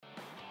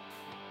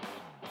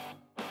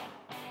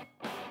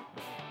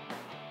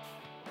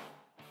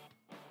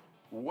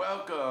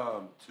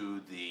Welcome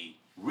to the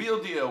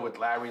Real Deal with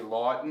Larry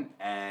Lawton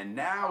and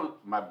now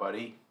my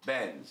buddy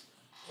Benz.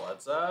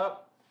 What's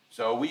up?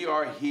 So we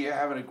are here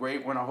having a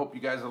great one. I hope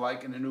you guys are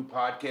liking the new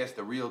podcast,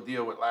 The Real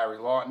Deal with Larry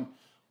Lawton.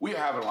 We're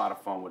having a lot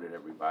of fun with it,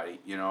 everybody.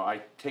 You know,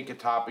 I take a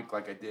topic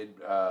like I did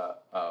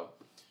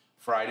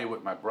Friday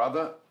with my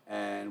brother,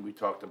 and we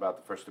talked about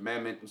the First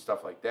Amendment and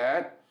stuff like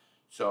that.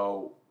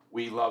 So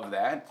we love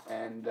that.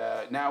 And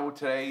now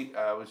today,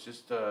 I was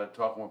just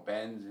talking with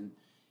Benz, and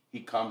he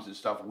comes and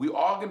stuff. We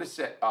are going to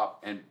set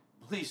up, and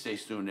please stay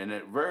tuned in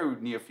the very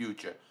near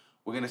future.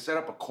 We're going to set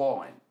up a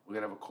call-in. We're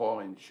going to have a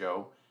call-in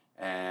show,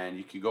 and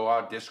you can go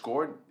out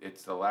Discord.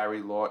 It's the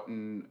Larry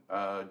Lawton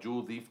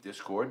Jewel Thief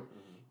Discord.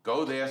 Mm-hmm.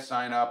 Go there,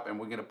 sign up, and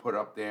we're going to put it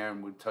up there,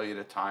 and we'll tell you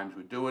the times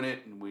we're doing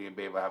it, and we'll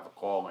be able to have a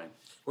call-in.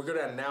 We're going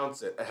to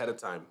announce it ahead of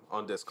time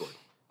on Discord.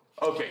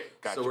 Okay,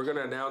 gotcha. So we're going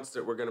to announce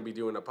that we're going to be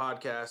doing a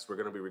podcast. We're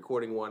going to be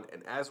recording one,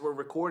 and as we're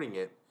recording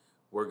it,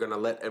 we're going to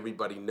let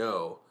everybody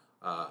know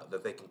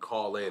that they can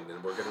call in,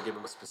 and we're going to give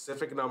them a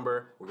specific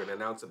number. We're going to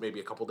announce it maybe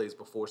a couple days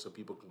before so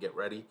people can get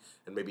ready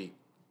and maybe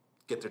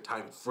get their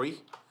time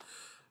free.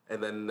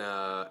 And then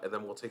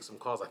we'll take some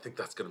calls. I think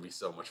that's going to be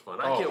so much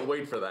fun. I can't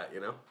wait for that, you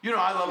know? You know,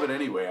 I love it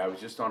anyway. I was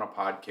just on a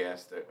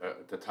podcast,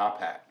 the Top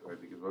Hat, I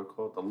think is what it's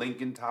called, the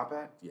Lincoln Top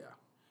Hat. Yeah.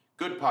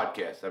 Good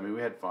podcast. I mean, we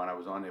had fun. I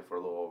was on there for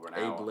a little over an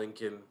hour.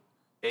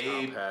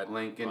 Abe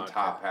Lincoln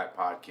Top Hat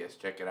podcast.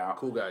 Check it out.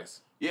 Cool guys.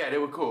 Yeah, they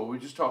were cool. We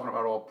were just talking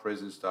about all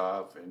prison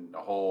stuff and the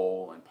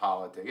whole and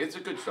politics. It's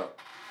a good stuff.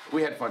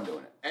 We had fun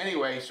doing it.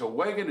 Anyway, so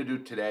what we're going to do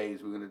today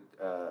is we're going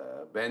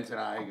to, Benz and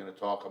I are going to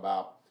talk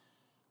about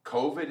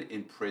COVID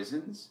in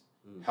prisons,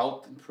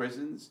 health in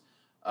prisons,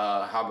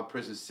 how the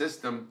prison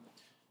system,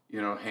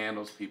 you know,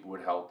 handles people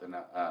with health and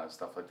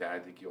stuff like that. I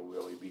think you'll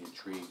really be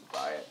intrigued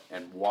by it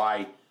and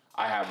why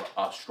I have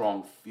a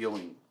strong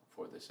feeling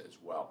for this as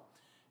well.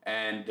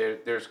 And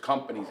there's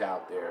companies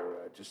out there,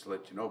 just to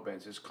let you know,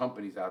 Benz, there's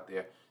companies out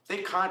there, they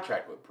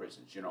contract with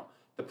prisons, you know.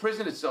 The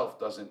prison itself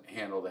doesn't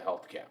handle the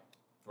health care.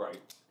 Right.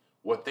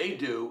 What they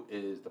do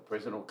is the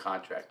prison will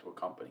contract to a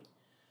company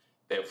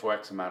for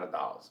X amount of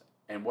dollars.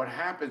 And what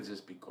happens is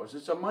because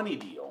it's a money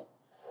deal,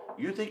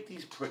 you think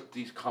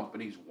these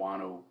companies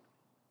want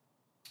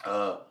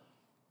to,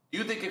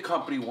 you think a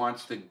company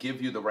wants to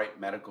give you the right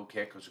medical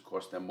care because it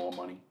costs them more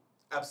money?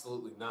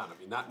 Absolutely not. I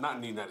mean, not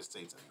in the United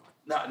States anyway.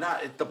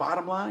 The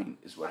bottom line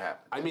is what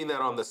happens. I mean that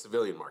on the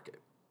civilian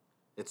market.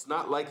 It's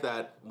not like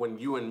that when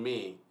you and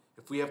me,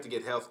 if we have to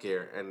get health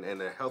care and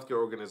a healthcare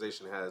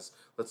organization has,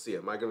 let's see,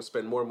 am I going to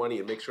spend more money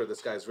and make sure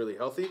this guy's really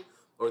healthy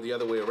or the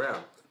other way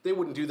around? They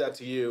wouldn't do that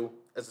to you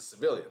as a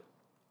civilian.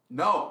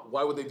 No.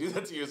 Why would they do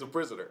that to you as a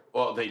prisoner?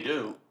 Well, they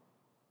do.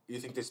 You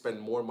think they spend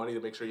more money to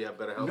make sure you have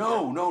better health care?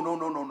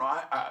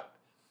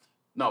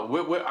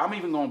 No. I'm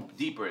even going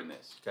deeper in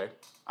this. Okay.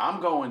 I'm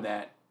going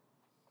that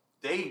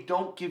they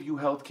don't give you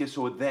health care,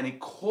 so then it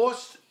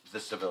costs the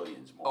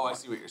civilians more. Oh, I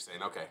see what you're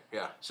saying. Okay,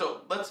 yeah.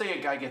 So let's say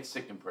a guy gets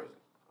sick in prison.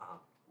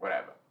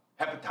 Whatever.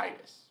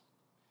 Hepatitis.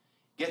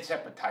 Gets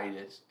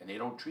hepatitis, and they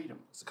don't treat him.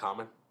 Is it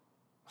common?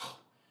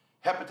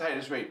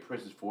 Hepatitis rate in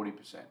prison is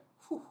 40%.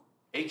 Whew.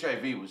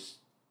 HIV was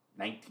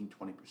 19-20%.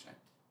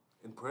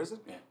 In prison?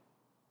 Yeah.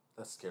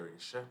 That's scary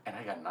as shit. And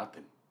I got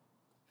nothing.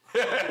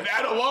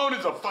 That alone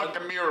is a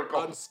fucking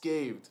miracle.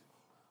 Unscathed.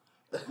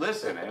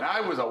 Listen, and I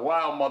was a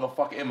wild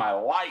motherfucker in my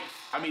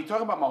life. I mean,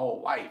 talking about my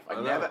whole life.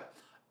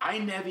 I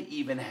never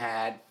even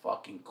had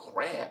fucking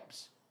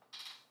crabs.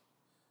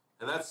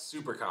 And that's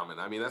super common.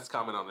 I mean, that's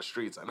common on the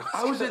streets. I know.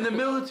 I was in the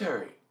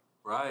military.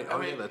 Right. I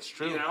mean, that's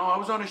true. You know, I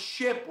was on a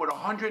ship with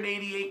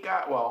 188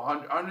 guys,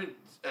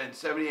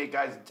 178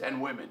 guys and 10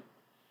 women.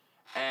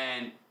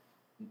 And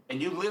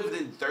you lived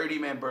in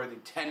 30-man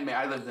berthing, 10-man.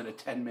 I lived in a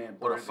 10-man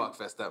berthing. What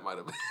a fuckfest that might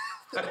have been.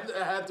 That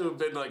had to have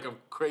been like a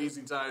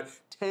crazy time.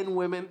 10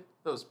 women?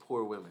 Those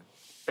poor women.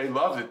 They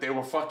loved it. They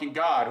were fucking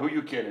God. Who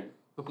you kidding?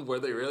 Were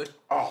they really?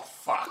 Oh,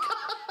 fuck.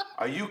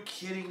 Are you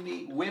kidding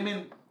me?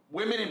 Women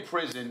in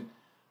prison,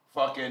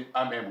 women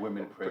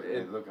in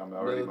prison. Look, I'm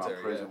already about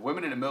prison. Yeah.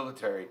 Women in the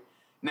military.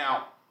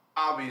 Now,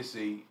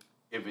 obviously,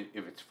 if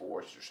it's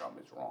forced or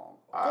something, it's wrong.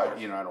 I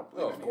don't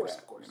believe of course.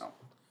 You know?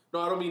 No,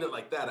 I don't mean it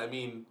like that. I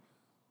mean,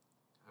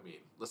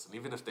 listen,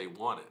 even if they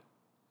want it,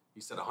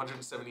 you said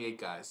 178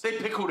 guys. They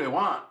pick who they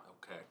want.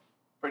 Okay.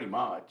 Pretty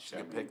much. She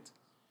get picked.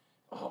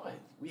 Oh,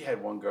 we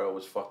had one girl who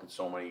was fucking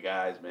so many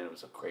guys, man. It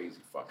was a crazy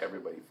fuck.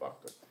 Everybody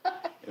fucked her.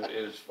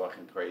 it was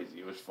fucking crazy.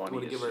 It was funny. You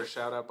want to give her a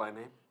shout out by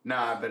name?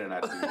 Nah, I better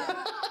not do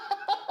that.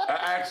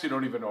 I actually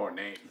don't even know her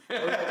name.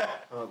 Okay.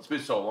 It's been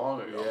so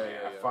long ago, man.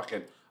 Yeah.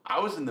 I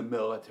was in the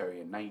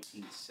military in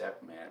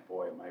 1970, man.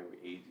 Boy, am I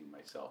aging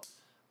myself.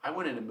 I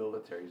went in the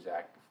military,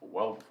 Zach,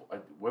 before.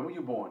 When were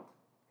you born?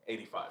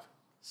 85.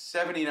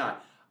 79.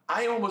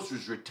 I almost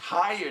was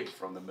retired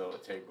from the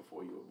military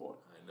before you were born.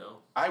 I know.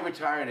 I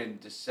retired in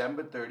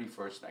December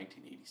 31st,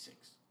 1986.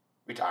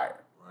 Retired.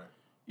 Right.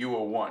 You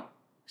were one.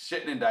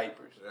 Shitting in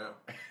diapers.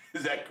 Yeah.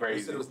 Is that crazy?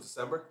 You said it was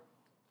December?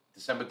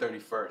 December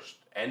 31st,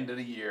 end of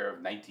the year of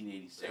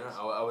 1986. Yeah,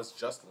 I was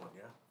just one,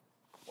 yeah.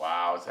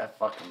 Wow, is that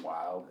fucking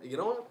wild? You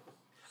know what?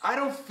 I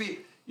don't feel,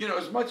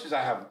 as much as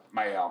I have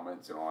my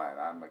ailments and all that,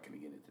 I'm not going to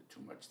get into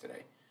too much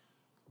today.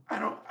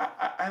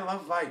 I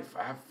love life.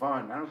 I have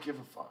fun. I don't give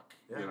a fuck.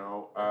 Yeah.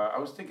 I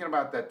was thinking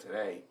about that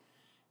today,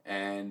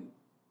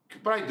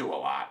 but I do a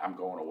lot. I'm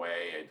going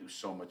away. I do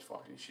so much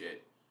fucking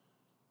shit.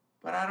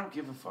 But I don't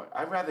give a fuck.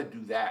 I'd rather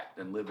do that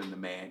than live in the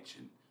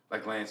mansion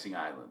like Lansing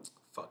Island.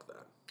 Fuck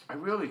that. I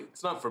really.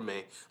 It's not for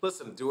me.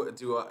 Listen,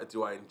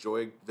 do I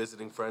enjoy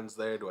visiting friends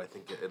there? Do I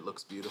think it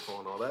looks beautiful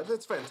and all that?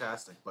 It's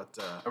fantastic, but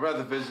I'd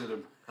rather visit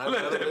them.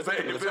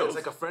 It's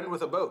like a friend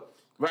with a boat.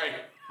 Right.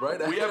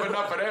 We have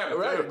enough of them.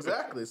 Right,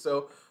 exactly.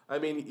 So, I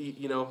mean,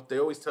 they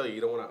always tell you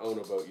don't want to own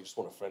a boat. You just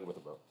want a friend with a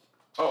boat.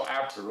 Oh,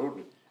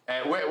 absolutely.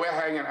 And we're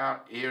hanging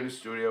out here in the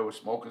studio. We're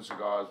smoking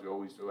cigars. We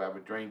always do have a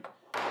drink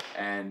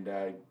and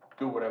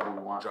do whatever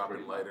we want.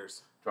 Dropping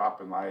lighters.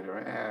 Dropping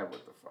lighter.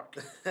 What the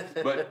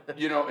fuck. But,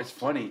 it's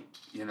funny,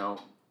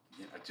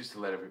 just to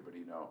let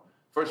everybody know.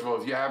 First of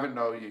all, if you haven't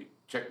you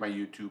check my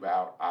YouTube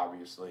out,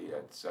 obviously.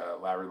 It's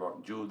Larry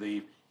Lawton Jewel,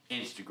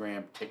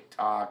 Instagram,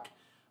 TikTok.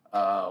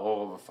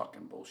 All of the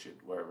fucking bullshit,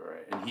 wherever.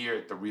 And here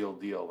at the Real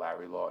Deal,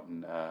 Larry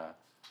Lawton,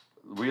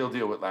 Real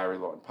Deal with Larry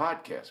Lawton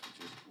podcast, which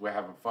is we're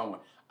having fun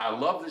with. I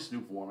love this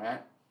new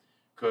format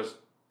because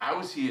I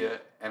was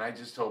here and I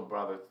just told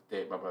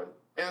Dave, my brother,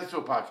 hey, let's do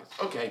a podcast.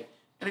 Okay.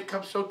 And it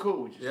comes so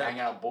cool. We just hang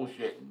out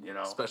bullshit and,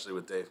 Especially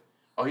with Dave.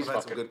 Oh, he's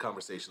had some good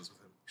conversations with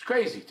him. He's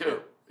crazy, too. Yeah.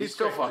 He's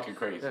still fucking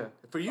crazy. Yeah.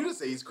 For you to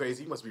say he's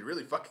crazy, he must be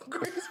really fucking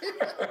crazy.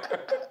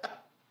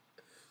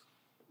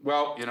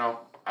 Well,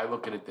 I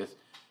look at it this.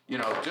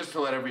 Just to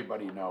let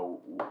everybody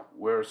know,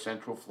 we're a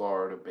Central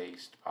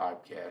Florida-based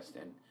podcast,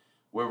 and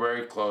we're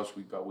very close.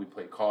 We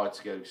play cards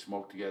together, we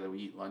smoke together, we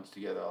eat lunch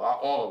together.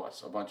 All of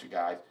us, a bunch of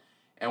guys,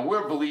 and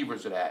we're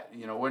believers of that.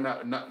 We're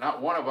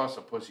not one of us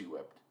are pussy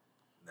whipped.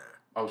 Nah.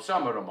 Oh,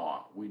 some of them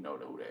are. We know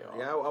who they are.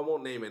 Yeah, I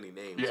won't name any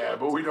names. Yeah,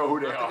 but we know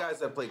who they are. Not the guys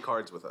that play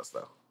cards with us,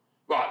 though.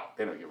 Well,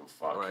 they don't give a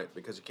fuck. Right,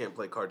 because you can't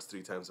play cards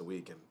 3 times a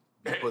week and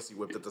be pussy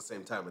whipped at the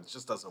same time. It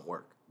just doesn't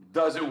work.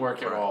 Doesn't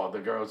work at all. The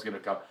girl's gonna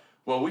come.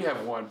 Well, we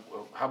have one.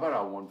 How about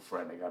our one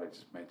friend? I gotta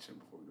just mention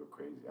before we go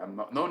crazy.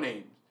 No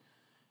names.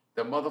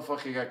 The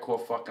motherfucker got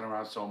caught fucking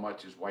around so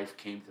much. His wife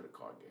came to the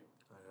card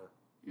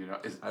game.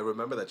 I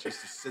remember that she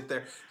used to sit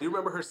there. Do you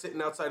remember her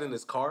sitting outside in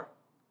his car?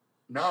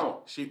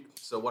 No.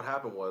 So what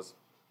happened was,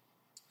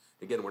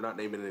 again, we're not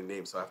naming any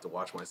names, so I have to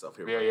watch myself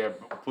here. Yeah,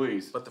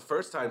 please. But the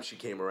first time she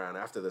came around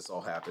after this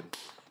all happened,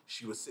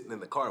 she was sitting in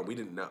the car and we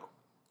didn't know.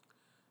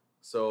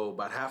 So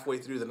about halfway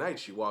through the night,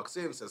 she walks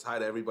in, says hi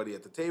to everybody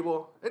at the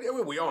table. And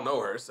we all know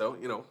her, so,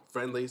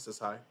 friendly, says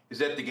hi. Is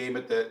that the game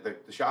at the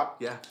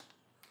shop? Yeah.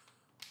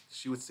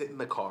 She would sit in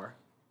the car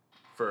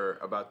for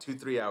about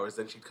 2-3 hours.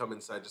 Then she'd come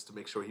inside just to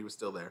make sure he was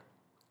still there.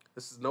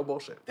 This is no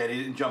bullshit. That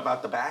he didn't jump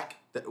out the back?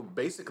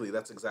 Basically,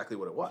 that's exactly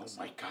what it was.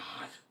 Oh, my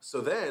God.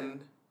 So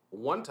then,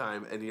 one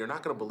time, and you're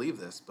not going to believe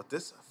this, but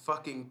this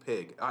fucking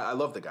pig, I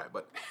love the guy,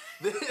 but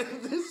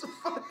this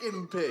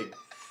fucking pig,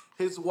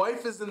 his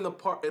wife is in the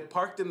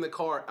parked in the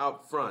car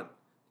out front.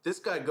 This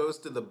guy goes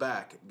to the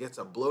back, gets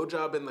a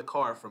blowjob in the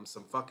car from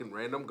some fucking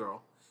random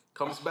girl,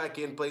 comes back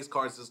in, plays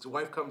cards. His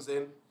wife comes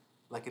in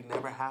like it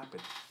never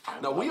happened.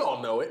 Now, we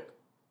all know it.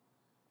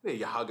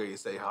 You hug her, you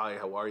say hi,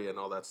 how are you, and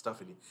all that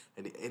stuff,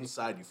 and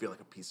inside you feel like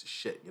a piece of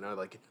shit,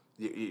 like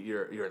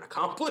you're an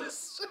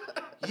accomplice.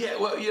 Yeah,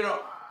 well,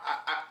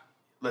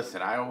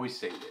 listen, I always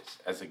say this,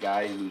 as a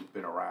guy who's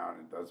been around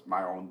and does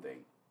my own thing,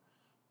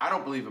 I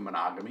don't believe in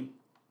monogamy,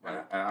 and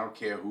I don't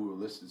care who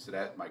listens to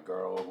that, my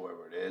girl or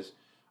whoever it is,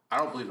 I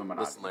don't believe in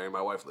monogamy. Listen, Larry,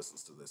 my wife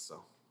listens to this,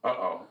 so.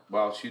 Uh-oh,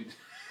 well, she...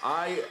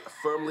 I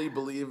firmly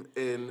believe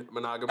in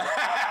monogamy.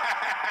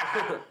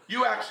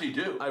 You actually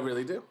do. I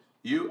really do.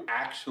 You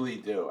actually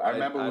do. I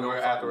remember we were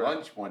at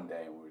lunch one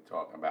day and we were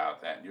talking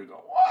about that, and you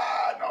go,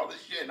 "What?" and all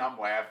this shit, and I'm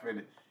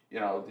laughing. The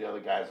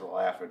other guys are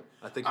laughing.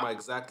 I think my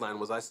exact line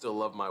was, "I still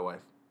love my wife."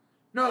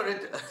 No,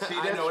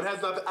 I know it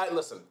has nothing.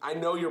 Listen, I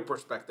know your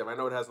perspective. I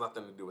know it has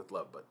nothing to do with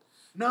love, but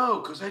no,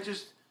 because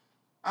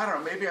I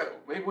don't know.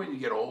 Maybe when you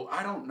get old,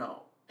 I don't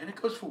know, and it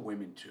goes for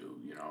women too.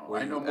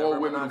 I know more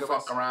women who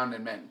fuck around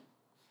than men.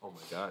 Oh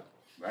my God!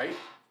 Right?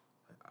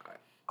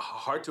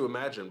 Hard to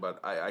imagine, but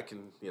I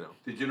can,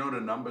 Did you know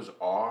the numbers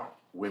are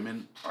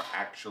women are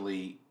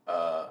actually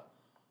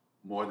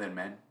more than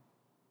men?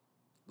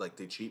 Like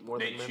they cheat more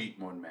than men? They cheat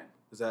more than men.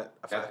 Is that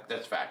a fact?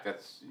 That's fact.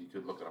 You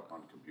could look it up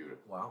on the computer.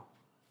 Wow.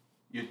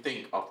 You'd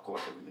think, of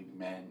course, everything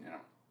men,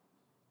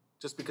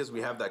 Just because we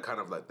have that kind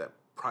of like that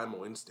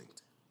primal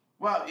instinct.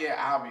 Well, yeah,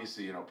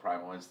 obviously,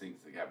 primal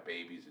instincts. They got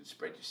babies and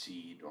spread your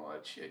seed and all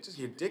that shit. Just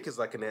your dick is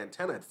like an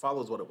antenna; it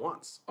follows what it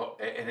wants. Oh,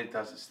 and it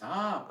doesn't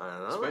stop. I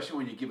know. Especially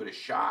when you give it a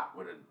shot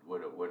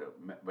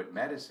with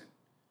medicine.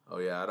 Oh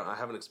yeah, I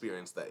haven't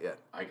experienced that yet.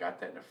 I got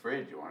that in the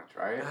fridge. You want to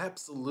try it?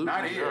 Absolutely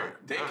not here.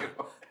 Take it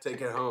home.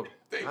 Take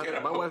it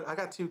home. My wife, I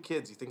got 2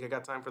 kids. You think I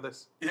got time for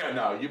this? Yeah,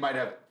 no. You might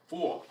have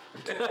 4.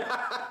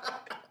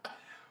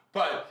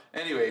 But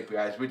anyway,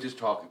 guys, we're just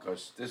talking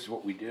because this is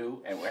what we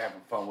do, and we're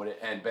having fun with it.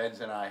 And Benz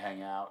and I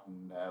hang out,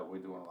 and we're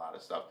doing a lot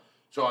of stuff.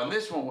 So on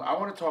this one, I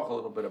want to talk a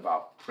little bit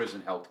about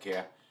prison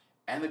healthcare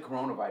and the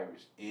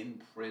coronavirus in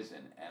prison.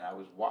 And I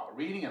was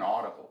reading an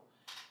article.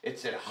 It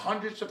said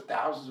hundreds of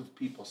thousands of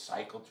people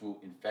cycle through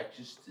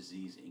infectious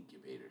disease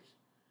incubators.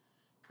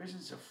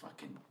 Prisons are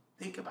fucking,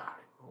 think about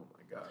it. Oh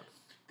my God.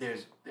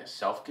 They're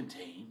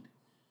self-contained.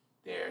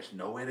 There's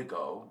nowhere to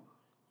go.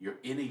 You're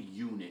in a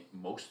unit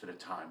most of the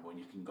time when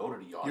you can go to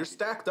the yard. You're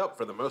stacked up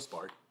for the most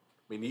part.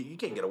 I mean, you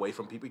can't get away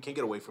from people. You can't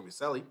get away from your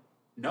cellie.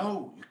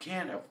 No, you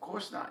can't. Of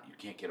course not. You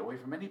can't get away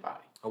from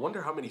anybody. I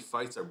wonder how many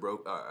fights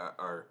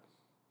are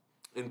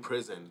in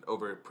prison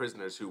over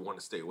prisoners who want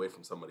to stay away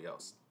from somebody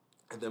else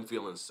and them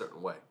feeling a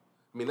certain way.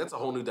 I mean, that's a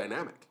whole new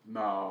dynamic.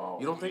 No.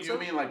 You don't think so? You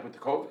mean like with the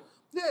COVID?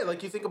 Yeah,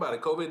 like you think about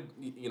it.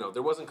 COVID,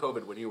 there wasn't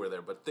COVID when you were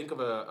there, but think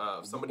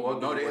of somebody. Well,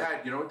 no, they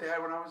had, you know what they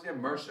had when I was there?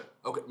 MRSA.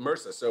 Okay,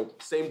 MRSA. So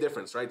same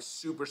difference, right?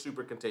 Super,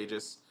 super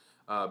contagious.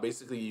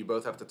 Basically, you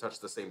both have to touch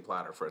the same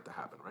platter for it to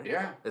happen, right?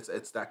 Yeah.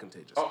 It's that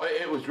contagious. Oh,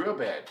 it was real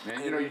bad,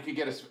 man. You can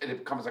get it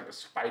becomes like a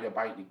spider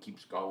bite and it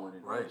keeps going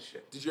and all that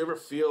shit. Did you ever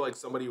feel like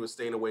somebody was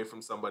staying away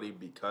from somebody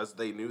because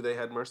they knew they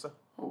had MRSA?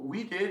 Oh,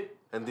 we did.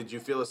 And did you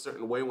feel a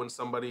certain way when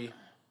somebody,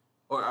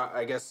 or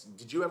I guess,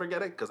 did you ever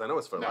get it? Because I know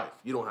it's for life.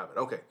 You don't have it.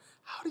 Okay.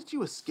 How did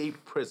you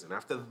escape prison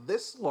after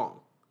this long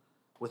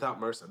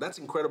without MRSA? That's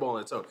incredible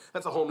on its own.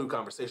 That's a whole new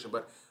conversation.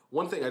 But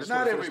one thing I just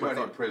not want to finish everybody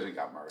my in thought. prison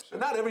got MRSA.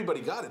 Not everybody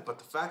got it, but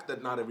the fact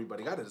that not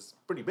everybody got it is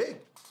pretty big.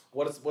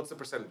 What's the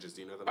percentages?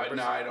 Do you know the numbers?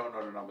 No, I don't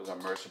know the numbers on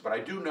MRSA, but I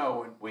do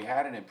know when we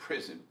had it in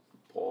prison.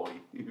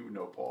 Paulie, you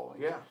know Paulie.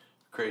 Yeah.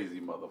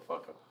 Crazy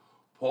motherfucker.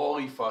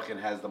 Paulie fucking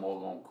has them all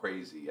going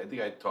crazy. I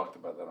think I talked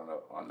about that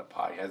on the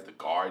pod. He has the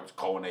guards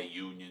calling their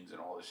unions and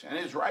all this shit. And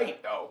it's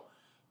right though,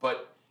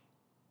 but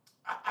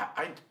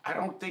I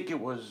don't think it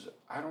was.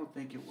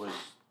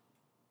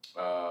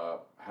 How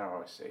do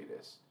I say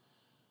this?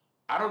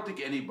 I don't think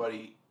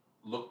anybody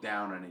looked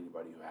down on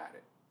anybody who had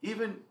it,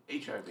 even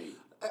HIV.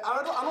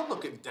 I don't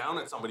look down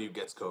at somebody who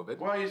gets COVID.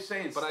 Well, you're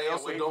saying, but stay I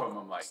also away don't from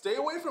them. Like, stay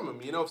away from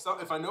them.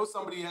 If I know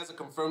somebody has a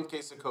confirmed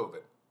case of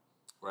COVID,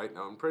 right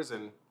now in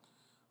prison,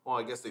 well,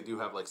 I guess they do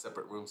have like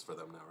separate rooms for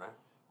them now, right?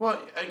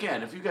 Well,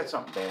 again, if you got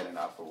something bad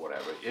enough or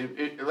whatever,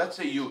 let's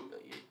say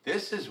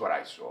this is what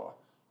I saw.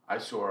 I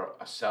saw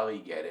a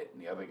cellie get it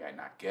and the other guy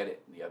not get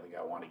it, and the other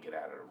guy want to get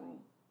out of the room.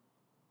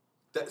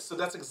 So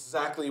that's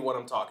exactly what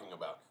I'm talking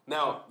about.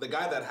 Now, the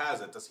guy that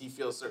has it, does he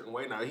feel a certain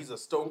way? Now, he's a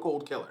stone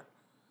cold killer.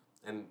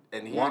 And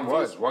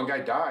one guy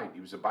died. He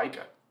was a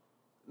biker.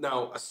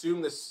 Now,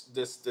 assume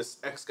this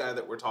ex guy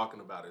that we're talking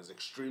about is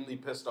extremely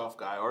pissed off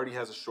guy, already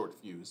has a short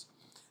fuse.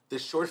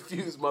 This short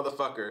fuse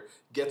motherfucker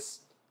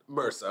gets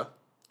MRSA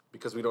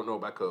because we don't know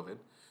about COVID,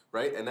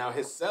 right? And now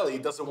his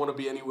cellie doesn't want to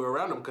be anywhere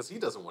around him because he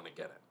doesn't want to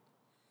get it.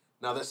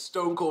 Now, this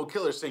stone cold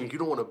killer saying, you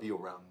don't want to be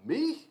around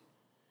me?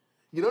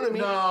 You know what I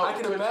mean? No, I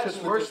can imagine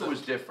because MRSA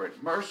was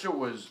different. MRSA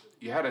was,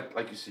 you had to,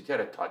 like you said, you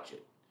had to touch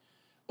it.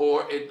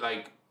 Or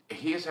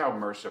here's how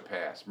MRSA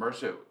passed.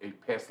 MRSA,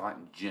 it passed a lot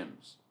in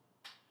gyms.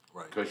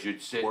 Right. Because you'd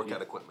sit.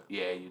 Workout equipment.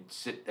 Yeah, you'd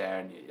sit there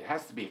and it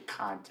has to be a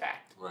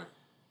contact. Right.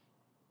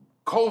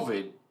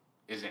 COVID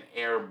is an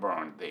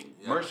airborne thing.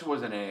 Yeah. MRSA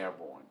wasn't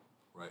airborne.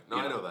 Right. No,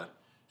 I know that.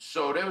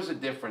 So there was a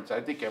difference. I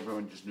think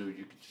everyone just knew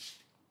you could just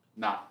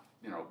not,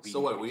 be.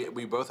 So what,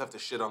 we both have to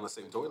shit on the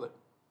same toilet?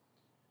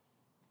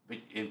 But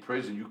in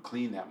prison, you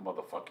clean that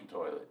motherfucking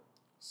toilet.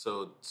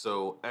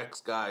 So ex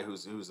guy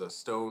who's a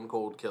stone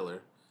cold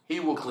killer, he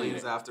will clean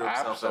cleans it after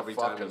himself every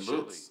time he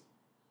Absolutely. shits.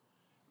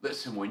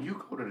 Listen, when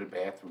you go to the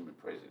bathroom in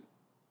prison,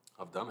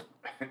 I've done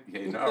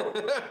it.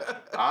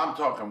 I'm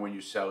talking when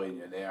you sell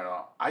in there.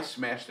 I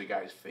smashed the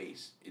guy's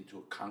face into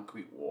a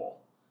concrete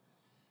wall.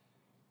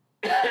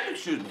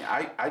 Excuse me.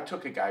 I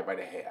took a guy by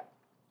the hair.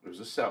 It was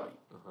a cellie.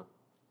 Uh-huh.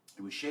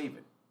 He was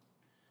shaving.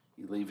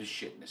 He'd leave his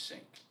shit in the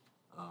sink.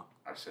 Oh.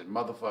 I said,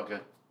 motherfucker,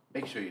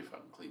 make sure you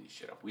fucking clean this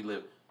shit up. We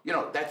live,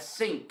 that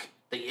sink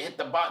that you hit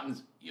the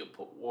buttons, you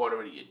put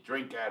water in it, you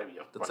drink out of it.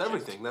 That's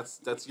everything.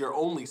 That's your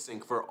only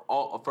sink for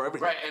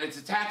everything. Right, and it's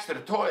attached to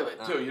the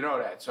toilet too. You know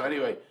that. So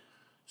anyway,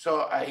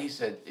 he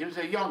said he was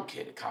a young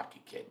kid, a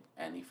cocky kid,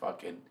 and he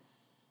grumbled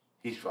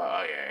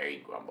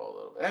a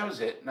little bit. That was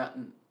it.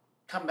 Nothing.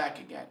 Come back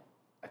again.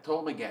 I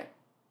told him again.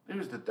 It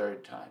was the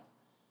third time.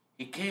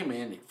 He came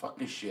in, he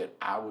fucking shit.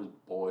 I was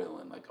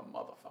boiling like a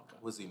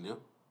motherfucker. Was he new?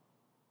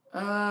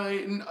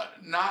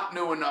 Not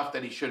new enough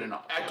that he should have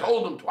known. I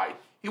told him twice.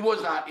 He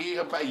was not. He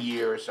had about a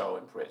year or so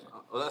in prison.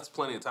 Well, that's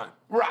plenty of time.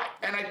 Right,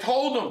 and I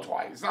told him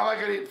twice. It's not like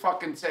I didn't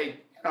fucking say,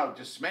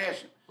 just smash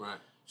him. Right.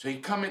 So he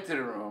come into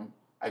the room.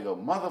 I go,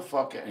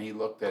 motherfucker, and he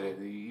looked at it.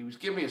 He was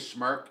giving me a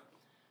smirk.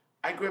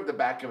 I grabbed the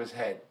back of his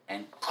head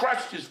and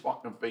crushed his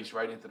fucking face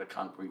right into the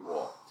concrete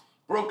wall.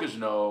 Broke his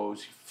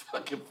nose. He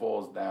fucking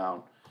falls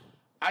down.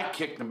 I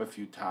kicked him a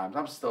few times.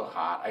 I'm still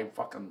hot.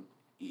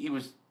 He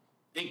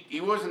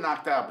wasn't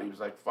knocked out, but he was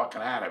like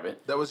fucking out of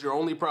it. That was your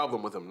only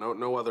problem with him.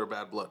 No other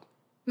bad blood.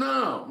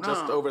 No.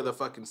 Just over the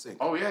fucking sink.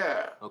 Oh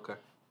yeah. Okay.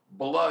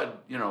 Blood,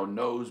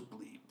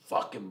 nosebleed,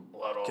 fucking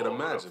blood all Can over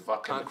the imagine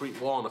fucking concrete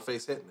wall and a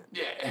face hitting it.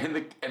 Yeah,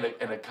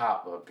 and the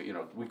cop,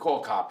 we call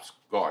cops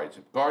guards.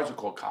 Guards are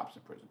called cops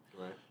in prison.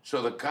 Right.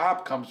 So the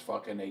cop comes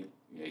fucking.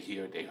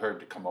 They heard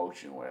the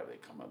commotion. Whatever, they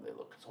come up, they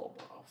look. It's all.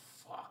 Oh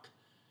fuck.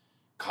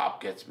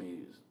 Cop gets me.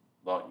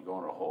 Look, you go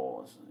in a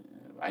hole.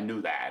 I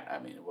knew that. I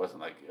mean, it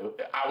wasn't like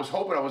I was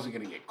hoping I wasn't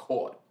gonna get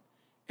caught,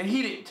 and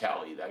he didn't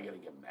tell either. I gotta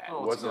give him that.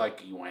 Oh, it wasn't like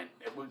he went.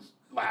 It was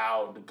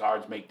loud. The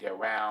guards make their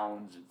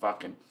rounds and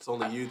fucking. It's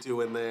only you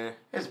two in there.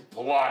 There's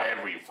blood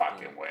every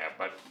fucking where,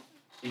 but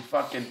he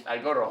fucking. I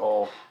go to the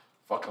hole.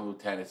 Fucking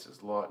lieutenant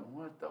says, "Lawton,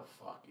 what the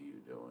fuck are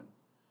you doing?"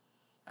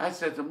 I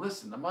said to him,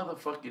 "Listen, the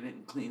motherfucker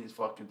didn't clean his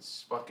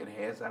fucking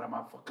hairs out of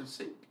my fucking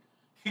sink."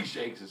 He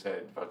shakes his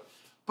head.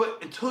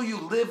 But until you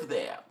live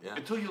there,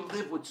 until you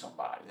live with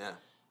somebody,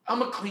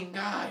 I'm a clean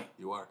guy.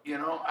 You are. You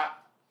know,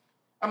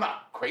 I'm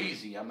not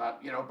crazy. I'm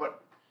not,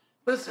 but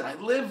listen, I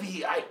live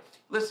here.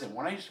 Listen,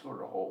 when I used to go to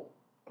the hole,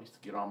 I used to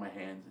get on my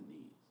hands and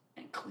knees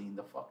and clean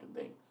the fucking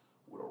thing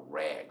with a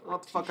rag.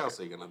 What the fuck else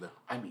are you gonna do?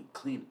 I mean,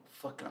 clean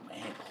fucking my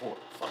hand, hold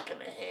fucking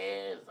the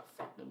hairs, the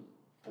fucking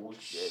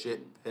bullshit.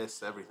 Shit,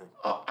 piss, everything.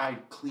 I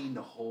cleaned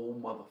the whole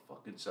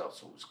motherfucking cell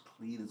so it was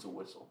clean as a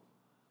whistle.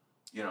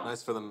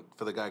 Nice for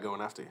the guy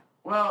going after you.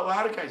 Well, a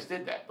lot of guys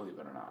did that, believe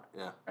it or not.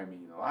 Yeah. I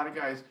mean, a lot of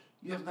guys,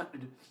 you have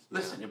nothing to do.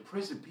 Listen, in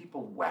prison,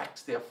 people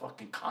wax their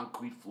fucking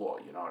concrete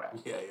floor. You know that?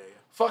 Yeah.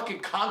 Fucking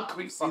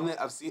concrete.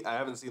 I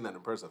haven't seen that in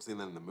person. I've seen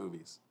that in the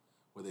movies,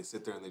 where they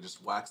sit there and they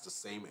just wax the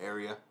same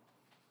area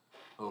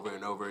over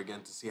and over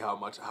again to see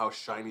how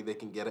shiny they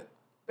can get it.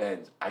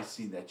 Benz, I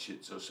seen that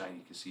shit so shiny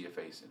you can see your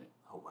face in it.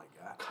 Oh my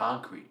god.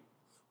 Concrete.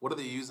 What are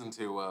they using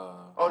to?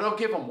 Oh, they'll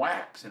give them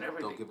wax and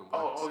everything. They'll give them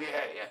wax. Oh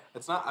yeah.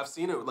 It's not. I've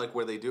seen it like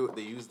where they do it.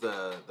 They use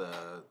the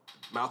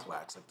mouth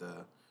wax, like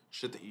the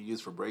shit that you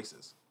use for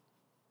braces.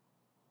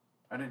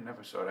 I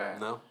never saw that.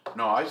 No,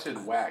 I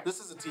said wax. This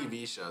is a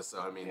TV show,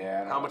 so I mean,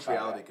 I how much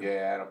reality can?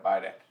 Yeah, I don't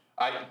buy that.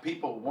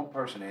 One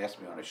person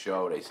asked me on a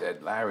show. They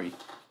said, Larry,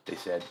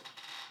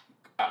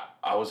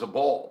 I was a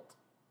bald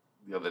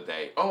the other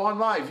day. Oh, on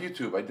live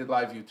YouTube. I did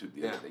live YouTube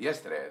the other day.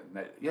 Yesterday.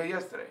 Yeah,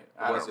 yesterday.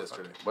 Was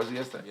yesterday. Was it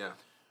yesterday? Yeah.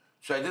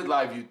 So I did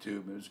live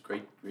YouTube. It was a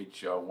great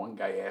show. One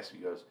guy asked me,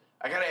 he goes,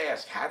 I got to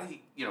ask, how do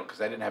you, because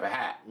I didn't have a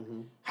hat.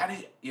 Mm-hmm. How do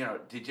you,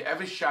 did you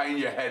ever shine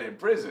your head in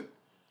prison?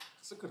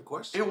 That's a good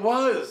question. It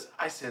was.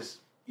 I says,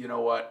 you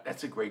know what?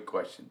 That's a great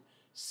question.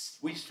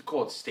 We used to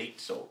call it state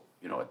soap.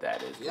 You know what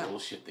that is? Yeah. The little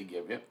shit they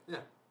give you. Yeah.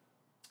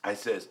 I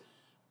says,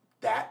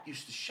 that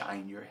used to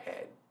shine your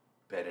head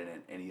better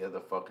than any other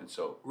fucking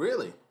soap.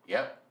 Really?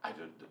 Yep. I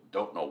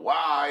don't know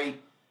why.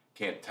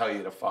 Can't tell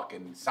you the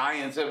fucking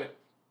science of it.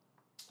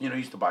 You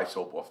used to buy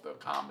soap off the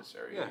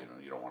commissary. Yeah.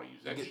 You don't want to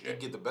use that shit. You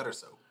get the better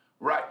soap.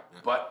 Right. Yeah.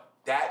 But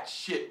that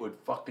shit would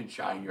fucking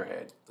shine your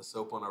head. The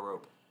soap on a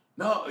rope.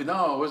 No, it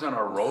wasn't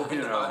a rope, but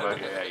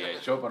yeah,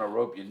 soap on a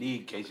rope you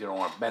need in case you don't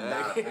want to bend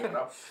down.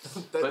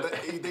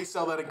 They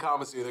sell that in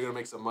commissary. They're gonna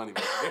make some money.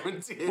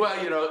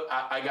 Well,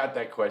 I got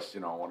that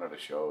question on one of the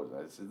shows.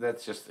 I said,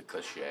 that's just the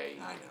cliche.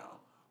 I know.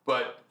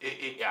 But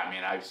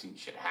I've seen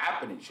shit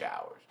happen in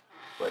showers.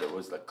 But it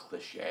was the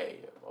cliche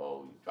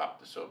of, you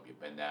drop the soap, you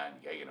bend down,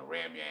 you're gonna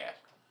ram your ass.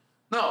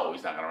 No,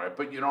 he's not gonna ram.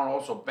 But you don't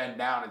also bend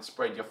down and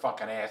spread your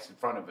fucking ass in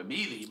front of him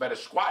either. You better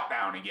squat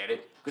down and get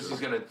it, because he's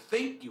gonna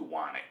think you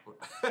want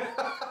it.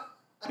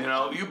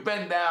 You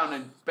bend down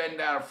in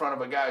front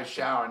of a guy who's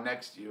showering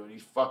next to you, and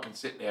he's fucking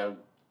sitting there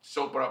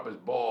soaping up his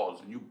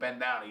balls, and you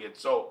bend down and get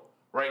soap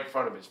right in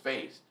front of his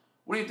face.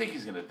 What do you think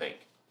he's gonna think?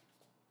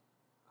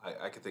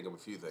 I could think of a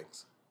few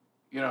things.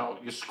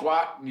 You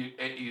squat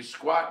and you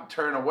squat and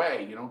turn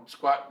away. You don't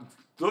squat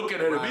looking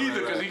at him either,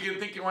 because he can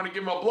think you want to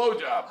give him a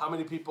blowjob. How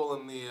many people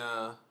in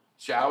the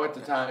shower at the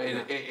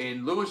time?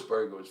 In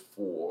Lewisburg, it was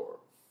four.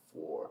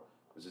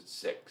 Was it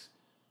 6?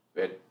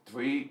 We had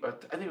 3. I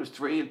think it was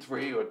 3 and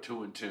 3 or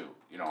 2 and 2.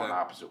 On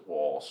opposite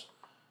walls.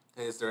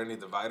 Hey, is there any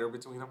divider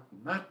between them?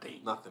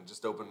 Nothing.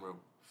 Just open room.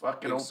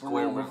 Fucking big open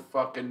room with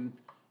fucking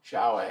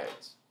shower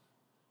heads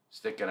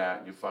sticking out.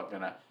 And you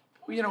fucking.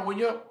 When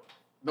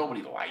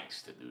nobody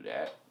likes to do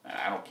that. And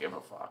I don't give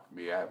a fuck.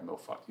 Me, I have no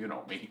fuck. You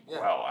know me.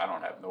 Yeah. Well, I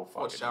don't have no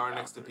fucking. What, shower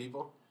next to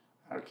people?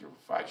 I don't give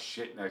a fuck.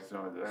 Shit next to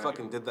them.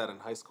 Fucking did that in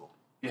high school.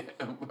 Yeah.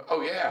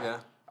 Oh, yeah. Yeah.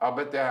 I'll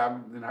bet that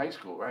happened in high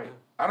school, right? Yeah.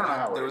 I don't know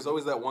how. There was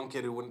always that one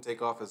kid who wouldn't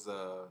take off his.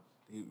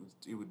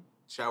 He would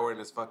shower in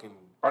his fucking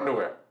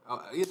underwear.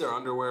 Either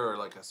underwear or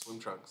like a swim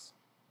trunks.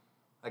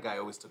 That guy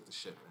always took the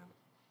shit, man.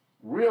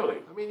 Really?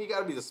 I mean, you got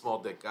to be the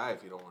small dick guy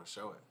if you don't want to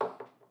show it.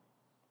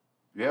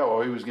 Yeah,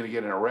 or he was going to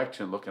get an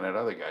erection looking at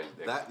other guys'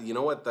 dicks. That, you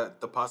know what?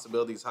 The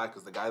possibility is high,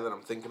 because the guy that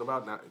I'm thinking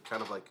about now,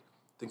 kind of like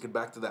thinking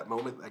back to that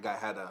moment, that guy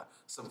had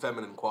some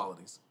feminine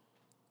qualities.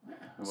 Yeah,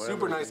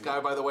 super nice guy,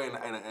 by the way,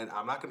 and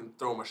I'm not going to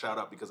throw him a shout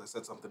out because I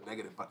said something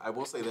negative, but I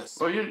will say this.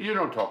 Well, you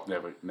don't talk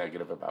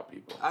negative about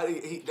people. And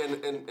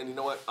you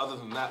know what? Other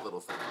than that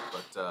little thing,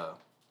 but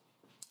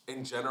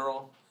in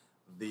general,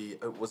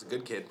 was a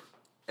good kid,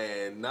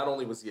 and not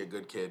only was he a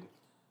good kid,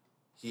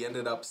 he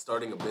ended up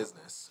starting a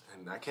business,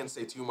 and I can't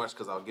say too much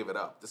because I'll give it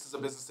up. This is a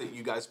business that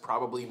you guys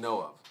probably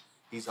know of.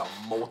 He's a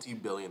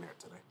multi-billionaire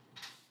today.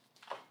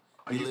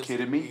 Are you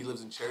kidding me? He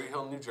lives in Cherry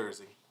Hill, New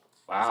Jersey.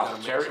 Wow.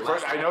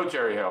 I know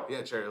Cherry Hill.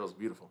 Yeah, Cherry Hill's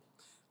beautiful.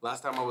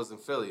 Last time I was in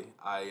Philly,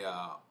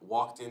 I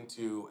walked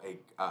into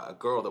a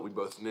girl that we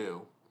both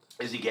knew.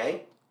 Is he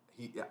gay?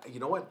 You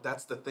know what?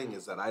 That's the thing,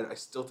 is that I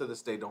still to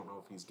this day don't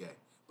know if he's gay.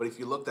 But if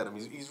you looked at him,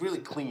 he's really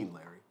clean,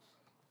 Larry.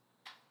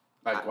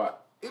 Like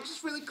what? It's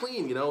just really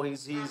clean, you know.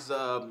 He's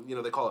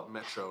they call it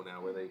Metro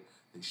now, where they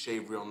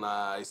shave real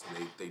nice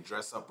and they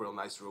dress up real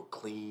nice, real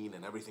clean,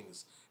 and everything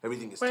is.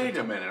 Wait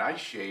a minute, I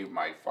shave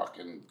my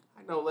fucking.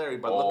 I know, Larry,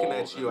 but looking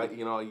at you,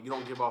 you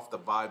don't give off the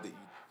vibe that you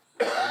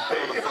put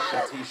on a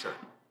fucking t-shirt.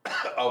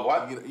 Oh,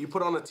 what? You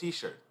put on a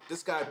t-shirt.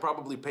 This guy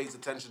probably pays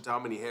attention to how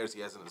many hairs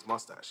he has in his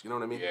mustache. You know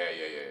what I mean?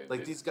 Yeah.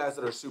 Like these guys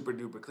that are super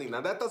duper clean.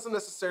 Now that doesn't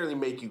necessarily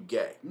make you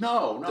gay.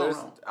 No.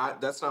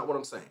 That's not what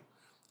I'm saying.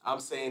 I'm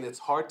saying it's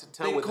hard to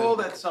tell. They call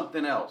that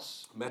something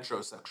else.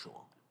 Metrosexual.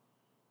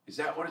 Is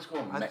that what it's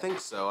called? I think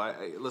so.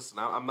 Listen.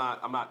 I'm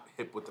not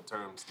hip with the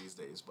terms these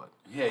days, but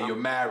yeah, you're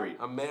married.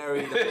 I'm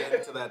married. I'm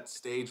getting to that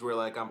stage where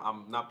like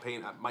I'm not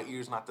paying. My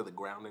ear's not to the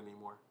ground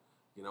anymore.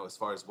 You know, as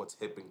far as what's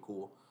hip and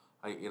cool.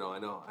 I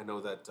know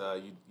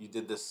that you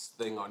did this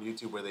thing on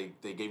YouTube where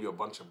they gave you a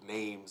bunch of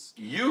names.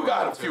 You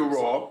got a few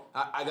wrong.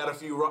 I got a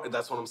few wrong.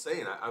 That's what I'm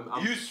saying.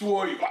 You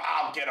swore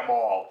I'll get them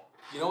all.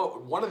 You know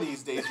what? One of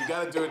these days you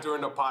got to do it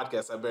during the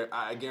podcast.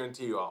 I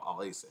guarantee you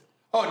I'll ace it.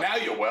 Oh, now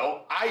you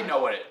will. I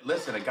know it.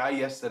 Listen, a guy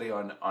yesterday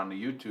on the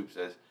YouTube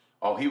says,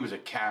 "Oh, he was a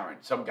Karen."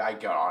 Some guy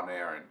got on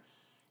there and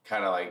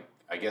kind of like,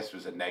 I guess,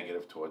 was a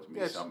negative towards me.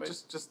 Yeah,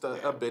 just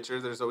a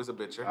bitcher. There's always a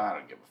bitcher. I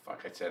don't give a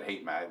fuck. I said,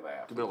 "Hate my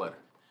laugh." Give me a letter.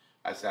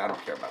 I said, I don't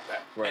care about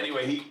that. Right.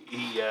 Anyway,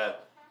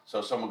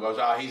 so someone goes,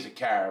 "Oh, he's a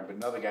Karen," but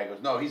another guy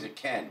goes, "No, he's a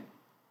Ken."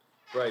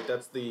 Right,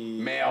 that's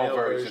the male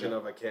version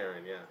of a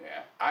Karen, yeah.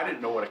 Yeah, I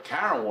didn't know what a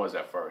Karen was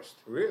at first.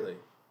 Really?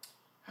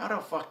 How the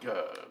fuck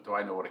do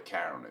I know what a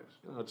Karen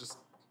is? Just...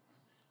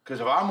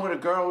 Because if I'm with a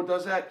girl who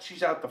does that,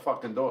 she's out the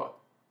fucking door.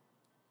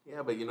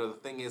 Yeah, but the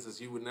thing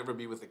is you would never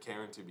be with a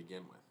Karen to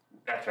begin with.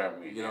 That's what I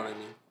mean. You know what I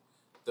mean?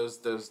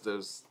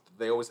 Those,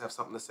 they always have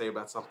something to say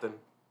about something.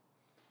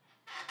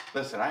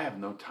 Listen, I have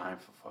no time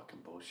for fucking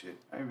bullshit.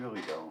 I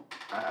really don't.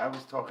 I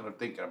was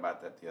thinking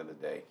about that the other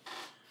day.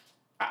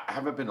 I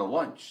haven't been to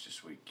lunch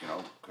this week,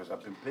 because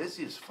I've been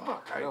busy as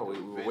fuck. I know, we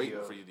were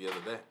waiting for you the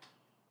other day.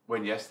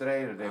 When,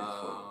 yesterday or the day before?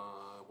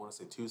 I want to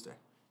say Tuesday.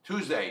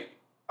 Tuesday.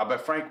 I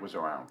bet Frank was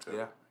around, too.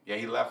 Yeah. Yeah,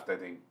 he left, I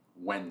think,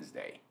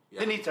 Wednesday. Yeah.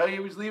 Didn't he tell you he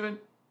was leaving?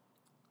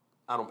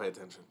 I don't pay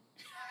attention.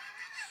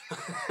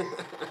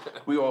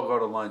 We all go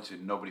to lunch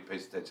and nobody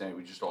pays attention.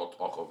 We just all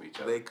talk over each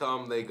other. They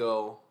come, they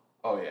go.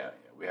 Oh, yeah.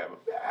 We have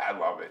I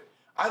love it.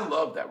 I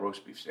love that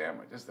roast beef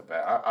sandwich. That's the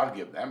best. I'll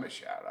give them a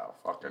shout out.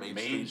 Fucking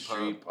Main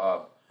Street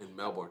Pub. In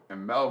Melbourne.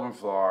 In Melbourne,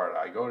 Florida.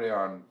 I go there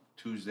on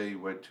Tuesday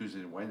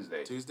and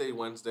Wednesday. Tuesday,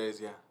 Wednesdays,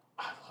 yeah.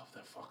 I love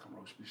that fucking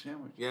roast beef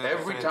sandwich. Yeah,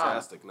 every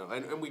fantastic. time. No,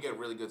 and we get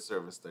really good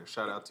service there.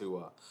 Shout out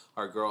to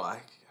our girl.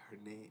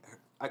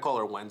 I call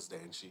her Wednesday,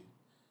 and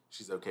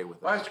she's okay with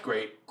it. Well, that's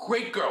great.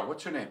 Great girl.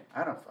 What's her name?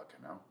 I don't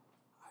fucking know.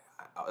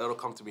 It'll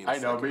come to me in a I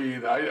know, second. me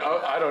either.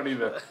 I don't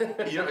either.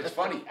 It's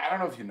funny. I don't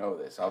know if you know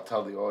this. I'll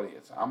tell the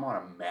audience. I'm on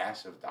a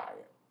massive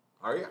diet.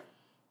 Are you?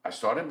 I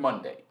started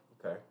Monday.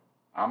 Okay.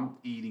 I'm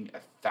eating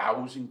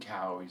 1,000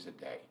 calories a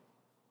day.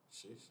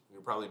 Sheesh.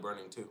 You're probably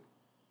burning too.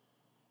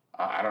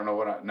 I don't know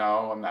what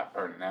no, I'm not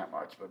burning that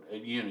much. But,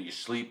 you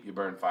sleep, you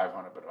burn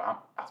 500. But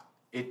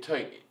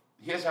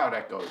here's how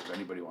that goes, if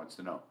anybody wants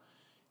to know.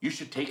 You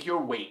should take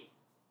your weight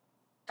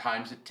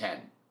times it 10.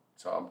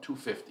 So I'm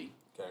 250.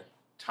 Okay.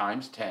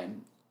 Times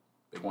 10,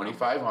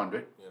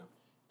 2,500. Yeah.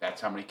 That's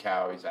how many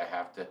calories I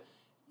have to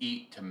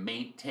eat to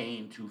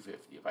maintain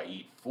 250. If I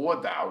eat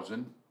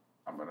 4,000,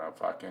 I'm going to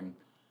fucking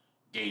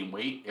gain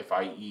weight. If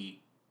I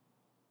eat,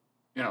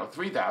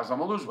 3,000, I'm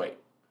going to lose weight.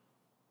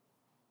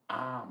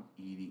 I'm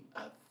eating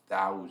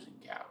 1,000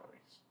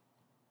 calories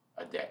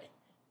a day.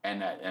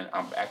 And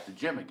I'm at the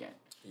gym again.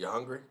 You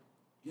hungry?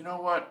 You know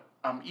what?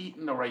 I'm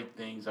eating the right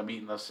things. I'm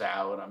eating the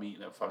salad. I'm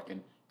eating the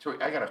fucking...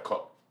 I got to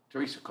cook.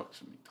 Teresa cooks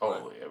for me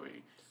totally.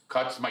 Right.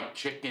 Cuts my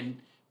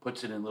chicken,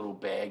 puts it in little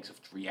bags of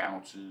 3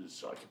 ounces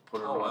so I can put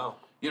it on. Wow.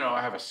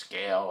 I have a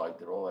scale. I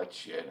did all that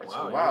shit. I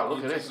said, wow,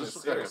 look at this. This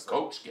looks like a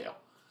Coke scale.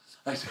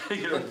 I said,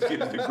 give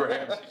it the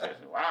grams. She said,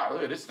 wow,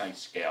 look at this nice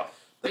scale.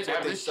 That's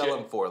what they sell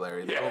them for,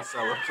 Larry. They don't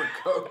sell them for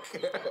Coke.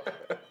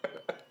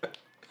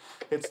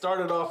 It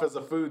started off as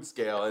a food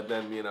scale, and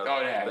then, the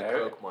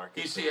Coke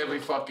market. You see every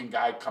fucking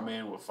guy come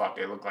in with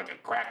look like a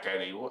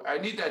crackhead. I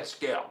need that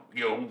scale.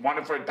 You want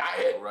it for a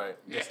diet? Right.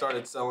 Yeah. They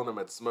started selling them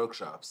at smoke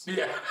shops.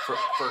 Yeah.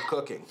 For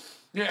cooking.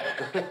 Yeah.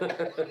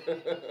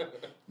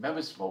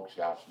 Remember smoke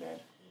shops, man?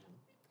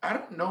 I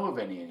don't know of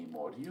any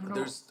anymore. Do you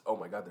know? Oh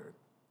my God,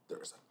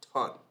 there's a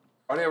ton.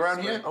 Are they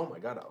around here? Oh my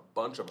God, a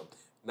bunch of them.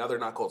 Now they're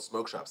not called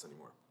smoke shops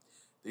anymore.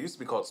 They used to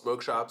be called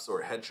smoke shops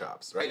or head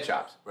shops, right? Head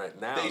shops.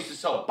 Right, now... They used to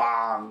sell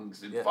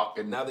bongs and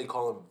fucking... Now they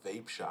call them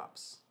vape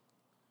shops.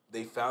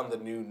 They found the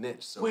new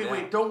niche, so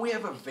Wait, don't we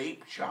have a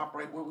vape shop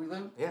right where we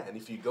live? Yeah, and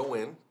if you go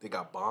in, they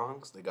got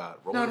bongs, they got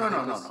rolling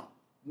No.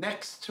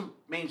 next to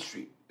Main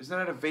Street. Isn't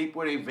that a vape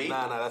where they vape?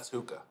 Nah, that's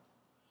hookah.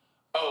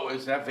 Oh,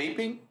 is that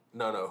vaping?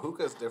 No,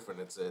 hookah's different.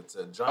 It's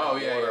a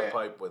giant water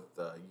pipe with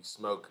you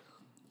smoke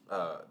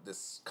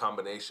this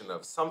combination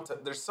of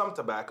there's some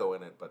tobacco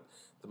in it, but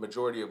the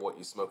majority of what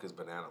you smoke is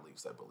banana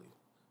leaves, I believe.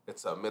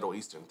 It's a Middle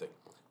Eastern thing.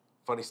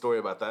 Funny story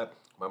about that.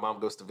 My mom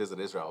goes to visit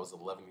Israel. I was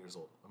 11 years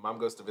old. My mom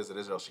goes to visit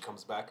Israel. She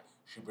comes back.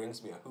 She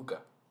brings me a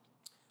hookah.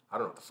 I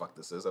don't know what the fuck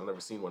this is. I've never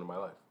seen one in my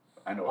life.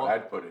 I know what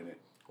I'd put in it.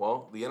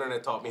 Well, the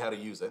internet taught me how to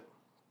use it.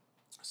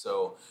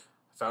 So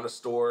I found a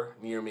store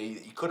near me.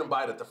 You couldn't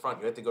buy it at the front.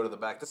 You had to go to the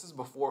back. This is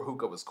before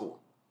hookah was cool.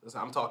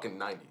 I'm talking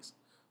 90s.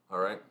 All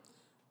right?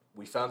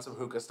 We found some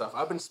hookah stuff.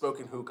 I've been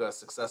smoking hookah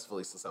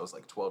successfully since I was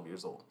like 12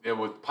 years old. It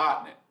was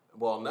pot in it.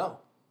 Well, no.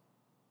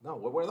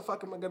 Where the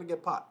fuck am I going to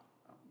get pot?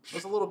 I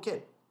was a little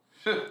kid.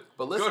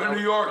 But listen, go to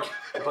New York.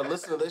 But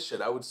listen to this shit.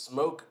 I would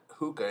smoke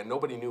hookah and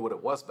nobody knew what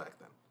it was back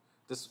then.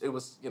 It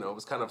was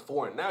kind of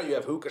foreign. Now you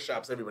have hookah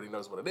shops, everybody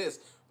knows what it is.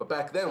 But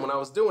back then when I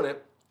was doing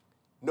it,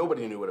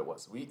 nobody knew what it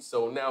was.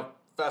 So now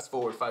fast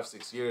forward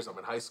 5-6 years, I'm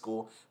in high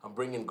school. I'm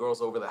bringing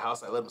girls over the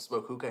house. I let them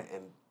smoke hookah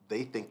and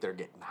they think they're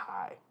getting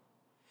high.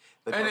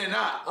 And they're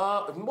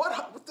not.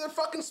 What? They're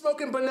fucking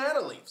smoking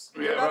banana leaves.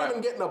 They're not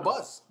even getting a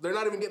buzz. They're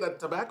not even getting a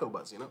tobacco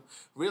buzz,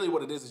 Really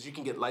what it is you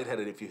can get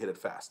lightheaded if you hit it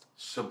fast.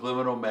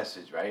 Subliminal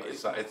message, right?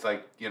 It's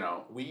like,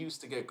 We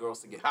used to get girls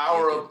to get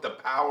naked. The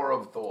power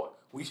of thought.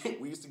 We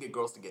used to get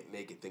girls to get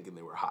naked thinking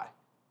they were high.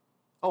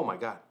 Oh, my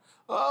God.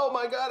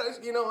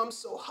 I'm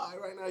so high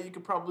right now. You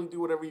could probably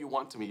do whatever you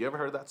want to me. You ever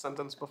heard that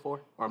sentence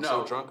before? Or I'm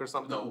so drunk or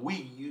something? No,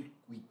 we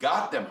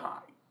got them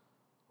high.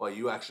 Well,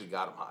 you actually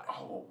got them high.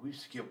 Oh, we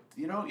used to give,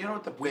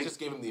 what the we just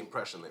gave them the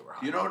impression they were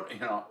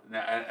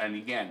high. And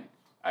again,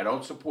 I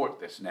don't support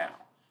this now.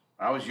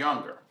 When I was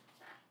younger,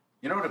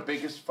 the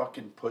biggest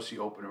fucking pussy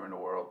opener in the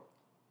world?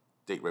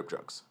 Date rape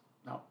drugs.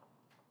 No.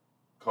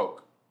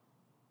 Coke.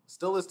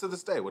 Still is to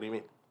this day. What do you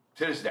mean?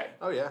 To this day.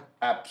 Oh, yeah.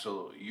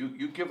 Absolutely.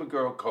 You give a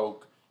girl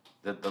Coke,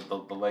 the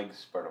legs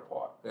spread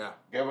apart. Yeah.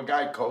 Give a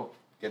guy Coke,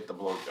 get the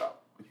blowjob.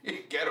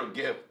 Get or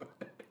give.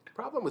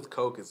 Problem with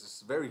Coke is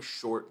it's very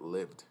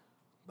short-lived.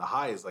 The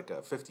high is like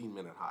a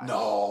 15-minute high.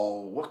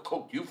 No, what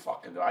Coke you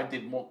fucking do? I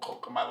did more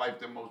Coke in my life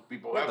than most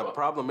people ever. The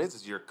problem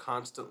is you're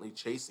constantly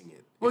chasing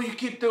it. Well, you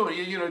keep doing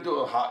it. Do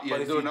a hot.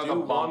 You do another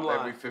bump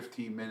every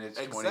 15 minutes,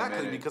 20 minutes.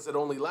 Exactly, because it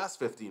only lasts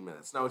 15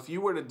 minutes. Now, if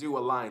you were to do a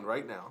line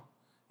right now,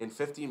 in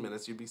 15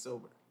 minutes, you'd be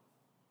sober.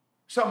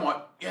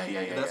 Somewhat.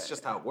 Yeah. That's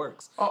just how it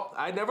works. Oh,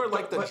 I never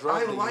liked the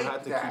drug that you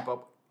had to keep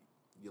up.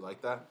 You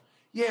like that?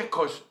 Yeah,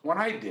 because when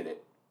I did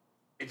it,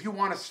 if you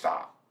want to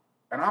stop,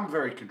 and I'm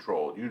very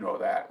controlled, you know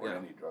that, with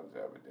any drugs I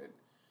ever did.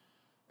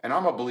 And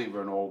I'm a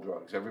believer in all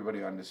drugs.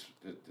 Everybody on this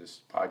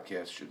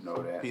podcast should know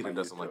that. Peter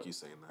doesn't like you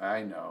saying that.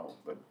 I know,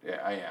 but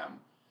yeah, I am.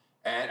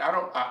 And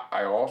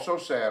I also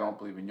say I don't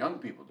believe in young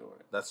people doing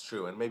it. That's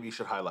true, and maybe you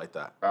should highlight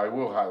that. I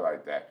will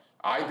highlight that.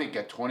 I think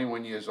at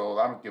 21 years old,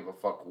 I don't give a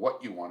fuck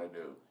what you want to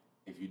do.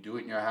 If you do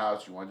it in your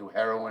house, you want to do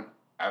heroin,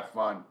 have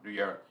fun,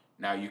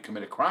 now you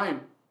commit a crime,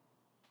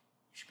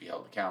 you should be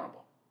held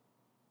accountable.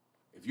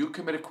 If you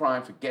commit a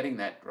crime for getting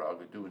that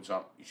drug or doing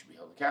something, you should be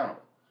held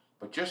accountable.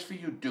 But just for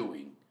you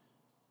doing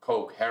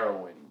coke,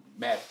 heroin,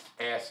 meth,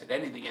 acid,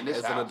 anything in this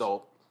house.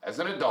 As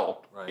an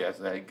adult. Right. Yes,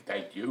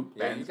 thank you,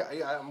 Benz.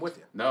 Yeah, I'm with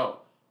you. No.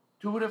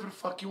 Do whatever the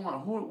fuck you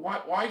want.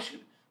 Why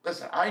should...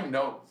 Listen, I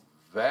know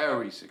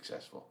very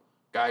successful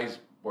guys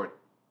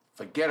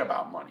forget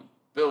about money.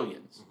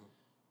 Billions. Mm-hmm.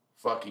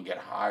 Fucking get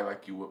high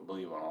like you wouldn't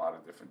believe on a lot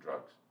of different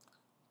drugs.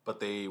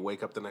 But they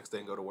wake up the next day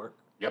and go to work?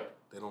 Yep.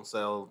 They don't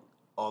sell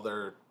all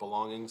their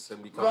belongings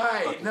and become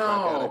crack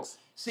addicts?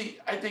 See,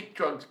 I think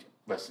drugs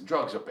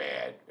are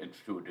bad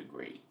to a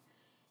degree.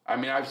 I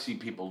mean, I've seen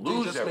people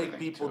lose everything. They just make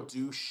people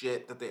do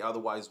shit that they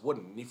otherwise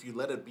wouldn't. And if you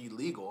let it be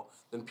legal,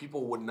 then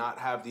people would not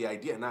have the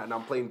idea. And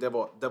I'm playing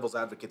devil's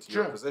advocate to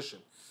your position.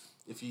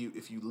 If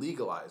you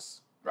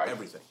legalize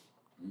everything,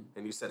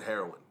 and you said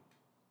heroin,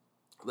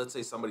 let's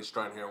say somebody's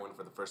trying heroin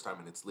for the first time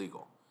and it's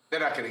legal. They're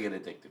not going to get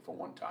addicted for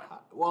one time.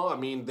 Well, I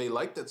mean, they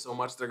liked it so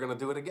much they're going to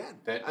do it again.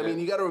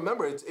 You got to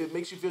remember, it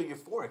makes you feel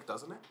euphoric,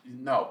 doesn't it?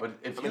 No, but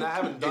I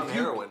haven't done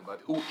heroin,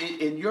 but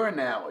in your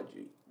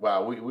analogy,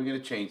 wow, we're going to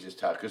change this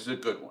topic because it's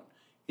a good one.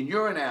 In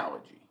your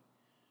analogy,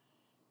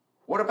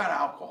 what about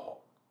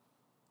alcohol?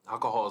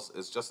 Alcohol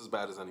is just as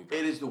bad as any drug.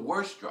 It is the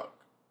worst drug.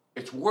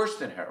 It's worse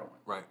than heroin.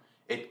 Right.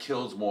 It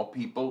kills more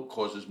people,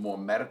 causes more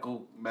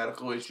medical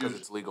issues. Because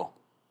it's legal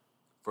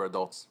for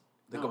adults.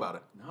 Think about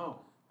it. No.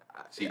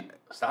 See,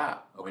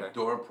 stop. Okay.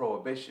 During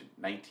Prohibition,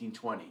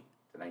 1920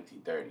 to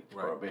 1930,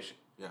 Prohibition.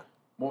 Yeah.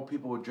 More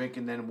people were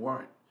drinking than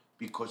weren't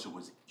because it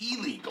was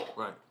illegal.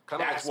 Right.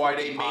 That's why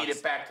they made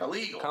it back to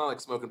legal. Kind of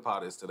like smoking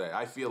pot is today.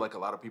 I feel like a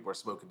lot of people are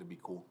smoking to be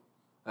cool.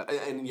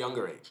 And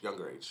younger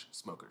age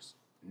smokers.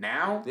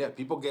 Now? Yeah,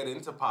 people get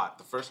into pot.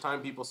 The first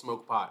time people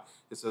smoke pot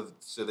is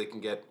so they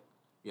can get,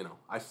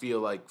 I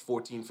feel like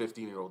 14,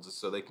 15-year-olds is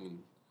so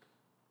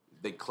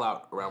they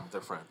clout around with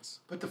their friends.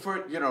 But the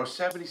first,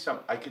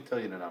 70-something, I can tell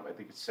you the number. I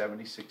think it's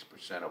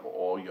 76% of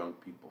all young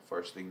people,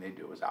 first thing they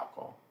do is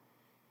alcohol.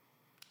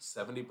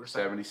 70%?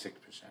 76%.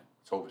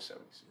 It's over 76%.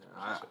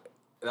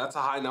 That's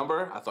a high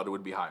number. I thought it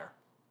would be higher.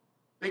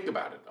 Think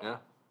about it, though. Yeah.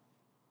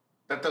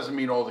 That doesn't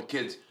mean all the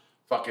kids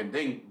fucking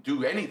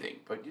do anything,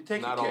 but you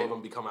take Not a kid. all of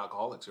them become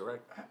alcoholics. You're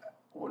right.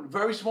 Well,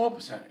 very small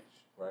percentage.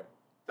 Right.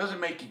 Doesn't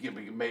make you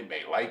get. You may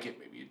like it,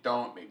 maybe you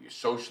don't, maybe you're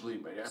socially,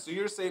 but yeah. So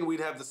you're saying we'd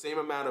have the same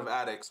amount of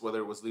addicts whether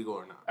it was legal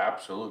or not?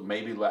 Absolutely,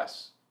 maybe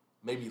less.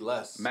 Maybe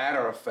less.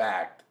 Matter of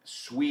fact,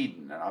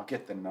 Sweden, and I'll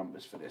get the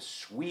numbers for this.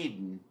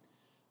 Sweden,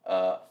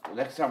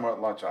 next time we're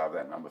at lunch, I'll have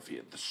that number for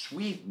you.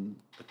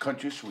 The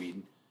country of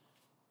Sweden,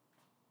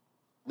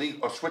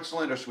 or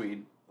Switzerland or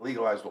Sweden,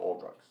 legalized all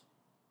drugs.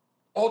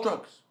 All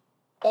drugs.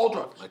 All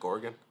drugs. Like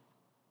Oregon?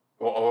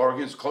 Well,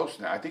 Oregon's close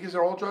now. I think, is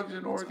there all drugs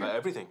in Oregon?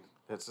 Everything.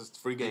 It's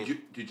just free game.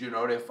 Did you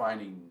know they're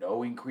finding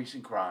no increase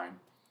in crime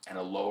and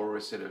a lower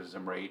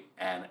recidivism rate,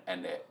 and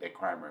their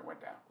crime rate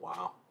went down?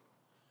 Wow.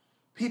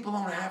 People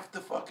don't have to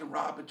fucking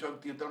rob a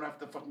drug dealer. Don't have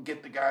to fucking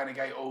get the guy, and the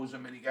guy owes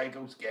him, and the guy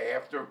goes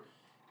after him.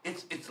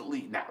 It's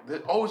elite. Now,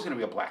 there's always going to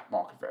be a black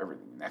market for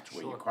everything, and that's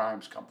where your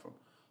crimes come from.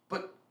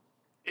 But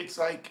it's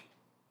like,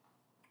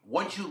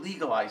 once you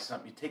legalize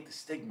something, you take the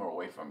stigma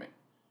away from it.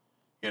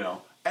 You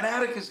know, an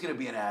addict is going to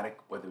be an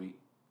addict whether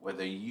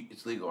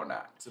it's legal or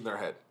not. It's in their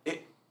head.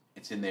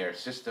 It's in their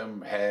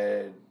system,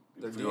 head.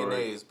 Their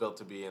DNA is built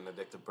to be an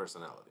addictive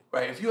personality.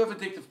 Right. If you have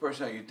addictive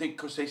personality, you think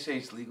because they say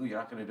it's legal, you're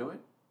not going to do it?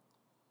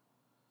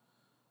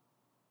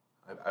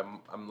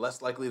 I'm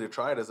less likely to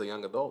try it as a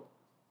young adult.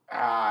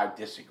 I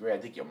disagree. I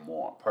think you're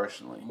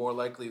personally. More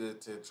likely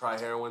to try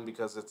heroin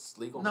because it's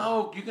legal?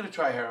 No, you're going to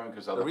try heroin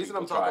because other people try it. The reason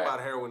I'm talking about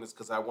heroin is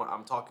because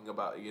I'm talking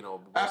about,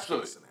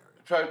 absolutely. Case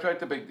scenario. Try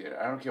the big deal.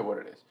 I don't care what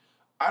it is.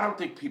 I don't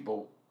think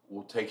people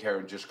will take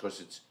heroin just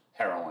because it's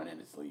heroin and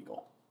it's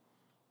legal.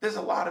 There's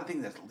a lot of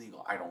things that's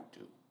legal I don't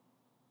do.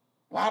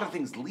 A lot of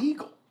things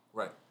legal.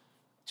 Right.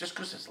 Just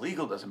because it's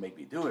legal doesn't make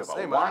me do it. If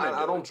Same.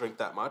 I don't drink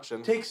that much.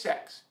 And take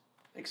sex.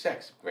 Take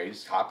sex.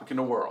 Greatest topic in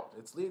the world.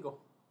 It's legal.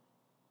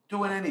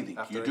 Doing anything.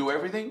 Do you do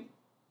everything?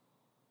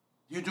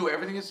 You do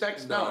everything in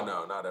sex? No,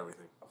 not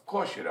everything. Of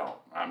course you don't.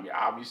 I mean,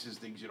 obviously there's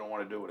things you don't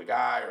want to do with a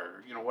guy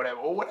or, whatever,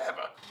 or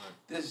whatever.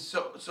 Right.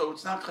 So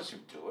it's not because you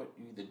do it.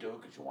 You either do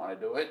it because you want to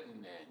do it,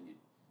 and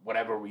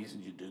whatever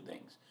reasons you do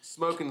things.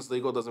 Smoking's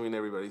legal doesn't mean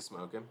everybody's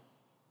smoking.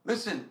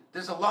 Listen,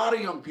 there's a lot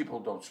of young people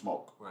who don't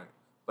smoke. Right.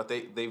 But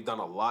they've done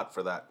a lot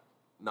for that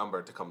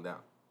number to come down.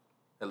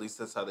 At least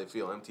that's how they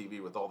feel.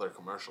 MTV with all their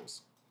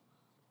commercials.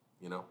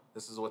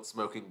 This is what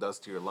smoking does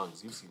to your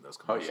lungs. You've seen those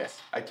commercials. Oh,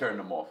 yes. I turned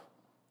them off.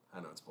 I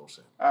know, it's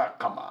bullshit.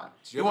 Come on.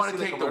 You want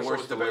to take the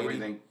worst of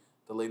everything?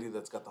 The lady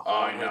that's got the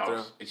whole I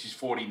know. And she's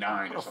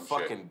 49 or some shit.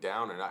 Fucking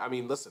downer. I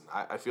mean, listen,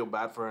 I feel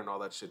bad for her and all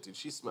that shit, dude.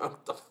 She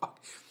smoked the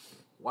fuck.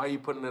 Why are you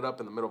putting it up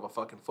in the middle of a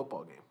fucking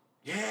football game?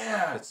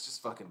 Yeah. It's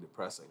just fucking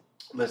depressing.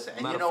 Listen,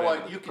 and you know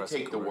what? You can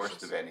take the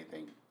worst of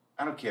anything.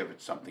 I don't care if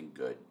it's something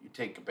good. You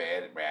take a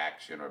bad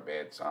reaction or a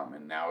bad something,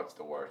 and now it's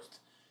the worst.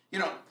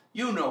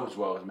 You know as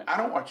well as me. I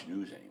don't watch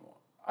news anymore.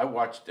 I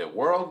watch the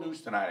World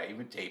News Tonight. I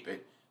even tape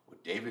it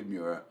with David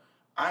Muir.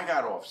 I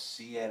got off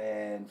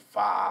CNN,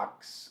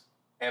 Fox,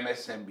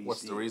 MSNBC.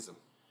 What's the reason?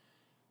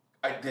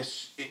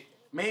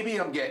 Maybe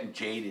I'm getting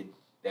jaded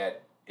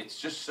that it's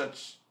just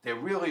such. They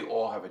really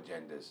all have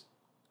agendas.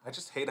 I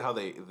just hate how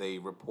they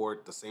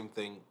report the same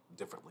thing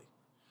differently.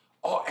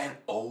 Oh, and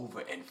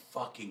over and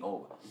fucking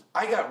over.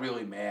 I got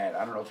really mad.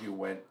 I don't know if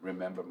you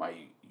remember my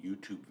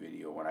YouTube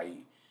video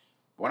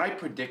when I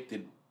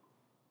predicted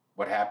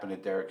what happened to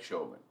Derek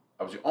Chauvin.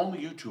 I was the only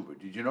YouTuber.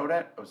 Did you know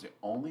that? I was the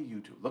only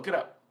YouTuber. Look it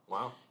up.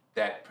 Wow.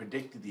 That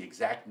predicted the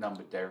exact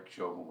number Derek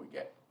Chauvin would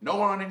get. No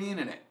one on the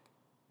internet.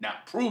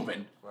 Not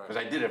proven, because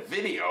I did a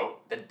video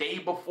the day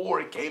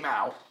before it came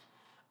out.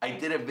 I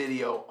did a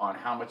video on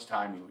how much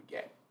time he would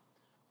get.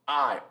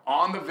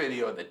 On the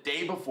video the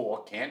day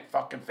before, can't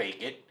fucking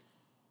fake it,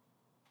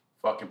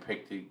 fucking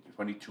picked the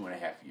 22 and a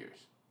half years.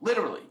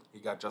 Literally. He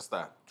got just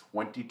that.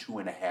 22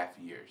 and a half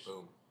years.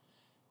 Boom.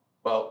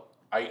 Well,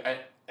 I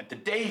at the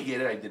day he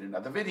did it, I did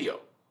another video.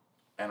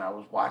 And I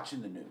was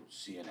watching the news,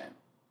 CNN.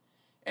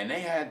 And they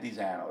had these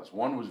analysts.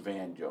 One was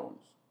Van Jones.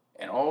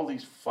 And all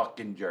these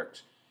fucking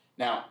jerks.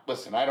 Now,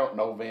 listen, I don't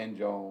know Van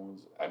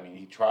Jones. I mean,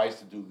 he tries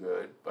to do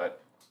good,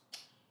 but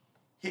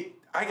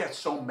I got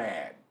so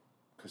mad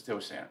because they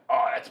were saying,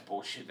 oh, that's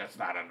bullshit, that's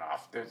not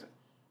enough. Do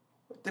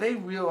they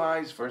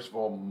realize, first of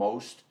all,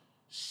 most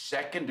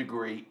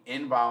second-degree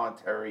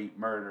involuntary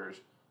murders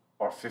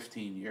are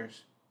 15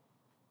 years?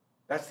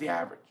 That's the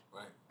average.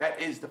 Right.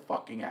 That is the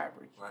fucking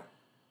average. Right.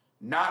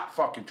 Not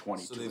fucking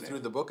 22. So they threw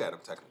the book at him,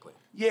 technically.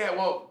 Yeah,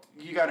 well,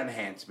 you got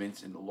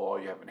enhancements in the law.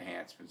 You have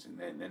enhancements, and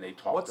then they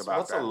talked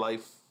about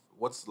that.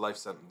 What's life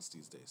sentence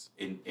these days?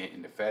 In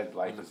the Fed,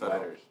 life is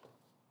letters.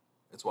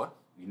 It's what?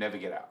 You never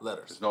get out.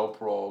 Letters. There's no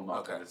parole,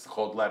 nothing. Okay. It's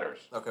called letters.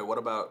 Okay, what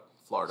about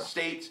Florida?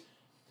 States,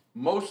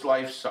 most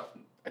life,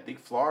 I think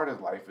Florida's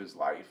life is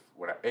life.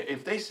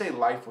 If they say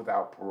life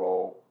without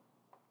parole,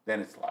 then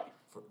it's life.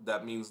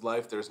 That means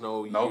life. There's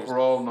no years.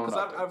 Parole, no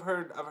nothing.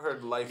 Because I've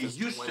heard life is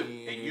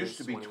 20 It used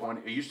to be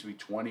 20. It used to be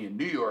 20 in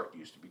New York. It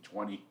used to be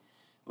 20.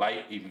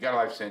 Like, if you got a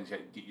life sentence,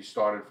 you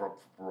started for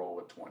parole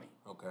at 20.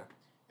 Okay.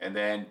 And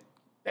then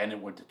it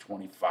went to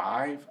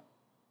 25.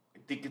 I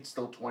think it's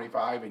still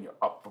 25, and you're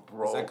up for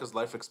parole. Is that because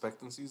life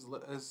expectancy is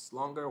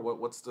longer?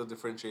 What's the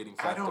differentiating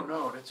factor? I don't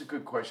know. That's a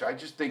good question. I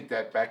just think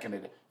that back in the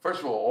day, first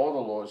of all the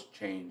laws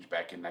changed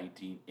back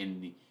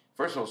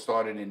first of all,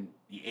 started in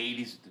the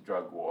 80s with the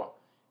drug war.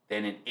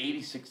 Then in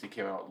 86 they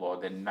came out with law.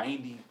 Then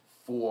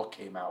 94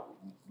 came out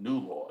with new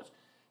laws.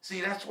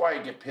 See, that's why I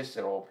get pissed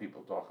at all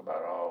people talk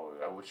about, oh,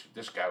 I wish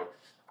this guy would.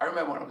 I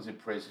remember when I was in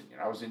prison,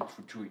 I was in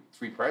for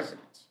three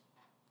presidents.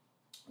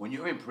 When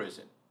you're in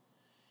prison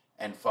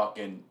and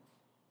fucking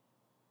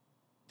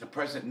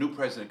new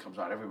president comes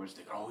on, everyone's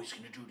thinking, oh, he's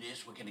going to do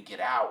this, we're going to get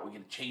out, we're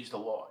going to change the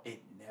law.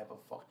 It never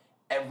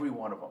every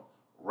one of them.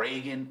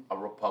 Reagan, a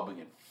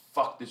Republican,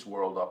 fucked this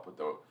world up with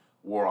the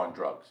war on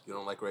drugs. You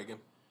don't like Reagan?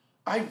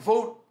 I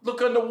vote,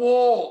 look on the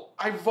wall.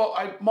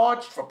 I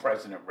marched for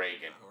President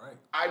Reagan. All right.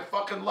 I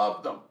fucking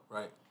loved him.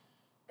 Right.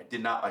 I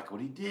did not like what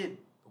he did.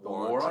 The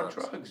war on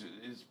drugs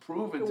is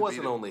proven it to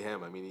wasn't be only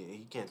him. I mean,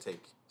 he can't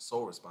take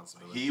sole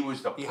responsibility. He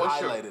was the pusher. He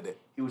highlighted it.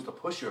 He was the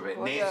pusher of it.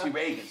 Well, Nancy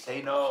Reagan,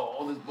 say no,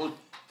 all this bullshit.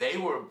 They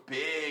were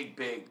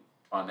big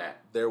on that.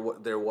 There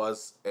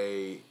was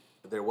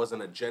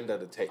an agenda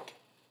to take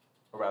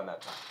around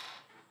that time.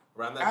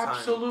 Around that time,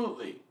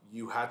 absolutely,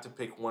 you had to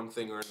pick one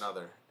thing or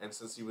another. And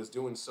since he was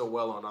doing so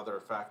well on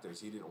other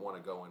factors, he didn't want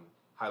to go and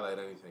highlight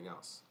anything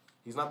else.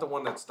 He's not the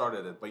one that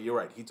started it, but you're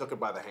right. He took it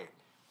by the hand.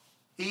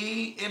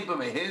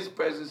 His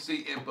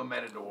presidency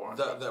implemented the war on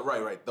drugs.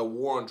 Right. The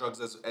war on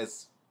drugs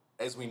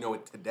as we know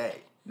it today.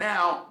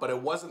 Now, but it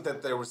wasn't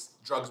that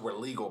drugs were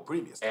legal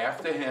previously.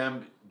 After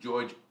him,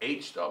 George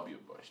H.W.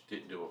 Bush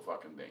didn't do a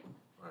fucking thing.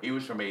 Right. He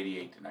was from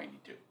 88 to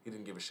 92. He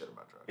didn't give a shit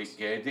about drugs.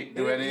 He didn't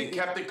do anything. He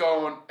kept it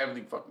going.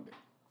 Everything fucking did.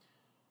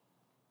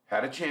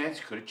 Had a chance.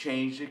 Could have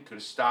changed it. Could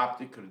have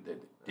stopped it. Could have did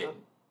it. Didn't.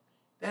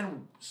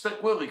 Then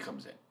Slick Willie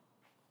comes in.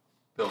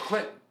 Bill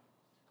Clinton.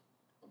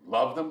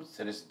 Loved him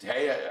to this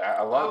day.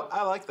 I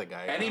like the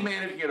guy. Any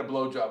man who can get a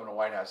blowjob in the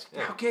White House.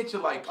 Yeah. How can't you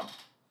like him?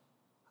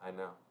 I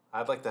know.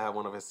 I'd like to have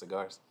one of his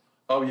cigars.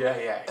 Oh,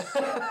 yeah.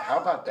 How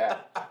about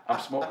that? I'm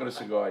smoking a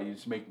cigar. You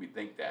just make me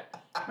think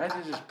that.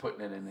 Imagine just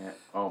putting it in there.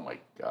 Oh, my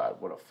God.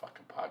 What a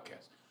fucking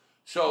podcast.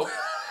 So,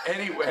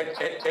 anyway,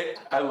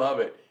 I love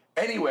it.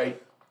 Anyway,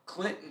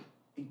 Clinton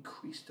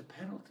increased the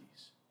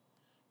penalties.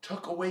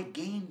 Took away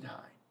game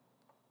time.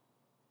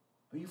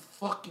 Are you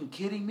fucking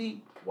kidding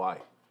me? Why?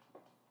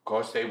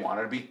 Because they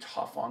wanted to be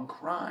tough on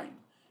crime.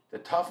 The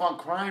tough on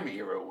crime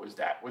era was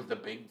the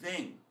big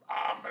thing.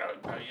 I'm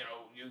gonna,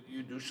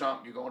 you do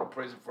something, you're going to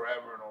prison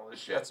forever and all this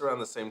shit. That's around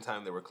the same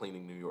time they were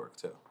cleaning New York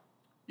too.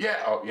 Yeah.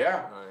 Oh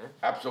yeah. Oh, yeah.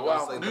 Absolutely.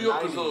 Well, New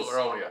York 90s, was a little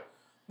earlier.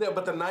 Yeah,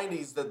 but the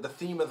 '90s, the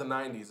theme of the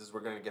 '90s is we're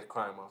going to get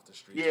crime off the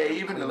streets. Yeah,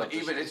 even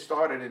it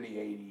started in the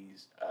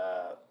 '80s,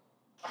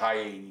 high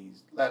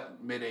 '80s,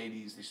 mid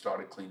 '80s. They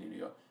started cleaning New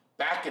York.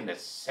 Back in the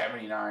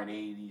 '79,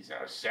 '80s,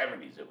 or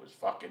 '70s, it was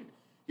fucking.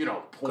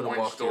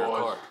 Porn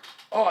stores.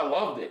 Oh, I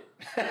loved it.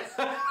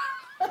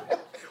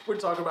 We're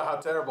talking about how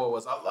terrible it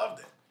was. I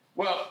loved it.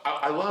 Well,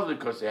 I loved it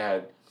because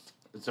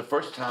it's the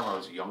first time I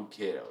was a young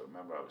kid. I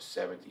remember I was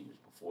 17, it was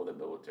before the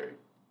military.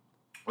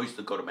 I used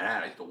to go to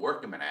Manhattan. I used to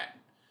work in Manhattan.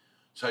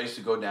 So I used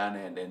to go down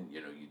there and then,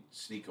 you'd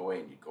sneak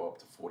away and you'd go up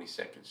to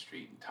 42nd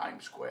Street in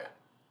Times Square.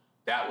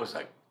 That was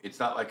like, it's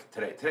not like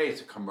today. Today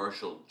it's a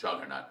commercial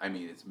juggernaut. I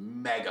mean, it's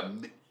mega.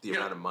 The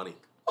amount of money.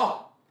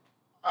 Oh,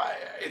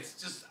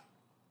 it's just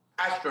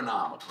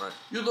astronomical. Right.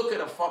 You look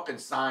at a fucking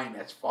sign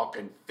that's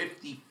fucking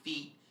 50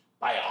 feet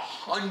by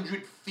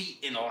 100 feet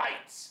in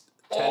lights.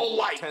 All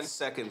lights. 10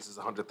 seconds is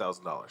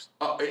 $100,000.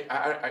 Oh, on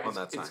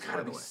that sign. It's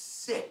gotta be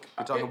sick.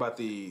 You're talking about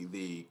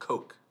the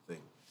Coke thing.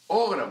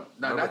 All of them.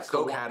 No, that's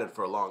Coke had it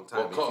for a long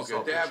time. Well,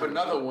 Coke. They have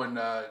another one,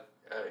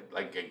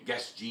 like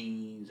Guess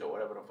Jeans or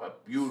whatever.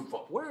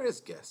 Beautiful. Where is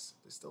Guess?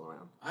 They're still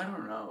around? I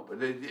don't know, but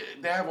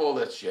they have all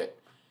that shit.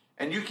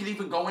 And you can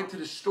even go into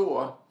the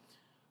store.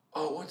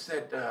 Oh, what's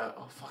that?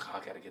 Fuck,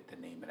 I gotta get the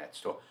name of that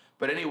store.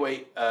 But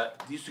anyway,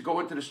 you used to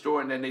go into the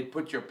store and then they'd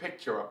put your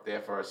picture up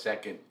there for a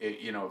second,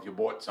 if you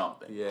bought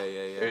something. Yeah.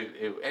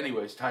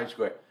 Anyways, Times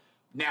Square.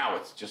 Now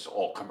it's just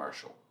all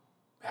commercial.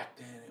 Back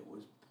then it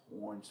was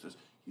porn stores.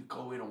 You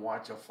go in and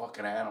watch a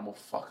fucking animal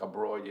fuck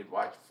abroad. You'd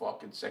watch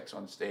fucking sex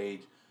on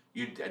stage.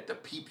 At the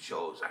peep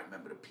shows. I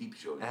remember the peep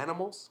shows.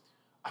 Animals?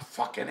 A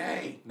fucking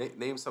A.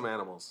 Name some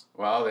animals.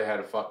 Well, they had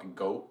a fucking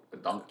goat, a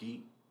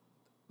donkey.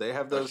 They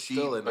have those sheep,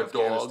 still in a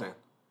Afghanistan. Dog.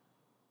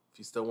 If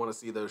you still want to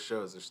see those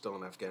shows, they're still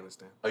in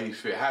Afghanistan. Are you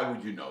sure? How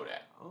would you know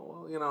that?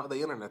 Oh, well,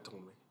 the internet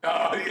told me.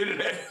 Oh, the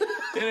internet.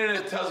 The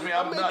internet tells me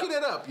I'm making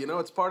it up.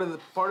 It's part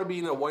of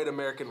being a white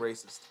American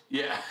racist.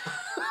 Yeah.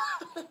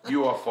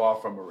 You are far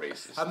from a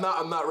racist. I'm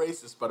not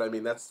racist, but I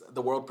mean that's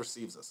the world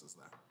perceives us as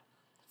that.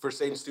 For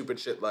saying stupid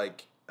shit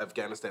like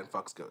Afghanistan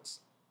fucks goats.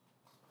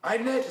 I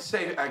didn't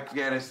say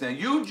Afghanistan.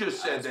 You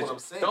just said that. What I'm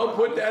saying. Don't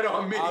put that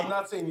on me. I'm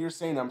not saying you're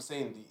saying. I'm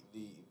saying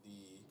the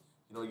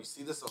you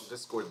see this on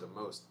Discord the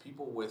most.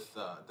 People with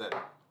that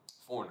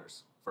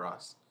foreigners for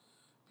us.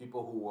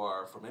 people who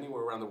are from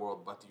anywhere around the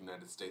world but the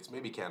United States,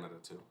 maybe Canada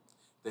too,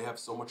 they have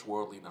so much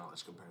worldly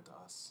knowledge compared to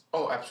us.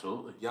 Oh,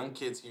 absolutely. Young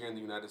kids here in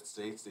the United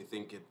States, they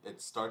think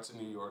it starts in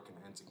New York and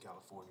ends in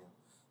California.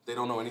 They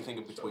don't know anything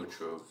in between. So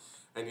true.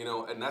 And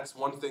and that's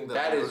one thing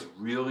that is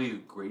really a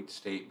great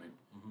statement,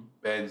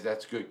 Benz.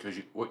 That's good because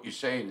what you're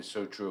saying is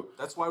so true.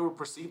 That's why we're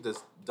perceived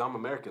as dumb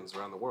Americans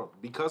around the world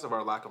because of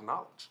our lack of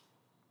knowledge.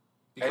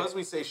 Because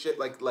we say shit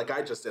like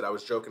I just did. I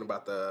was joking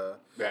about the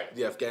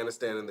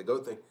Afghanistan and the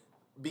goat thing.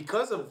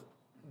 Because of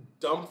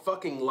dumb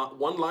fucking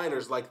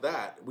one-liners like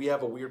that, we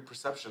have a weird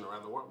perception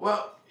around the world.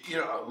 Well,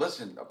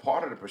 listen, a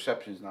part of the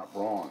perception is not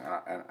wrong,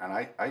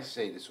 and I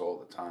say this all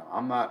the time.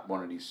 I'm not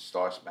one of these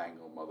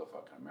star-spangled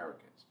motherfucking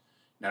Americans.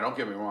 Now, don't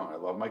get me wrong. I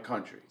love my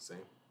country.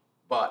 Same.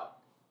 But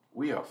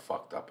we are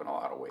fucked up in a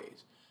lot of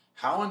ways.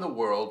 How in the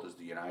world does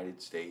the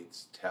United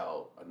States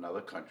tell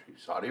another country,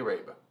 Saudi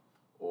Arabia,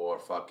 or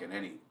fucking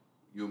any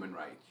human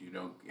rights, you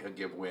don't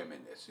give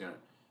women this,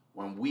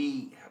 when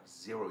we have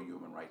zero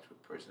human rights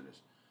with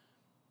prisoners?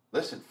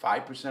 Listen,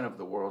 5% of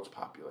the world's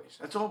population.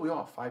 That's all we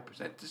are,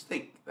 5%. Just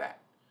think that.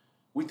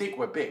 We think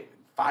we're big.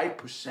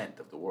 5%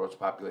 of the world's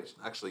population.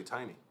 Actually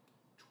tiny.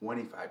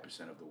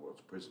 25% of the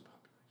world's prison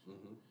population.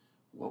 Mm-hmm.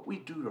 What we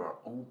do to our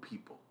own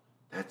people,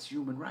 that's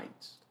human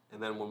rights.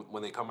 And then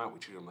when they come out, we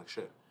treat them like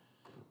shit.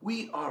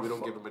 We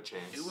don't give them a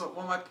chance.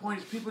 Well, my point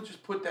is, people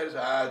just put that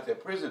as, they're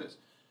prisoners.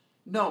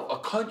 No, a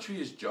country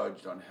is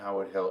judged on how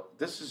it held.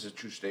 This is a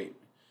true statement.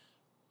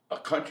 A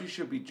country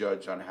should be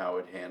judged on how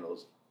it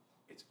handles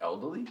its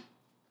elderly,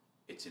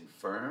 it's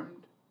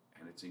infirmed,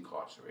 and it's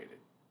incarcerated.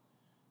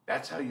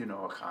 That's how you know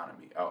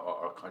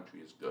our country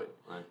is good.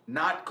 Right.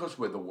 Not because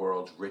we're the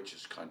world's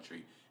richest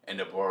country and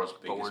the world's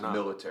biggest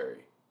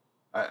military.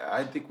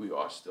 I think we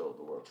are still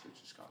the world's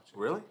richest country.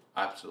 Really?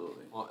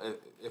 Absolutely. Well,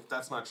 if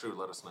that's not true,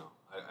 let us know.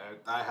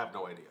 I have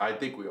no idea. I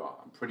think we are.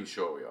 I'm pretty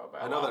sure we are.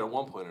 I know that at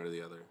one point or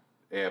the other.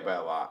 Yeah, by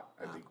a lot.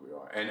 I think we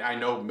are. And I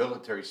know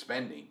military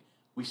spending,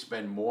 we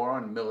spend more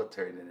on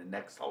military than the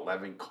next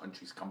 11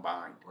 countries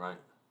combined. Right.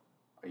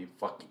 Are you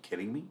fucking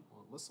kidding me?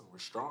 Well, listen, we're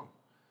strong.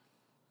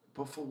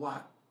 But for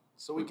what?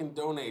 So we can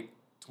donate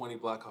 20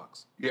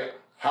 Blackhawks. Yeah.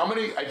 How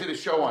many? I did a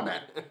show on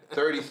that.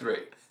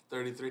 33.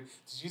 33. Did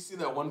you see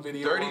that one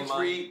video 33,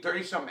 online?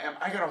 30-something.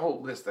 I got a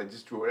whole list. I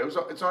just drew it.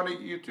 It's on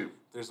YouTube.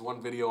 There's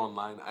one video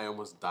online. I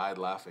almost died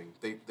laughing.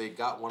 They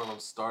got one of them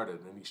started,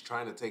 and he's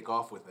trying to take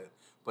off with it.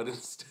 But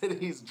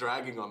instead, he's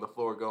dragging on the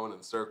floor, going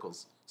in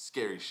circles.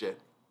 Scary shit.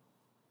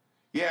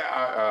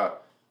 Yeah,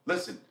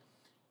 listen,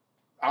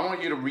 I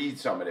want you to read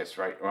some of this,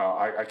 right? Well,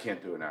 I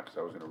can't do it now because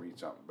I was going to read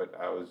something. But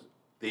I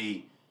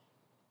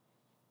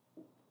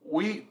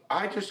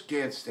just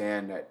can't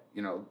stand that,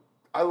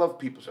 I love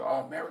people say,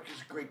 oh,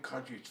 America's a great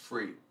country, it's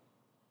free.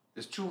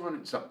 There's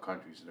 200-something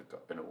countries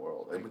in the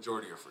world. The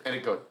majority are free. And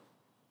it goes,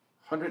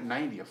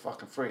 190 are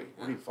fucking free. Yeah.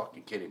 What are you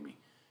fucking kidding me?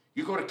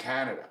 You go to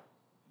Canada,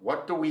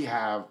 what do we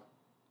have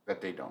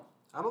that they don't?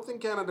 I don't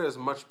think Canada is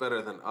much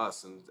better than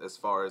us as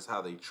far as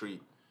how they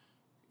treat.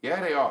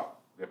 Yeah, they are.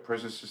 Their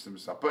prison system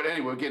and stuff. But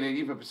anyway, again,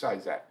 even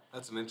besides that.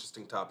 That's an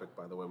interesting topic,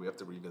 by the way. We have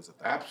to revisit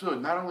that.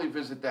 Absolutely. Not only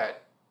visit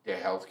that, their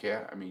health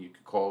care. I mean, you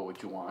could call it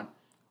what you want.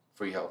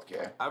 Free health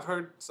care. I've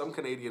heard some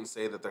Canadians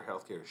say that their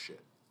health care is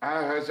shit.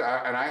 And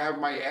I have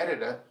my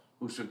editor,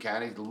 who's from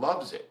Canada,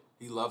 loves it.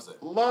 He loves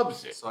it.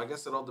 Loves it. So I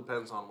guess it all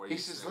depends on where you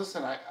He says,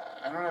 listen, I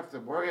don't have to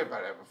worry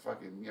about ever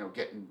fucking,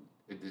 getting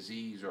a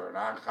disease or an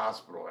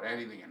hospital or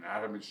anything and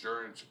not have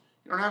insurance.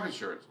 You don't have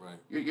insurance. Right.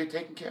 You're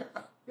taken care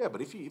of. Yeah,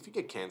 but if you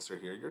get cancer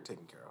here, you're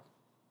taken care of.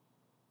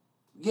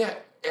 Yeah,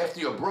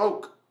 after you're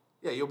broke.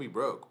 Yeah, you'll be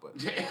broke, but...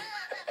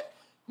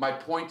 My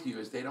point to you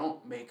is they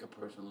don't make a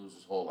person lose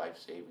his whole life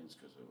savings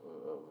because of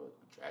a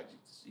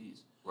tragic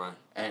disease. Right.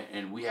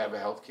 And we have a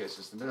healthcare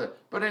system.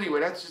 But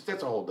anyway, that's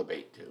a whole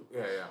debate too.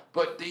 Yeah.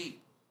 But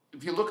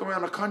if you look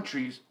around the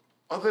countries,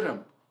 other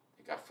than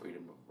they got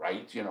freedom of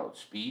rights,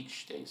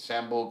 speech, they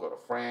assemble, go to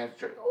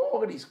France,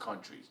 all of these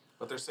countries.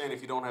 But they're saying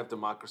if you don't have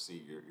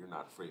democracy, you're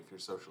not free. If you're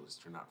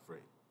socialist, you're not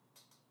free.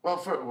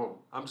 Well,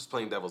 I'm just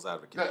playing devil's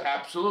advocate.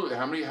 Absolutely.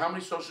 How many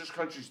socialist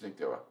countries do you think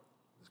there are?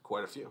 There's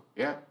quite a few.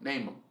 Yeah,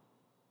 name them.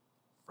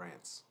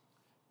 France.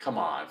 Come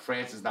on,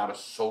 France is not a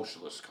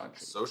socialist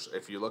country.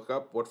 If you look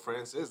up what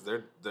France is,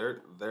 their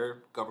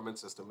government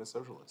system is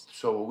socialist.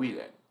 So are we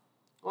then?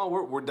 Well,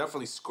 we're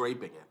definitely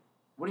scraping it.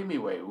 What do you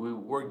mean? Wait,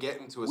 we're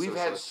getting to a. We've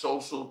had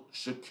social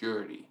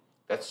security.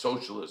 That's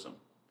socialism.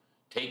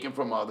 Taken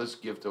from others,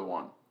 give to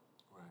one.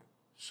 Right.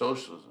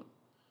 Socialism.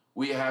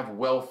 We have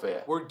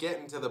welfare. We're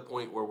getting to the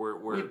point where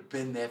We've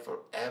been there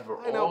forever.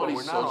 I know, all but these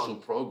we're not social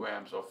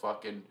programs are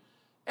fucking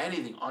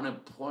anything.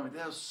 Unemployment.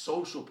 They're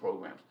social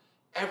programs.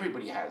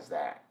 Everybody has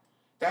that.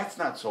 That's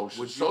not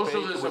social.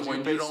 Socialism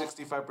when you don't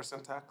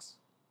 65% tax.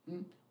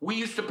 We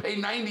used to pay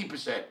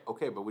 90%.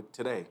 Okay, but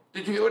today.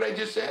 Did you hear what I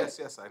just said?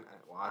 Yes.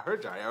 I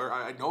heard you.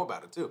 I know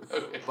about it too.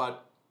 Okay.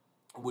 But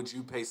would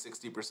you pay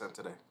 60%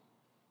 today?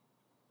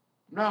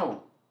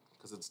 No.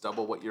 Because it's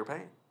double what you're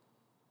paying.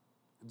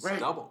 It's right.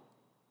 double.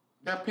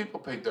 Yeah, people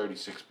pay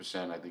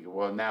 36%. I think.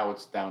 Well, now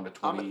it's down to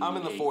 20. I'm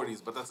in the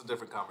 40s, but that's a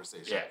different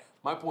conversation. Yeah.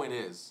 My point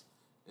is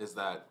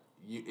that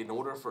in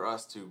order for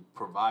us to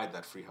provide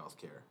that free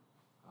healthcare,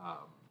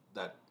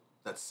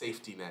 that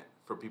safety net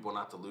for people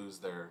not to lose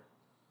their,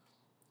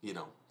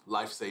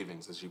 life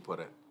savings, as you put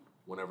it,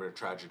 whenever a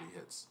tragedy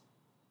hits.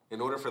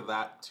 In order for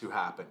that to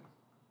happen,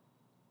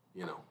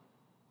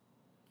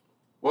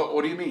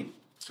 What do you mean?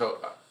 So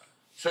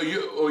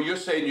you're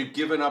saying you're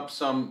giving up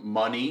some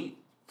money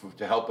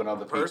to helping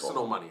other people?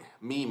 Personal money,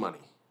 me money.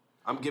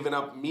 I'm giving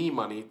up me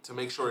money to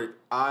make sure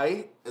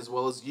I, as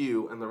well as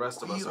you and the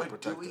rest of us, are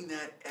protected. We are doing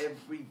that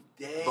every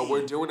day. But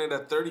we're doing it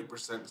at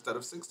 30% instead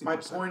of 60%. My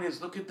point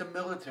is, look at the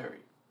military.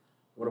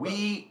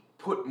 We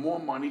put more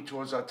money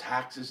towards our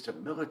taxes to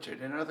military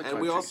than other countries.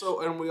 And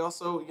we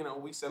also,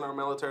 we send our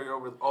military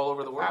all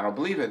over the world. I don't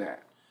believe in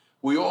that.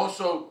 We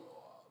also,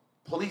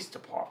 police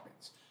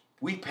departments.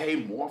 We pay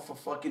more for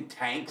fucking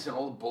tanks and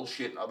all the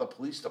bullshit in other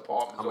police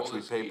departments. How much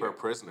we pay per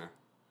prisoner?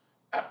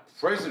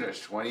 Prisoners,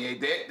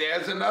 28.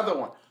 There's another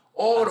one.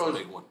 That's a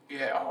big one.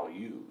 Yeah,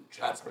 huge.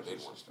 That's a big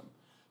one.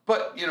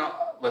 But,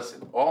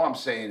 listen, all I'm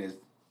saying is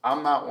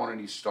I'm not one of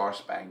these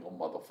star-spangled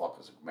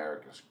motherfuckers,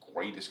 America's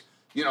greatest.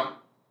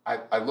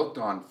 I looked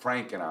on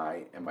Frank and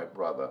I and my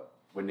brother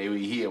when they were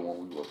here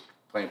when we were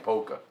playing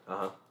poker.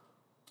 Uh-huh.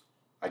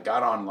 I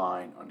got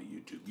online on the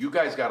YouTube. You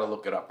guys got to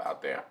look it up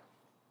out there.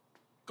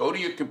 Go to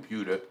your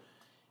computer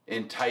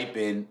and type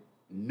in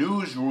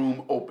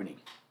newsroom opening.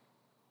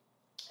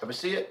 Ever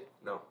see it?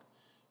 No.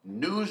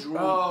 Newsroom.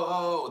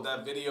 Oh,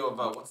 that video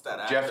of what's that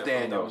actor? Jeff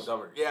Daniels.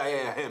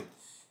 Yeah, him.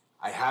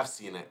 I have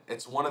seen it.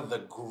 It's one of the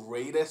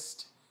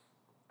greatest.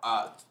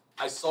 I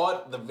saw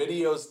it. The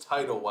video's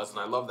title was, and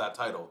I love that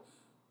title,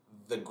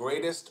 the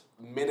greatest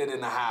minute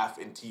and a half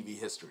in TV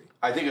history.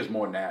 I think it's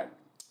more than that.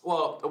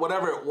 Well,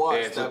 whatever it was.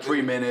 Yeah, it's a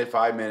 3 minute,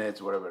 5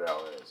 minutes, whatever the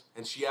hell it is.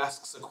 And she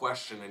asks a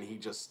question, and he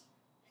goes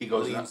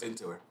leans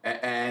into her.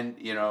 And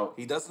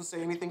he doesn't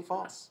say anything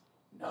false.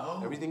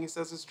 No. Everything he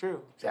says is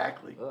true.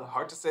 Exactly.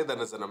 Hard to say that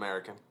as an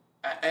American.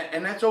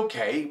 And that's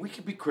okay. We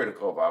can be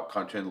critical of our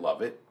country and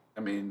love it. I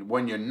mean,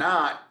 when you're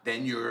not,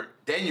 then you're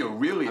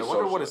really a I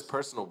wonder what his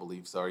personal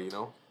beliefs are,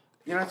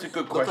 that's a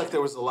good question. Looked like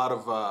there was a lot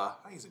of,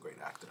 he's a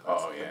great actor.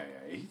 Oh, yeah.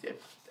 He did.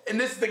 And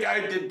this is the guy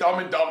who did Dumb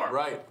and Dumber.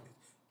 Right.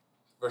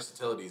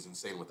 Versatility is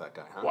insane with that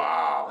guy, huh?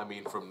 Wow. I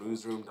mean, from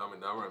Newsroom, Dumb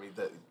and Dumber,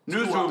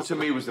 Newsroom to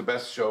me was the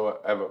best show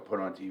ever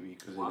put on TV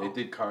because they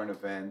did current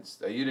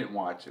events. You didn't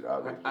watch it,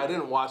 obviously. I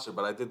didn't watch it,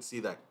 but I did see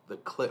the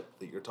clip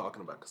that you're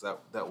talking about because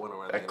that went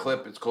around. That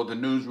clip, it's called the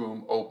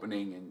Newsroom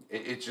opening, and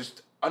it's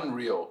just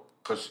unreal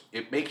because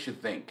it makes you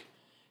think.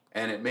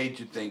 And it made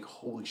you think,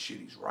 holy shit,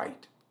 he's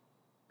right.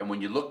 And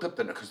when you looked up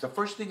because the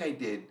first thing I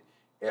did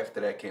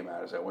after that came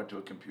out is I went to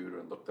a computer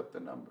and looked up the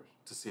numbers.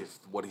 To see if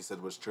what he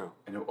said was true.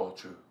 And they were all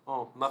true.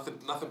 Oh, nothing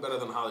better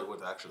than Hollywood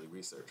to actually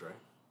research, right?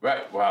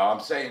 Right. Well, I'm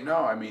saying, no,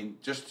 I mean,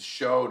 just to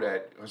show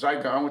that, because I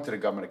went to the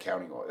government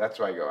accounting office. That's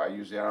where I go. I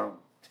don't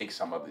take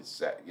some of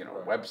this,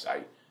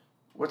 website.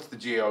 What's the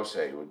GAO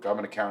say? With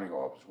government accounting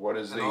office. What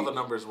is all the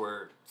numbers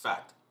were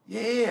fact.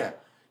 Yeah.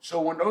 So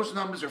when those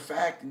numbers are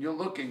fact and you're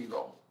looking, you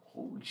go,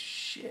 holy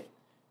shit.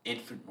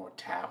 Infant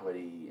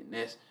mortality and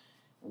this.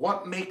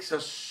 What makes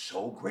us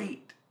so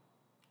great?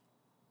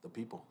 The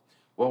people.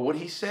 Well, what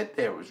he said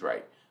there was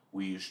right.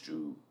 We used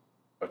to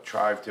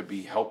strive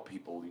to help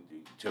people,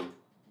 to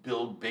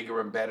build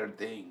bigger and better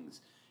things,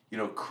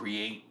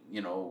 create,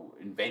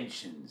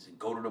 inventions and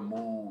go to the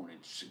moon and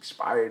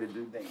aspire to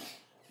do things.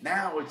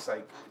 Now it's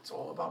like, it's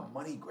all about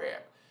money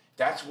grab.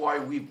 That's why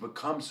we've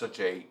become such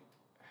a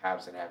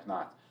haves and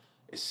have-nots.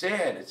 It's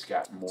sad it's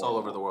gotten more. It's all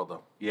over the world,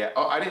 though. Yeah.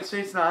 Oh, I didn't say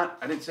it's not.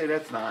 I didn't say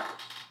that's not.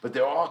 But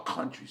there are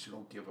countries who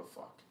don't give a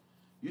fuck.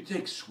 You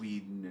take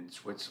Sweden and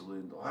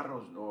Switzerland, a lot of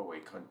those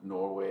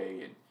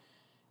Norway and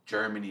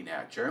Germany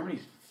now.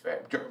 Germany's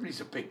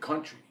a big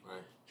country.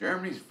 Right.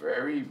 Germany's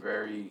very,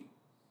 very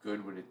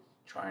good with it,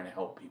 trying to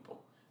help people.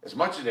 As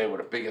much as they were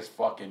the biggest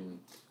fucking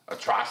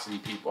atrocity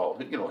people,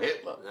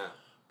 Hitler. Yeah.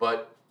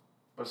 But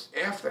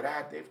after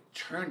that, they've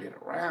turned it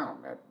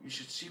around. You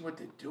should see what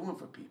they're doing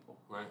for people.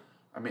 Right.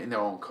 I mean, in their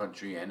own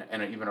country and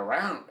even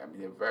around. I mean,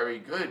 they're very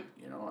good,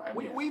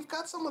 We've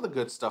got some of the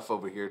good stuff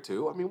over here,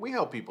 too. I mean, we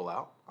help people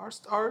out.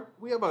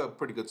 We have a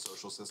pretty good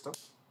social system.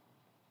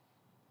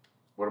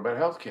 What about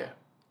healthcare?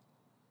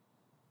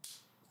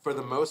 For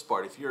the most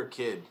part, if you're a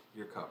kid,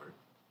 you're covered,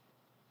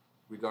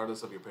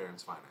 regardless of your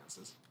parents'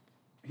 finances.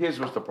 Here's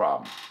what's the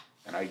problem,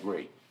 and I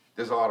agree.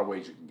 There's a lot of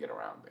ways you can get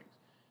around things,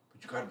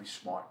 but you got to be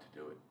smart to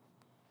do it.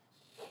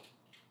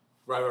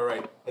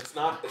 Right. It's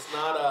not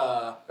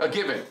a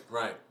given.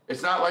 Right.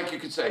 It's not like you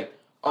could say,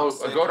 go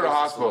to the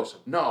hospital.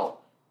 No.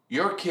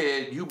 Your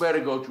kid, you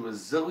better go through a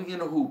zillion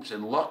hoops,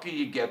 and lucky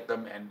you get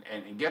them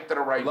and get to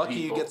the right people. Lucky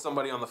you get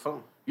somebody on the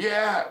phone.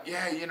 Yeah,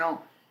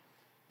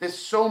 there's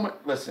so much.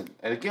 Listen,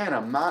 and again,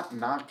 I'm not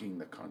knocking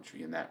the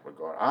country in that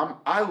regard.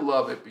 I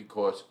love it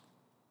because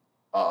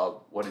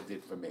of what it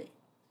did for me.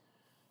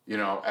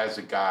 As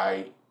a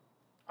guy,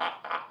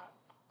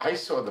 I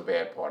saw the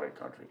bad part of the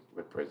country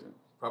with prison.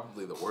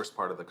 Probably the worst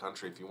part of the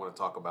country if you want to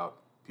talk about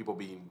people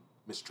being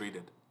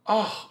mistreated.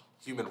 Oh,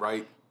 Human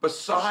right.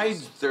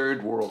 besides issues.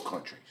 third world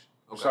countries.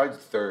 Okay. Besides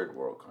third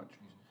world countries.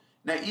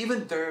 Now,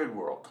 even third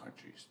world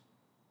countries,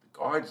 the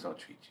guards don't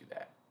treat you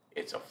that.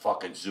 It's a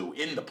fucking zoo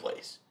in the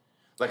place.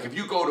 Like if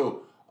you go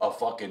to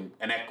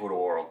an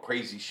Ecuador or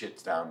crazy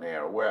shits down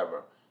there or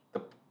wherever,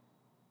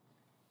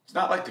 it's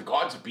not like the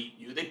guards are beating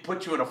you. They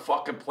put you in a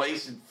fucking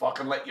place and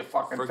fucking let you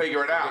fucking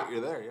figure it out.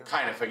 You're there, yeah.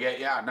 Kind of forget,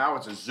 yeah. Now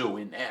it's a zoo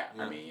in there.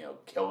 Yeah. I mean,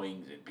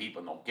 killings and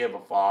people don't give a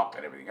fuck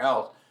and everything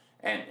else,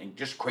 and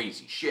just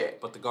crazy shit.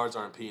 But the guards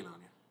aren't peeing on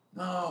you.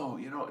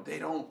 No, they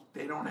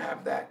don't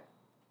have that,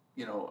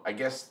 I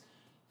guess,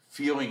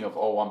 feeling of,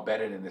 oh, I'm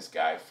better than this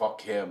guy.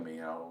 Fuck him.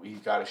 He's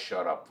got to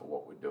shut up for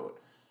what we're doing.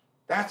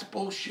 That's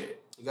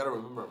bullshit. You got to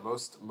remember,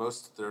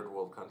 most third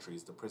world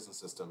countries, the prison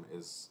system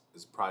is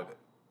private.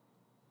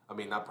 I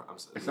mean,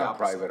 It's not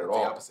private at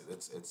all. The opposite.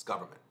 It's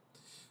government.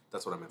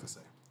 That's what I meant to say.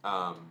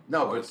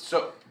 No, but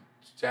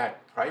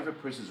Jack, private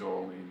prisons are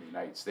only in the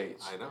United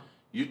States. I know.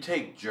 You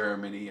take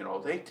Germany,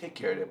 they take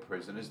care of their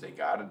prisoners. They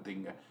got a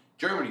thing.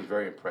 Germany's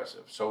very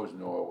impressive. So is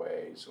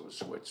Norway. So is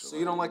Switzerland. So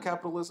you don't like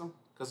capitalism?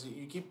 Because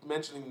you keep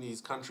mentioning these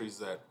countries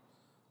that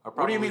are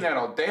probably... What do you mean they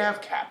don't? They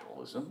have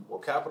capitalism. Well,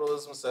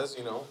 capitalism says,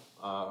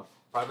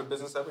 private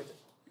business, everything.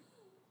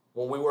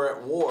 When we were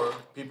at war,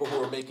 people who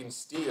were making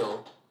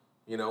steel,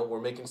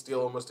 were making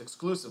steel almost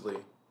exclusively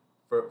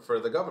for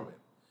the government.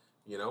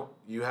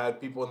 You had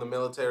people in the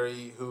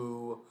military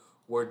who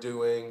were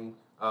doing,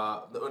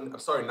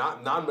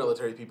 not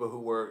non-military people who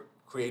were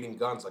creating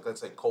guns, like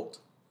let's say Colt,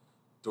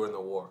 during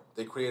the war.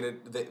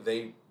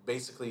 They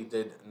basically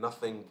did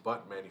nothing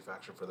but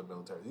manufacture for the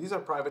military. These are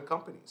private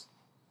companies.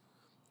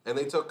 And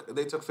they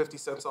took 50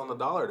 cents on the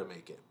dollar to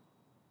make it.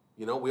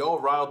 We all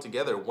rile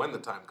together when the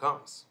time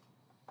comes.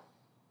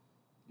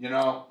 You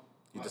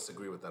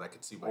disagree with that. I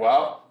could see why.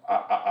 Well,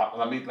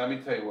 let me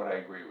tell you what I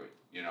agree with.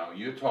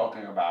 You're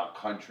talking about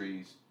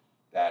countries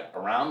that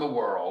around the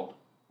world,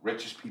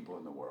 richest people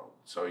in the world.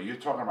 So you're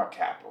talking about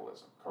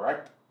capitalism,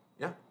 correct?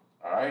 Yeah.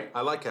 All right.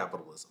 I like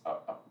capitalism.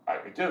 I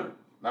do.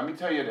 Let me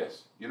tell you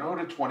this. You know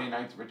who the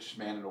 29th richest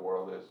man in the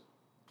world is?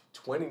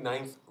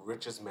 29th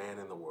richest man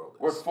in the world is?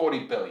 Worth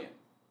 $40 billion.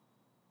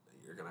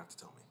 You're going to have to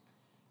tell me.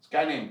 This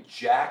guy named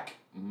Jack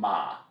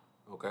Ma.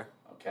 Okay.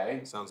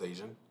 Okay? Sounds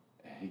Asian.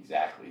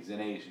 Exactly. He's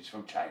in Asia. He's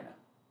from China.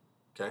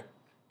 Okay.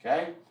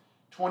 Okay?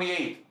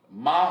 28th,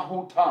 Ma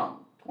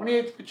Hu-Tong.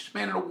 28th richest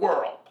man in the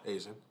world.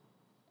 Asian.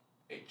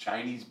 A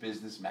Chinese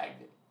business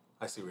magnate.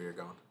 I see where you're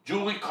going.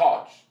 Julie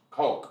Koch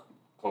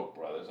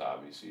brothers,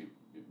 obviously,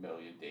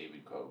 million,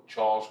 David Koch,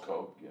 Charles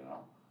Koch,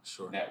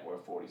 Sure. Net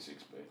worth $46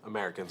 billion.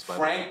 Americans, by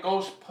the way.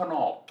 Francos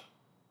Pinault,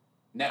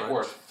 net French?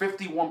 worth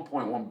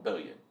 $51.1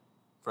 billion.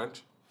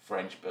 French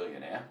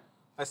billionaire.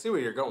 I see where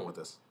you're going with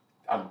this.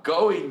 I'm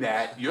going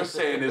that. You're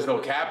saying there's no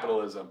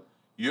capitalism.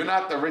 You're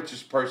not the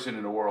richest person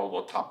in the world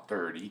or top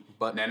 30.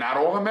 But they're not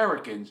all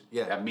Americans.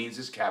 Yeah. That means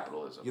it's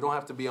capitalism. You don't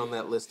have to be on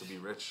that list to be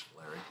rich,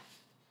 Larry.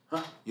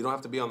 Huh? You don't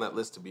have to be on that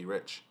list to be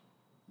rich.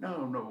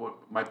 No.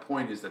 My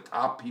point is the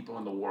top people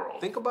in the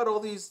world. Think about all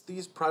these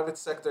private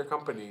sector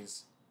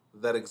companies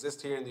that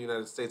exist here in the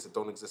United States that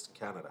don't exist in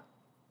Canada.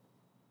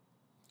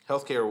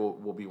 Healthcare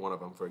will be one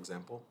of them, for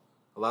example.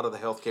 A lot of the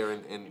healthcare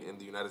in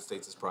the United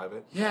States is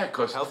private. Yeah,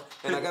 because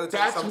and I gotta tell you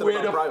that's something where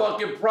about the private.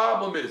 fucking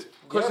problem is.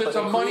 Because Yeah, it's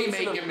but a it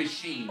money-making creates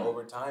machine.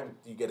 Over time,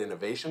 you get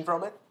innovation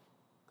from it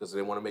because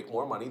they want to make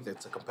more money.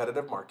 It's a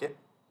competitive market,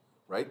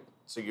 right?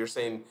 So you're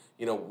saying,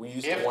 we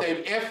used to want...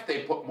 If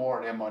they put more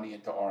of their money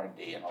into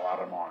R&D, and a lot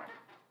of them aren't.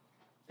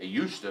 They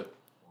used to.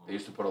 They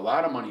used to put a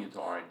lot of money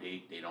into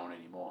R&D. They don't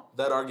anymore.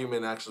 That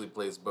argument actually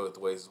plays both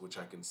ways, which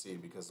I can see,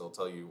 because they'll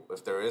tell you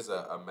if there is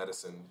a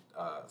medicine,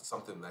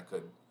 something that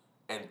could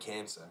end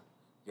cancer,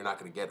 you're not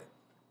going to get it.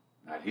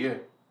 Not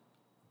here.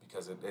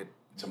 Because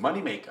it's a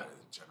moneymaker.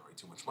 It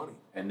generates too much money.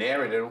 And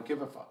there, they don't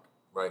give a fuck.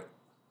 Right.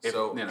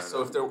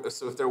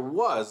 If there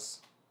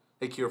was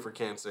a cure for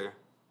cancer,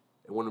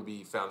 it wouldn't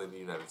be found in the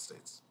United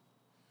States.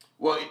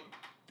 Well,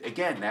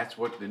 again, that's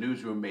what the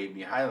newsroom made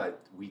me highlight.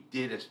 We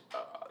did,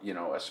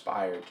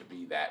 aspire to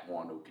be that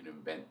one who can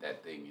invent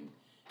that thing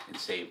and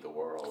save the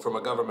world. From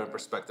a government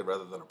perspective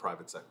rather than a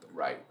private sector.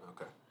 Right.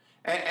 Okay.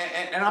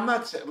 And I'm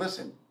not saying,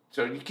 listen,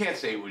 so you can't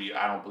say,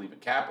 I don't believe in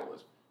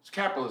capitalism. It's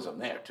capitalism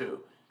there, too.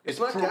 It's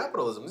not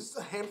capitalism. This is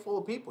a handful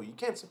of people. You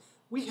can't say...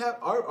 We have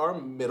our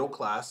middle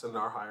class and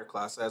our higher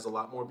class has a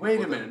lot more people.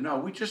 Wait a minute. No,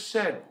 we just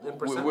said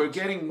we're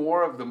getting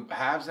more of the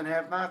haves and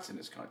have-nots in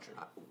this country.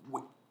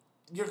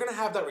 You're going to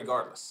have that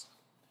regardless.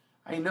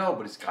 I know,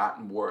 but it's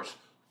gotten worse.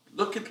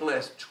 Look at the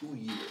last 2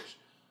 years.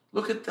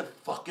 Look at the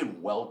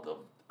fucking wealth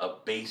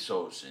of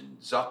Bezos and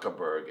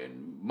Zuckerberg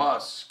and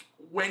Musk.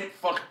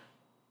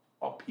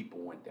 People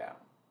went down.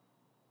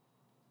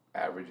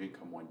 Average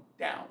income went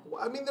down.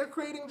 Well, I mean, they're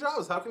creating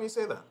jobs. How can you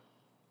say that?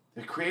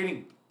 They're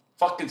creating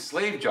fucking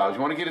slave jobs.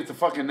 You want to get into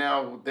fucking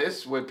now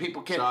this where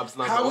people can't... Jobs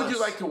How would you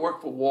like to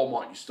work for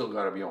Walmart? You still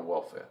got to be on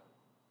welfare.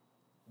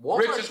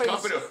 Richest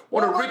company,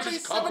 one of the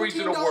richest companies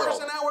in the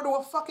world. $17 an hour to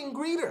a fucking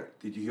greeter.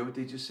 Did you hear what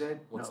they just said?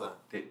 What's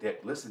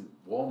that? Listen,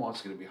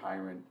 Walmart's going to be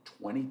hiring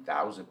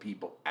 20,000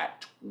 people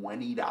at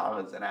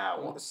 $20 an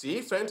hour. See,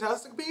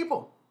 fantastic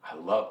people.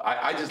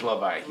 I just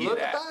love how I hear Look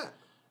that.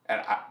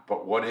 at that.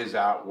 But what is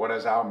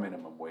our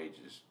minimum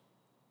wages?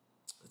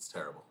 It's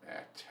terrible.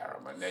 Yeah,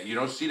 terrible. You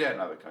don't see that in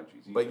other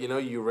countries either. But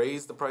you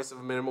raise the price of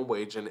a minimum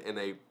wage in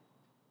a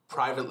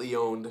privately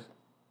owned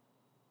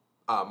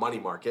money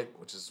market,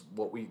 which is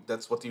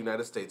that's what the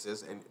United States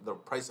is, and the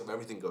price of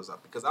everything goes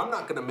up. Because I'm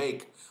not gonna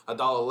make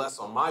 $1 less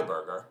on my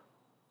burger.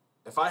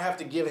 If I have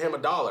to give him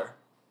 $1,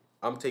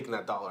 I'm taking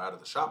that dollar out of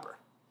the shopper.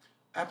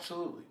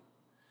 Absolutely.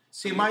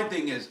 See, my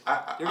thing is,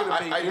 you're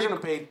gonna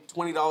pay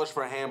 $20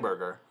 for a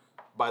hamburger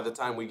by the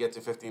time we get to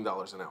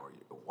 $15 an hour.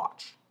 You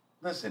watch.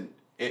 Listen,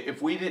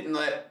 if we didn't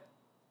let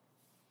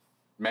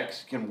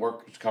Mexican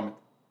workers come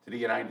to the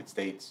United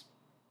States,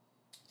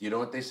 you know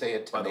what they say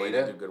at Tomato? By the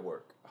way, they do good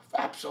work.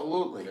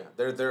 Absolutely.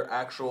 Yeah.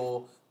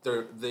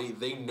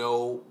 They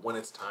know when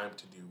it's time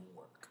to do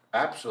work.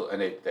 Absolutely.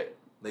 And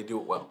they do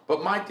it well.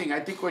 But my thing, I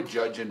think we're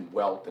judging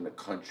wealth in a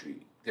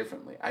country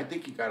differently. I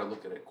think you got to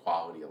look at it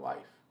quality of life.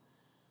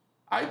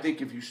 I think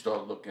if you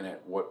start looking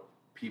at what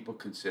people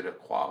consider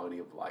quality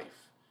of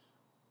life,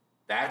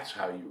 that's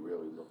how you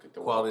really look at the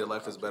quality of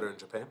life is better in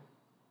Japan.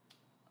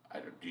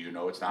 Do you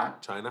know it's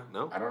not? China?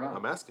 No. I don't know.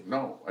 I'm asking.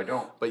 No, I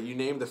don't. But you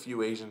named a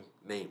few Asian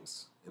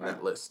names in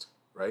that list.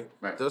 Right?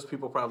 Those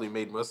people probably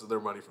made most of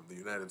their money from the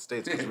United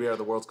States because we are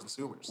the world's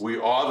consumers. We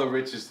are the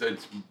richest,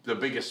 the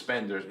biggest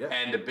spenders,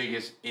 and the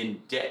biggest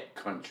in debt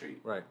country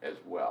as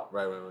well.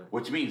 Right.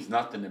 Which means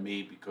nothing to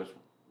me because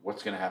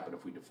what's going to happen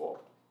if we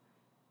default?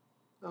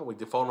 No, we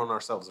default on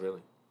ourselves,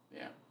 really.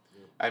 Yeah.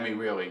 I mean,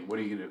 really, what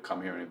are you going to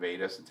come here and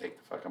invade us and take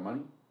the fucking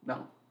money?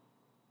 No.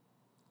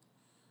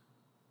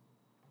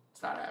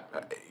 It's not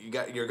happening.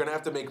 You're going to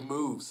have to make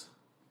moves,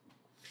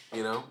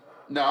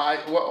 No,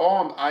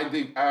 I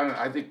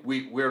think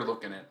we're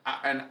looking at,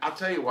 and I'll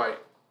tell you why.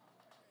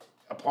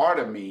 A part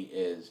of me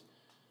is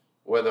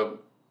no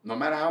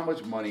matter how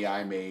much money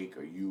I make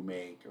or you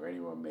make or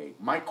anyone make,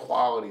 my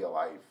quality of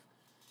life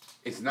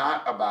is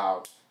not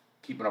about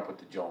keeping up with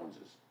the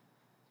Joneses.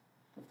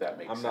 If that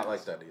makes sense. I'm not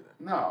like that either.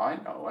 No, I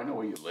know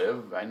where you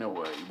live. I know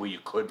where you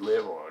could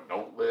live or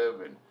don't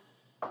live, and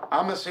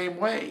I'm the same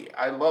way.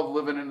 I love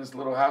living in this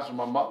little house with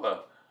my mother.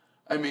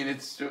 I mean,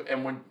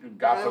 and when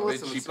God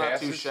forbid she it's passes,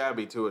 not too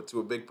shabby to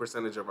a big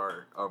percentage of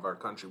our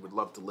country would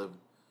love to live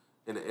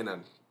in a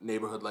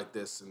neighborhood like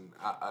this and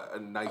a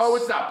nice. Oh,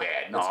 it's not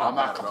bad. No, I'm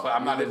not.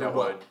 I'm not in the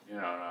hood.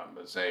 hood. I'm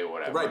gonna say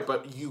whatever. Right,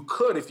 but you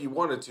could if you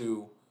wanted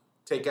to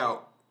take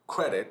out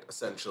credit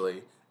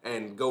essentially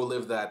and go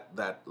live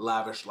that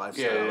lavish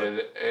lifestyle.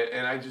 Yeah,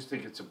 and I just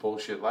think it's a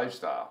bullshit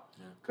lifestyle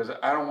because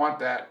I don't want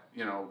that.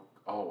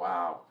 Oh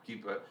wow,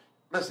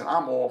 Listen,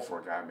 I'm all for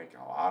a guy making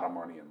a lot of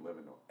money and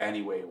living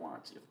any way he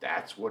wants, if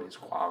that's what his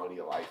quality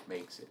of life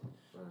makes it.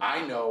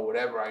 Right. I know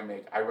whatever I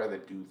make, I'd rather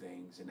do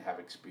things and have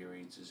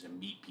experiences and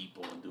meet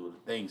people and do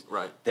the things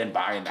than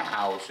buying the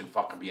house and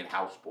fucking being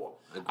house poor.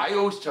 I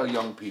always tell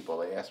young people,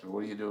 they ask me,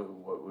 what do you do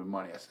with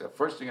money? I said, the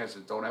first thing I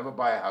said, don't ever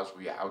buy a house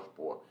where you're house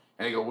poor.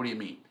 And they go, what do you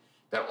mean?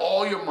 That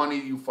all your money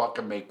you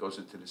fucking make goes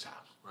into this house.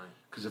 Right.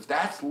 Because if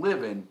that's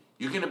living,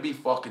 you're going to be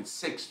fucking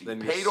 60. Then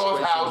paid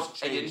off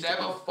house, and you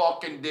never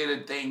fucking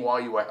did a thing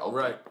while you were healthy.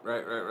 Right.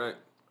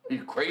 Are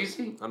you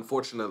crazy?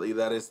 Unfortunately,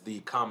 that is the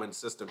common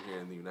system here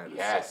in the United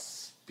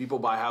States. People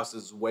buy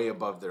houses way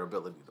above their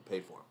ability to pay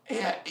for them.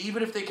 Yeah,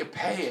 even if they could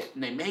pay it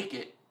and they make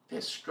it,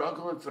 they're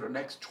struggling for the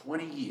next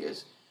 20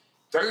 years,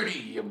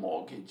 30-year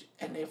mortgage,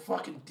 and they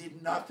fucking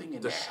did nothing,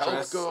 and their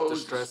health goes. The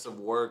stress of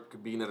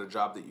work, being at a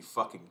job that you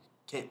fucking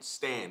can't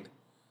stand,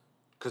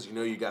 because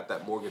you got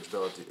that mortgage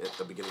bill at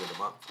the beginning of the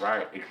month.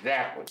 Right,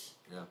 exactly.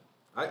 Yeah.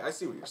 I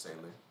see what you're saying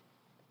there.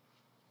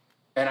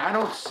 And I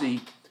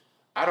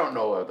don't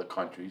know other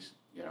countries,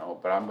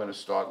 but I'm going to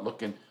start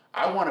looking.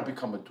 I want to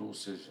become a dual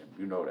citizen.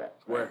 You know that.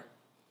 Right? Where?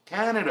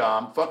 Canada.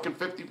 I'm fucking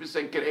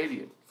 50%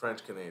 Canadian.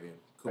 French-Canadian.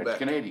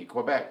 French-Canadian.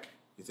 Quebec.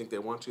 You think they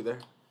want you there?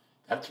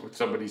 That's what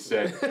somebody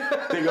said.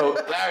 They go,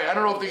 Larry, I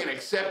don't know if they can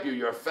accept you.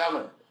 You're a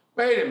felon.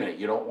 Wait a minute,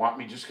 you don't want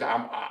me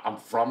I'm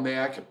from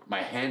there, my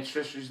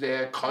ancestors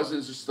there,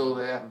 cousins are still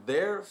there.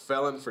 Their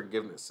felon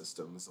forgiveness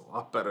system is a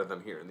lot better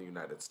than here in the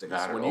United States.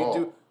 Not at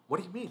all. What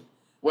do you mean?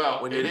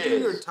 Well, when you do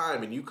your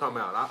time and you come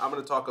out, I'm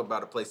going to talk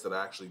about a place that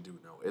I actually do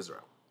know,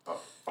 Israel.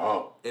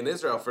 Oh. In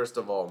Israel, first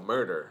of all,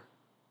 murder,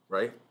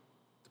 right?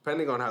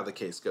 Depending on how the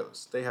case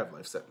goes, they have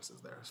life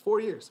sentences there. It's 4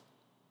 years.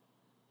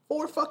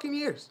 4 fucking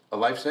years. A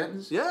life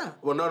sentence? Yeah.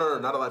 Well, no,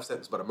 not a life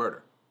sentence, but a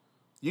murder.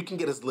 You can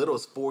get as little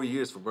as 4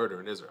 years for murder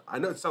in Israel. I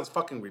know it sounds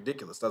fucking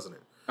ridiculous, doesn't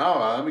it? Oh,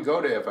 well, let me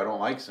go there if I don't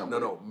like somebody.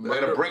 No. I'm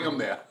going to bring them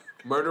there.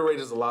 Murder rate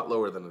is a lot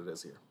lower than it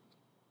is here.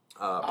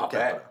 I'll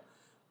bet.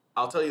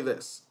 I'll tell you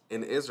this.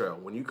 In Israel,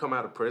 when you come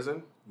out of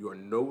prison, you're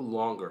no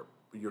longer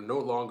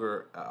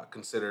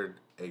considered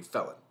a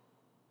felon.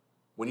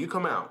 When you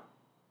come out,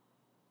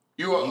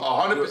 you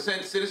are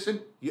 100%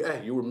 citizen?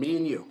 Yeah, you were me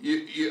and you.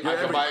 I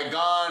can buy a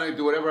gun, I can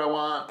do whatever I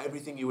want.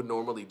 Everything you would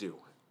normally do.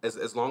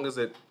 as long as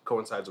it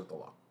coincides with the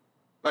law.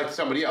 Like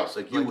somebody else,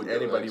 like you Like would do,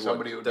 anybody like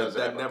somebody would. who does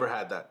that never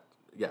had that.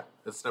 Yeah,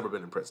 it's never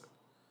been in prison.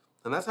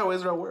 And that's how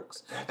Israel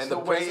works. And the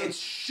way it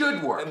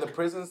should work. And the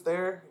prisons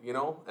there, you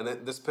know, and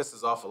this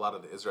pisses off a lot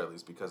of the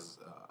Israelis because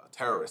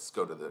terrorists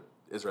go to the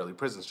Israeli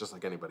prisons just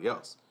like anybody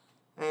else.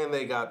 And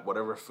they got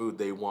whatever food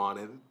they want.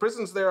 And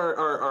prisons there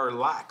are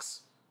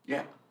lax.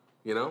 Yeah.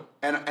 You know?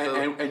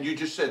 And you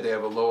just said they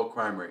have a lower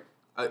crime rate.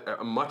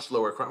 A much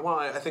lower crime. Well,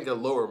 I think a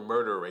lower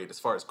murder rate as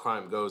far as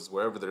crime goes.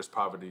 Wherever there's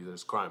poverty,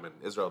 there's crime. And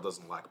Israel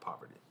doesn't lack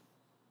poverty.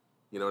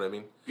 You know what I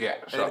mean? Yeah.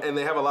 So. And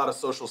they have a lot of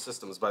social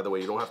systems, by the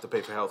way. You don't have to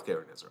pay for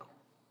healthcare in Israel.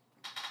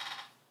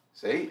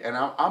 See? And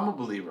I'm a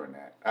believer in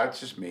that. That's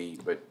just me.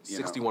 But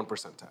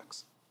 61%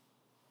 tax.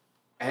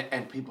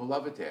 And people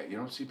love it there. You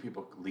don't see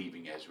people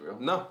leaving Israel.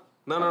 No.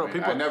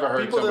 People, I never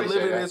heard people that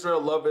live in that.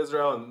 Israel love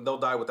Israel, and they'll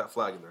die with that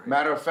flag in their hand.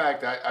 Matter of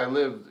fact, I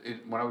lived,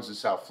 when I was in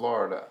South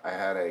Florida, I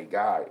had a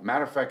guy.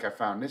 Matter of fact, I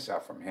found this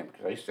out from him,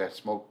 because I used to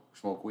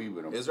smoke weed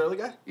with him. Israeli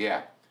guy?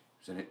 Yeah.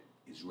 He was in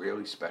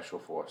Israeli Special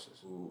Forces.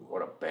 Ooh,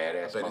 what a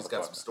badass I bet he's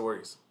got some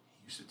stories.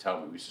 He used to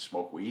tell me we used to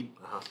smoke weed.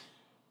 Uh-huh.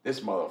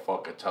 This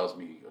motherfucker tells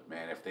me, he goes,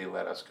 man, if they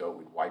let us go,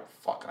 we'd wipe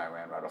fucking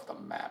Iran right off the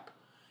map.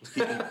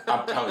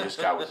 I'm telling you, this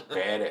guy was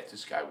badass.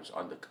 This guy was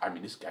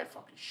this guy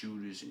fucking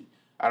shooters.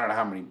 I don't know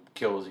how many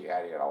kills he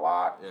had. He had a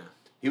lot. Yeah.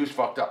 He was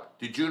fucked up.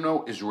 Did you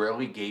know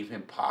Israeli gave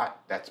him pot?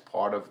 That's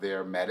part of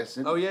their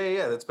medicine. Oh,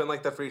 yeah. That's been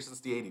like that for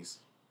since the 80s.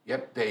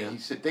 Yep. He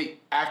said they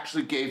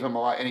actually gave him a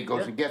lot, and he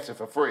goes and gets it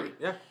for free.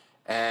 Yeah.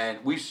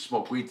 And we used to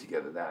smoke weed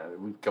together now.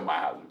 We'd come to my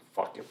house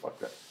and fuck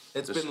that.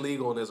 It's been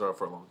legal in Israel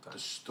for a long time. The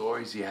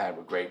stories he had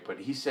were great, but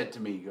he said to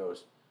me, he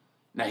goes,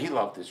 now he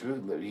loved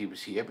Israel. He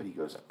was here, but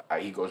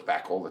he goes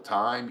back all the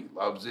time. He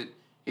loves it.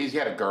 He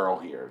had a girl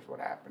here is what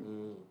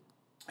happened.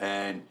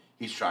 And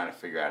he's trying to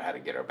figure out how to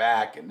get her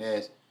back and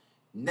this.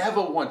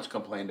 Never once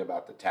complained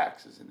about the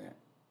taxes in there.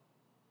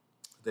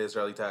 The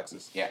Israeli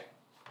taxes? Yeah.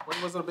 Well,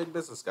 he wasn't a big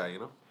business guy, you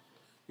know?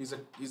 He's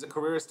a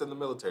careerist in the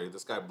military.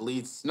 This guy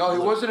bleeds. No, he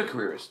wasn't a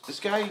careerist. This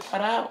guy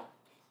got out.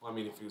 Well, I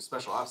mean, if he was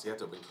special ops, he had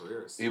to have been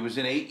careerist. He was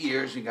in 8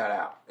 years and got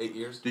out. 8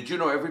 years? Did you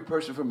know every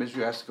person from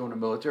Israel has to go in the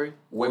military?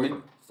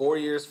 Women? 4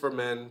 years for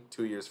men,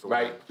 2 years for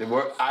women.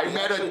 Right. I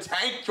met a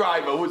tank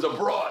driver who was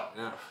abroad.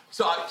 Yeah.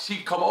 So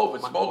she'd come over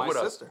and smoke with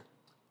us. My sister.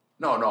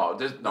 No,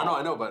 No,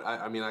 I know, but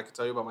I mean, I could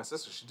tell you about my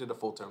sister. She did a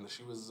full term.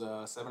 She was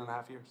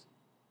 7.5 years.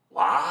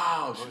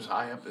 Wow, she was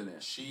high up in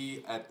there.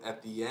 She,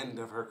 at the end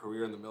of her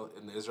career in the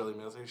Israeli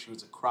military, she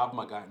was a Krav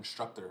Maga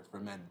instructor for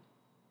men.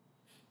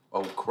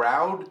 Oh,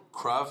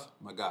 Krav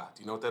Maga.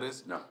 Do you know what that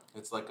is? No.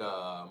 It's like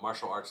a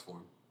martial arts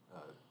form.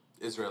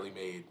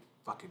 Israeli-made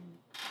fucking...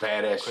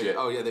 badass crazy. shit.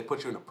 Oh, yeah, they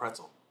put you in a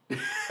pretzel.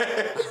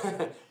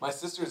 My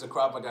sister is a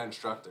Krav Maga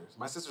instructor.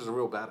 My sister's a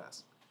real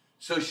badass.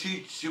 So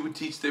she would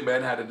teach the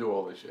men how to do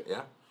all this shit.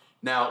 Yeah.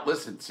 Now,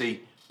 listen,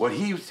 see, what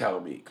he was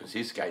telling me, because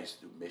this guy used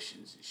to do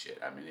missions and shit.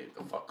 I mean,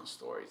 the fucking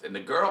stories. And the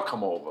girl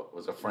come over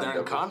was a friend of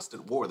They're in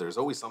constant war. There's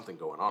always something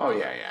going on. Oh,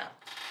 yeah.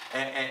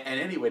 And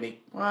anyway,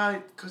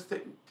 because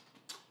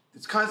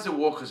it's constant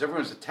war because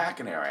everyone's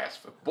attacking their ass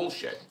for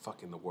bullshit.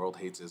 Fucking the world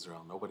hates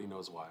Israel. Nobody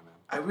knows why, man.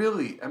 I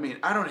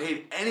don't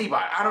hate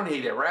anybody. I don't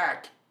hate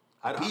Iraq.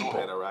 I don't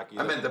hate Iraq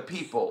either. I meant the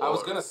people. I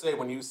was going to say,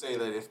 when you say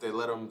that if they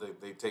let them,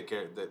 they take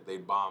care, that they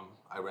bomb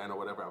Iran or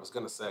whatever, I was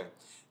going to say,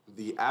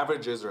 the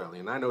average Israeli,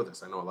 and I know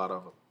this, I know a lot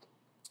of them,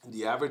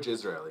 the average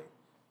Israeli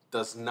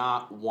does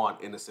not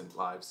want innocent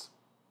lives,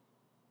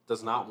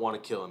 does not want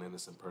to kill an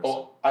innocent person.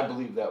 Oh, I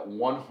believe that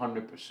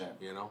 100%.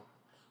 You know?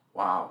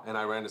 Wow. And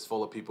Iran is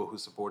full of people who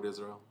support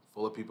Israel,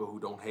 full of people who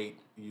don't hate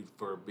you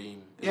for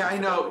being... Yeah, I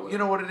know. You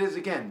know what it is?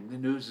 Again, the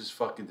news is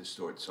fucking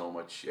distorted so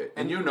much shit.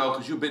 And you know,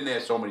 because you've been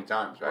there so many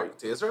times, right?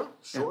 To Israel?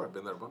 Sure, I've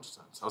been there a bunch of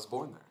times. I was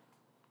born there.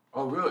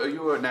 Oh, really? Are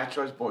you a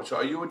naturalized born? So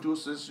are you a dual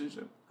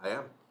citizenship? I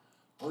am.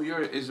 Oh,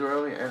 you're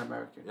Israeli and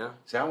American? Yeah.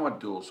 See, I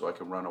want dual so I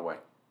can run away.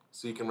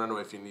 So you can run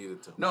away if you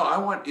needed to. No, I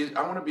want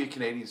to be a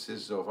Canadian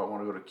citizen, so if I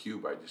want to go to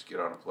Cuba, I just get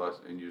on a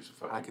plus and use a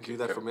fucking... I could do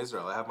that from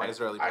Israel. I have my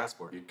Israeli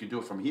passport. You could do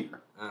it from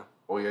here. Yeah.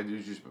 All you got to do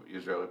is use your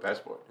Israeli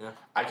passport. Yeah.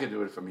 I could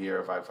do it from here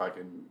if I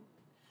fucking...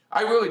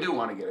 I really do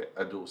want to get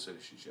a dual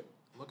citizenship.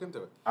 Look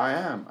into it. I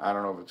am. I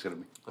don't know if it's going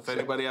to be... If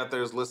anybody out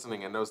there is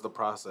listening and knows the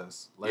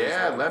process,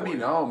 let me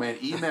know, man.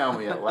 Email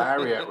me at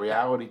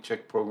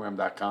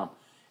larry@realitycheckprogram.com.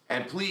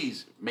 And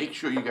please, make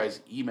sure you guys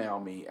email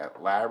me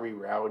at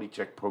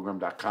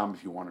larry@realitycheckprogram.com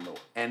if you want to know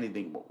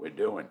anything what we're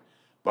doing.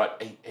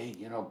 But, hey,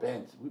 you know,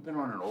 Ben, we've been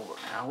on over an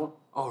hour.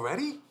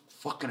 Already?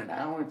 Fucking an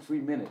hour and 3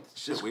 minutes.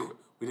 Shit, we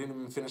didn't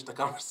even finish the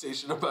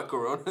conversation about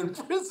Corona and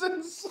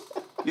prisons.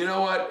 You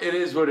know what? It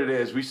is what it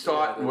is. We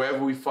start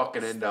wherever we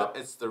fucking end up.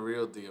 It's the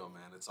real deal,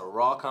 man. It's a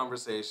raw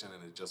conversation,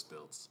 and it just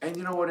builds. And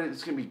you know what?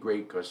 It's going to be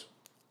great because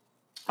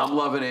I'm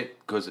loving it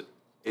because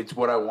it's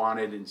what I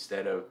wanted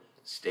instead of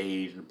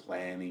stage and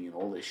planning and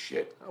all this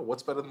shit. Oh,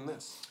 what's better than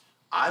this?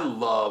 I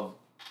love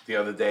the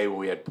other day when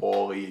we had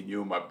Paulie and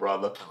you, my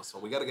brother. Oh, so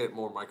we got to get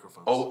more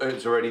microphones. Oh,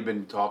 it's already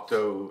been talked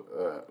to.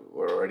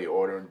 We're already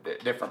ordering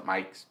different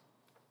mics.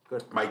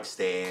 Good. Mic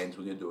stands.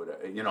 We're going to do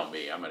it. You know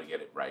me. I'm going to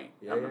get it right.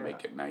 I'm going to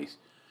make it nice.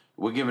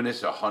 We're giving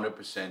this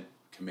 100%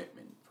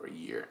 commitment for a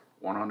year.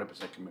 100%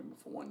 commitment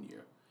for 1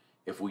 year.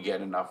 If we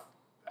get enough,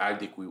 I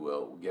think we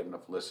will. We get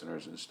enough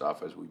listeners and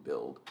stuff as we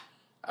build.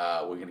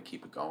 We're gonna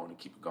keep it going and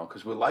keep it going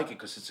because we like it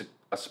because it's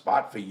a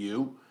spot for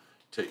you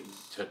to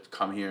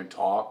come here and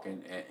talk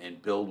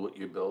and build what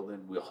you're building.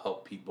 We'll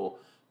help people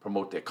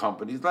promote their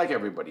companies like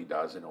everybody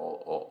does in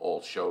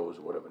all shows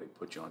or whatever they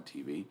put you on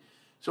TV.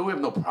 So we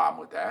have no problem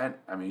with that.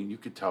 I mean, you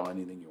could tell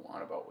anything you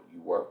want about what you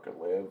work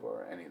or live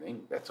or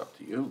anything. That's up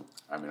to you.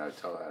 I mean, I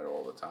tell that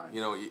all the time. You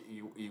know,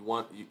 you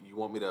want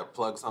me to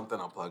plug something?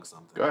 I'll plug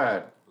something. Go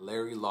ahead.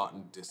 Larry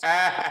Lawton Discord.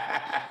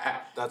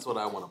 That's what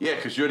I want to. Yeah,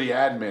 because you're the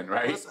admin,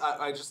 right? Listen,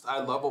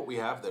 I love what we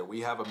have there. We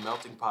have a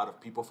melting pot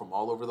of people from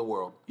all over the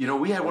world. You know,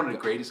 we had one of the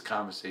greatest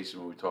conversations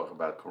when we talk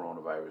about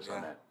coronavirus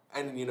on that.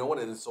 And you know what?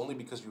 And it's only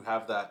because you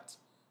have that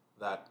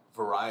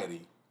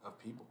variety of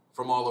people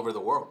from all over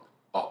the world.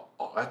 Oh,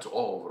 that's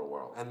all over the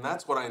world. And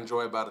that's what I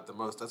enjoy about it the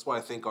most. That's why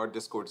I think our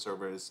Discord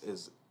server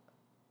is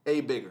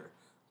bigger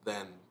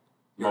than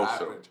your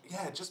Most average.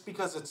 Yeah, just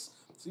because it's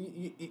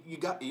you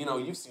got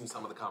you've seen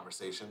some of the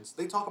conversations.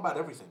 They talk about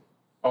everything.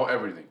 Oh,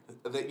 everything.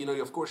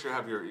 Of course you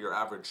have your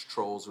average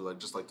trolls who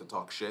just like to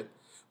talk shit,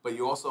 but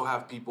you also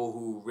have people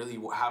who really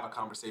have a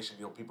conversation.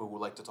 People who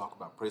like to talk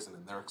about prison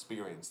and their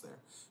experience there.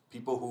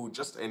 People who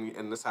just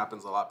and this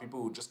happens a lot.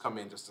 People who just come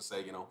in just to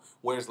say,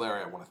 where's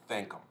Larry? I want to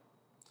thank him.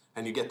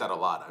 And you get that a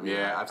lot. I mean,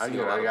 yeah, I've seen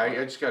I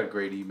just got a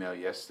great email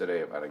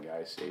yesterday about a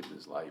guy saved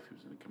his life. He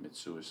was going to commit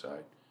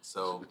suicide.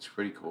 So it's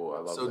pretty cool. I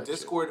love that. So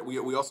Discord,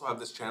 shit. We also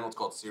have this channel. It's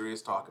called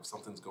Serious Talk. If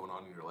something's going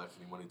on in your life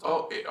and you want to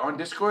talk. Oh, on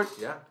Discord?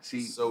 Yeah.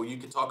 See, so you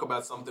can talk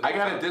about something. I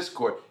got a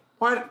Discord.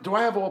 Why do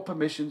I have all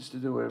permissions to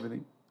do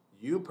everything?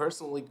 You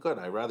personally could.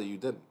 I'd rather you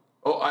didn't.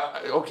 Oh,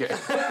 okay.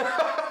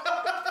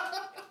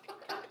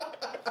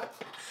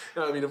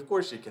 I mean, of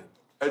course you can.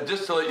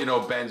 Just to let you know,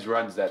 Benz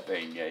runs that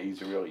thing. Yeah,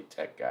 he's a really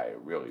tech guy,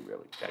 really,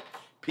 really tech.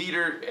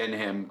 Peter and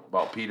him,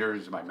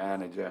 Peter's my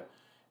manager,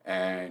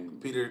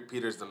 and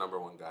Peter's the number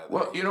one guy.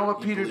 Well, you know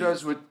what Peter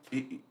does with,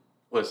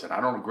 listen,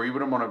 I don't agree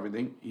with him on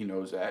everything. He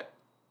knows that,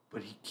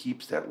 but he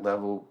keeps that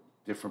level,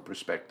 different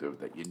perspective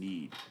that you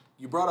need.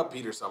 You brought up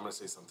Peter, so I'm going to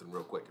say something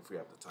real quick if we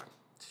have the time.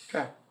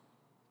 Okay.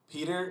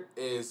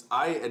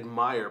 I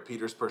admire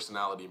Peter's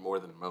personality more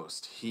than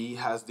most. He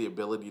has the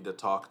ability to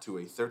talk to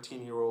a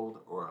 13-year-old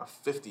or a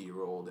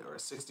 50-year-old or a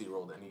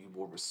 60-year-old, and he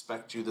will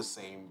respect you the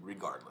same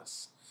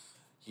regardless.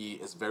 He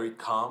is very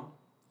calm.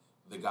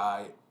 The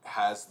guy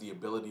has the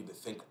ability to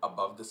think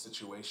above the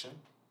situation,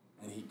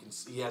 and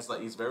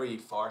he's very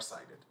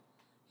farsighted.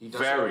 He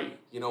doesn't, very.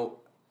 He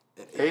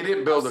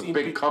didn't build a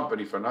big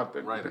company for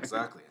nothing. Right,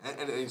 exactly.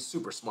 And he's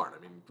super smart.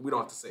 I mean, we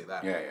don't have to say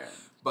that. Yeah.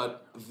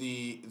 But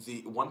the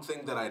one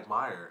thing that I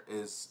admire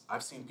is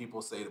I've seen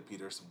people say to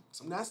Peter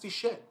some nasty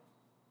shit.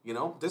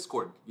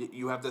 Discord.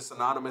 You have this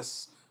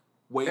anonymous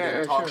way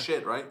to talk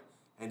shit, right?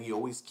 And he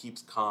always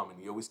keeps calm and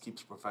he always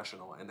keeps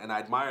professional. And I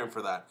admire him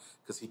for that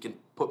because he can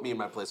put me in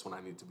my place when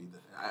I need to be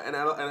there.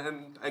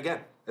 And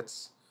again,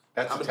 that's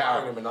a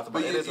talent. Him and nothing,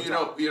 but it is a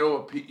talent.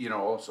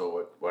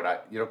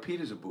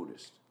 Peter's a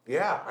Buddhist.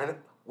 Yeah,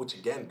 which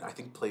again I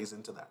think plays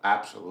into that.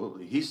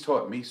 Absolutely, he's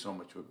taught me so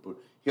much with Buddha.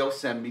 He'll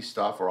send me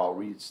stuff, or I'll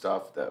read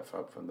stuff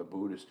from the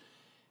Buddhists.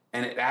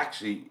 And it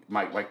actually,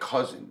 my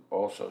cousin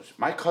also.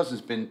 My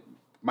cousin's been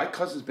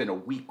a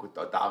week with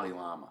the Dalai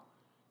Lama.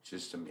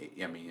 Just to me,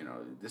 I mean,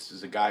 this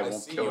is a guy who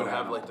won't kill an animal. You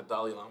have like the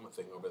Dalai Lama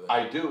thing over there.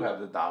 I do have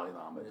the Dalai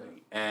Lama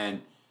thing,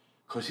 and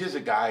because here's a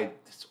guy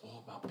that's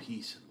all about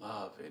peace and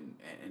love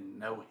and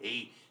no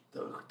hate.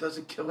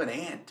 Doesn't kill an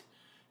ant.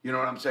 You know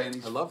what I'm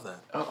saying? I love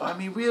that. I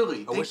mean,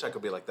 really. I wish I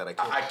could be like that. I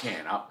can't. I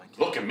can't.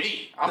 Look at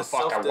me. I'm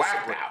fucking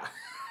whacked out.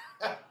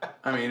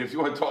 I mean, if you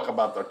want to talk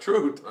about the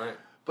truth. Right.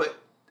 But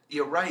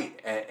you're right.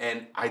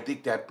 And I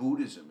think that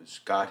Buddhism has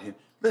got him.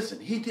 Listen,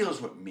 he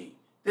deals with me.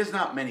 There's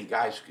not many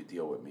guys who could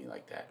deal with me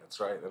like that. That's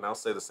right. And I'll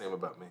say the same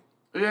about me.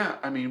 Yeah,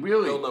 I mean,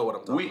 really. You'll know what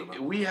I'm talking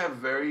about. We have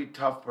very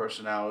tough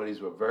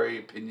personalities. We're very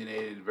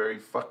opinionated, very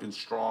fucking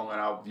strong on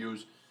our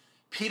views.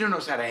 Peter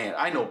knows how to handle.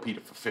 I know Peter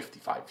for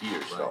 55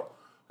 years, right. So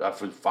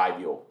for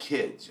 5-year-old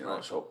kids,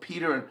 Right. So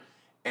Peter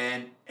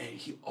and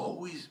he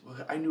always.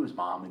 I knew his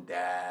mom and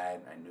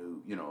dad. I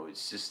knew his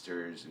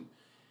sisters, and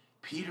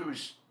Peter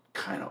was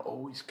kind of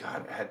always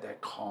had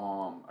that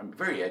calm. I'm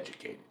very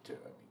educated too.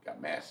 I mean,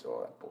 got masters,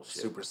 all that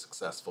bullshit. Super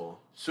successful.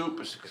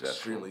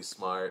 Extremely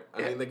smart.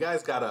 I mean, the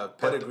guy's got a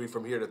pedigree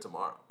from here to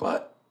tomorrow.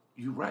 But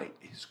you're right.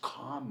 His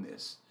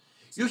calmness.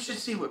 You should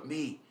see with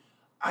me.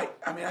 I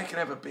mean, I can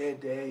have a bad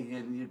day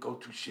and you go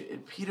through shit.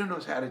 And Peter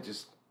knows how to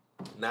just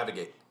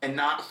navigate and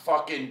not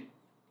fucking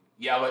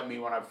yell at me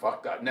when I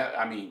fucked up. No,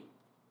 I mean,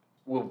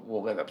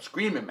 we'll end up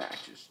screaming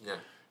matches. Yeah.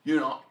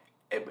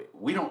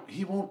 We don't.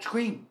 He won't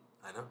scream.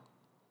 I know.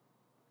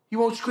 He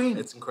won't scream.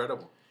 It's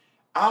incredible.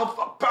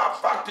 I'll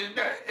fuck this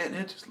guy, and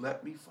then just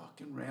let me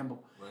fucking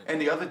ramble. Right.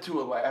 And the other two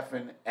are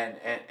laughing, and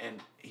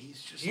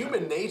he's just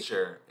human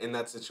nature in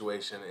that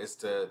situation is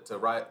to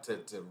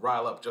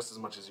rile up just as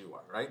much as you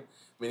are, right?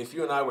 I mean, if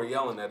you and I were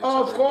yelling at each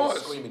other, of course,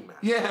 it's a screaming match.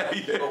 Yeah.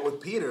 But with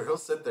Peter, he'll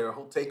sit there,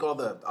 he'll take all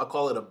the, I'll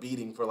call it a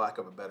beating for lack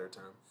of a better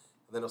term,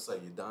 and then he'll say,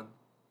 "You done?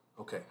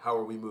 Okay, how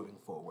are we moving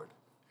forward?"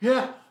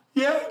 Yeah,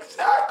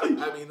 exactly.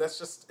 I mean, that's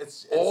just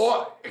it's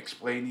or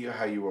explain to you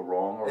how you were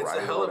wrong or it's right.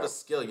 It's a hell of a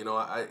skill, you know.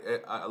 I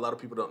a lot of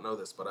people don't know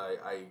this, but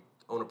I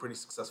own a pretty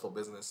successful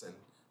business, and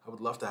I would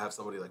love to have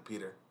somebody like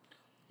Peter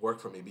work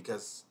for me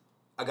because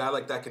a guy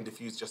like that can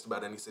diffuse just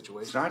about any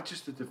situation. It's not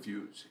just to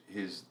diffuse.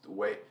 The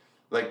way,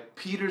 like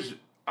Peter's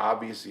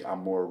obviously, I'm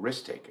more a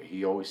risk taker.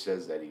 He always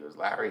says that. He goes,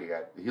 Larry,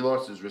 he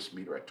lost his risk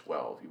meter at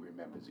 12. He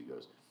remembers. He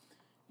goes,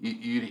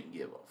 you didn't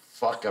give a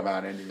fuck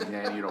about anything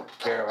then. You don't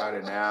care about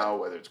it now,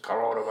 whether it's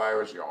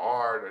coronavirus, your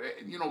heart, or,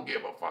 you don't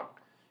give a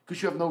fuck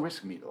because you have no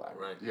risk meter, Larry.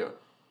 Right. You know,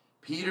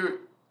 Peter,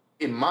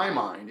 in my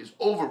mind, is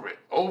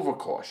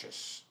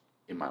overcautious.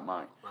 In my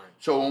mind. Right.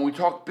 So when we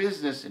talk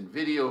business and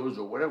videos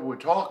or whatever we're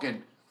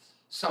talking,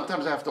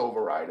 sometimes I have to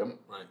override him.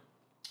 Right.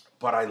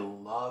 But I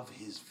love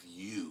his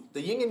view.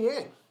 The yin and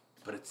yang.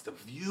 But it's the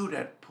view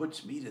that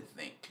puts me to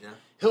think. Yeah.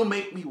 He'll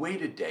make me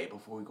wait a day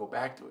before we go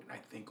back to it. And I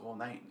think all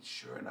night, and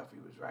sure enough, he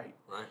was right.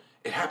 Right.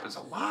 It happens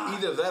a lot.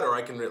 Either that or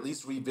I can at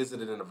least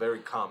revisit it in a very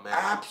calm manner.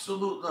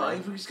 Absolutely.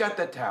 Right. He's got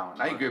that talent.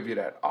 I give you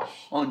that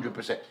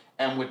 100%.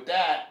 And with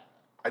that,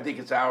 I think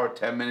it's hour,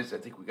 10 minutes. I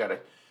think we got to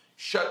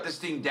shut this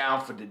thing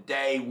down for the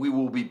day. We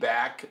will be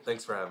back.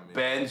 Thanks for having me.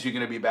 Benz, you're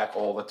going to be back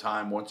all the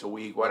time, once a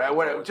week.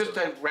 Whatever. Just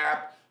to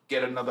wrap,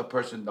 get another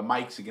person. The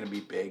mics are going to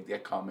be big. They're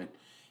coming.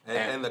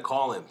 And the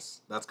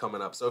call-ins, that's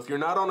coming up. So if you're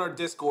not on our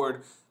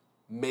Discord,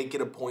 make it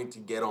a point to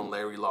get on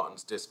Larry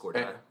Lawton's Discord.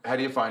 How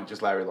do you find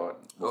just Larry Lawton?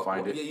 We'll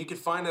find it. Yeah, you can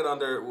find it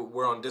under,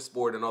 we're on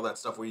Discord and all that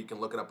stuff where you can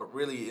look it up. But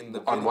really in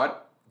the... On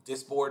what?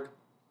 Discord.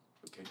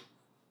 Okay.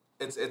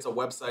 It's a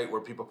website where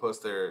people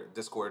post their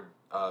Discord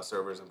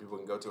servers and people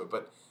can go to it.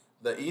 But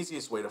the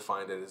easiest way to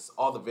find it is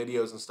all the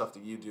videos and stuff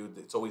that you do.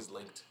 It's always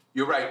linked.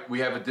 You're right. We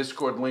have a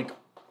Discord link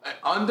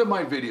under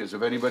my videos.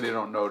 If anybody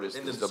don't notice,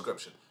 in the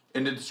description.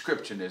 In the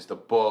description, there's the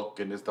book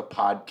and there's the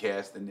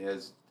podcast and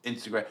there's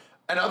Instagram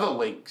and other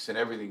links and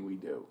everything we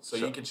do. So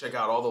you can check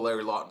out all the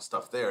Larry Lawton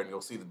stuff there, and you'll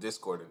see the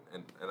Discord.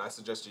 And I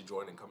suggest you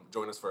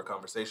join us for a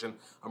conversation.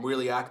 I'm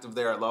really active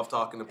there. I love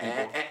talking to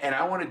people. And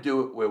I want to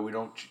do it where we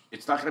don't.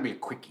 It's not going to be a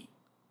quickie.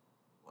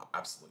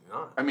 Absolutely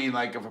not. I mean,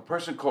 like if a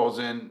person calls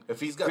in, if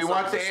he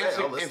wants to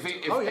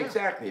answer,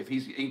 exactly, if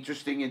he's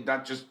interesting and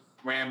not just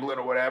rambling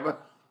or whatever.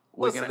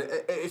 Listen,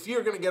 if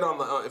you're gonna get on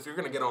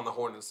the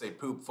horn and say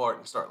poop, fart,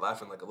 and start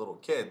laughing like a little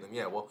kid, then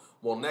yeah,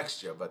 we'll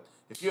next you. But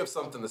if you have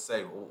something to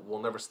say,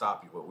 we'll never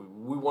stop you. But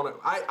we want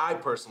to. I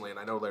personally, and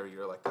I know Larry,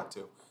 you're like that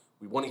too.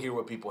 We want to hear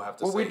what people have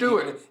to say. Well, we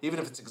do even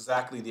if it's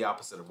exactly the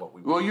opposite of what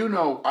we. Well, you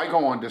know, I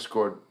go on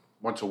Discord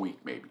once a week,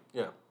 maybe.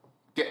 Yeah.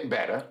 Getting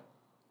better.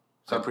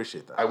 So I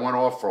appreciate that. I went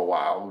off for a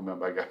while.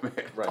 Remember, I got mad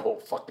at the whole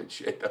fucking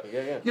shit.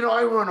 Yeah. You know,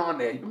 I went on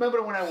there. You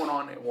remember when I went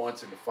on there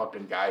once and the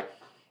fucking guy,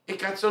 it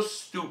got so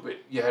stupid.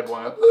 You had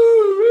one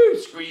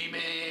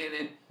screaming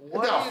and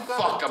what the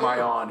fuck am I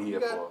on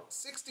here for?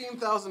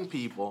 16,000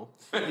 people.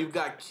 You've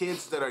got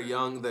kids that are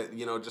young that,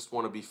 just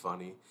want to be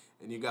funny.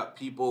 And you got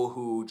people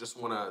who just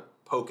want to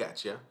poke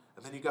at you.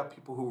 And then you got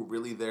people who are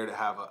really there to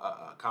have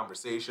a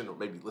conversation or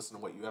maybe listen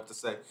to what you have to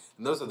say.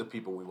 And those are the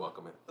people we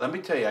welcome in. Let me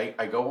tell you,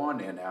 I go on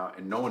there now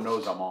and no one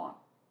knows I'm on.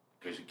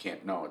 Because you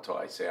can't know until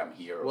I say I'm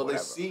here or whatever.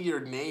 They see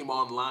your name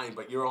online,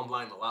 but you're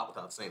online a lot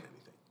without saying anything.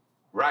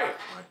 Right.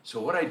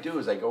 So what I do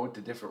is I go into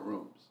different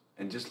rooms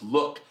and just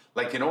look.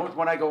 Like, you know what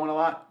one I go in a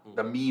lot?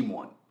 The meme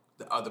one.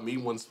 The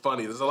meme one's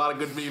funny. There's a lot of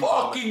good memes.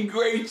 Fucking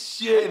great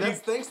shit. Hey,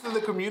 that's thanks to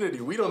the community.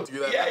 We don't do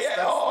that.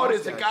 Yeah.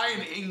 There's a guy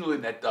in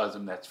England that does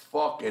them. That's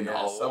fucking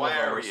hilarious. Some of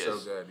them are so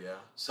good, yeah.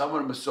 Some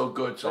of them are so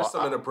good. There's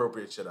some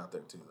inappropriate shit out there,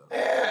 too, though.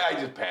 Yeah, I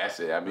just pass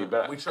it. I mean,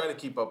 but we try to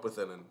keep up with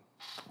it. And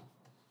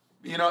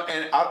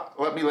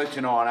let me let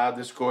you know, on our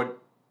Discord,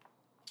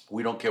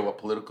 we don't care what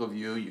political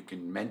view. You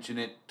can mention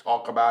it,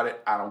 talk about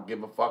it. I don't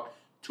give a fuck.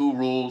 2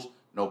 rules,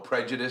 no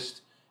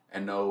prejudice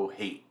and no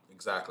hate.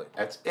 Exactly.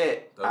 That's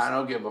it. I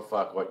don't give a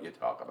fuck what you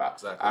talk about.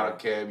 Exactly. I don't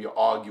care if you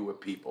argue with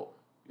people.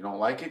 You don't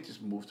like it,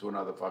 just move to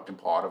another fucking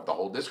part of the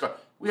whole Discord.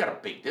 We got a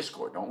big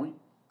Discord, don't we?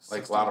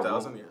 Like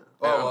 16,000, yeah.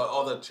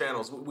 All the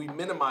channels. We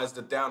minimized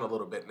it down a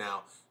little bit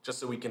now, just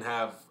so we can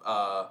have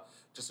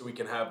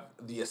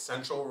the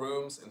essential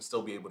rooms and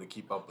still be able to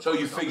keep up with. So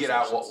you figured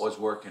out what was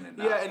working and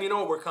not. Yeah, and you know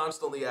what? We're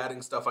constantly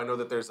adding stuff. I know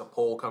that there's a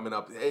poll coming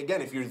up.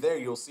 Again, if you're there,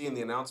 you'll see in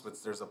the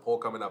announcements there's a poll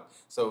coming up.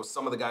 So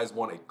some of the guys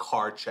want a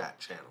car chat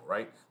channel,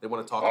 right? They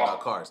want to talk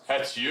about cars.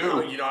 That's you.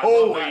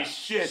 Holy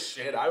shit.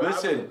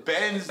 Listen,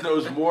 Benz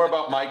knows more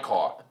about my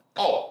car.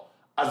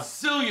 A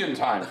zillion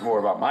times more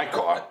about my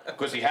car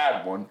because he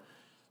had one.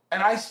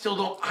 And I still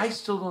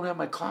don't have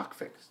my clock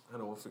fixed. I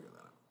know, we'll figure that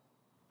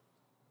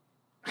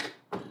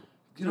out.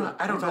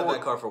 I don't know. You've had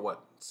that car for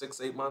what?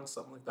 6-8 months,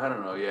 something like that. I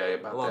don't know. Yeah,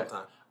 about a long that.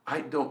 time.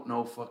 I don't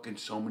know fucking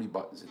so many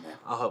buttons in there.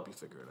 I'll help you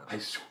figure it out. I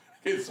swear,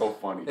 it's so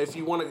funny. If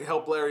you want to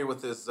help Larry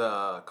with his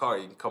car,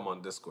 you can come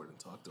on Discord and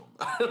talk to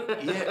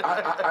him. Yeah,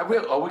 I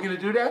will. Are we going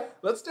to do that?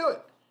 Let's do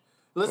it.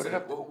 Listen,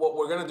 what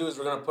we're going to do is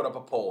we're going to put up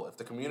a poll. If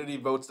the community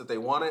votes that they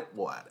want it,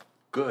 we'll add it.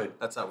 Good.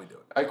 That's how we do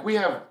it. Like, we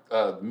have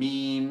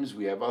memes,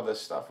 we have other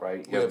stuff,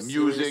 right? We have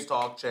music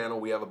talk channel.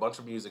 We have a bunch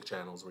of music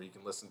channels where you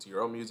can listen to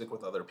your own music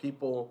with other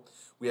people.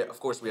 Of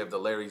course, we have the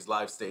Larry's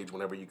live stage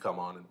whenever you come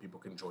on and people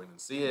can join and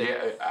see it.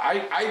 Yeah,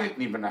 I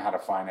didn't even know how to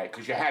find that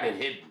because you had it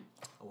hidden.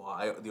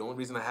 Well, the only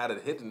reason I had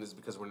it hidden is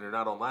because when you're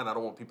not online, I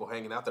don't want people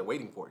hanging out there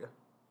waiting for you.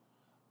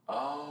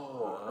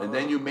 Oh. And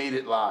then you made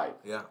it live.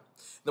 Yeah.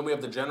 Then we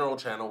have the general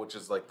channall, which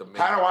is like the main...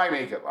 How do I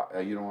make it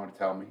live? You don't want to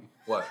tell me?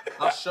 What?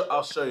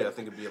 I'll show you. I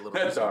think it'd be a little...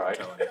 That's all right.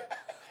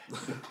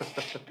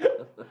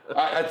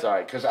 That's all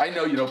right, because I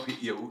know you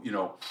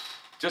know,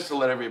 just to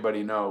let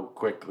everybody know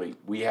quickly,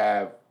 we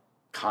have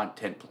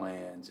content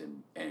plans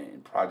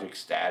and project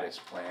status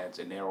plans,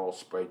 and they're all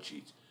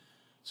spreadsheets.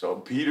 So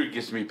Peter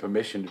gives me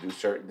permission to do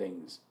certain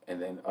things,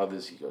 and then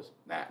others he goes,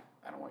 nah,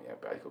 I don't want you.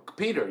 I go,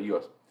 Peter, he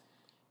goes,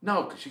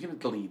 no, because you're gonna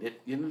delete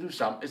it. You're gonna do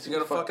something. It's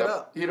gonna fuck it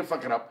up. You're gonna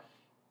fuck it up.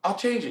 I'll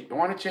change it. You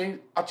want to change?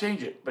 I'll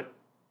change it, but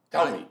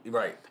tell me.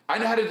 Right. I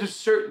know how to do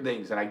certain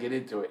things, and I get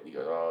into it. And he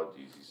goes, oh,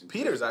 Jesus.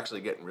 Peter's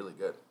actually getting really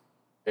good.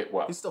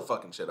 What? He's still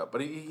fucking shit up, but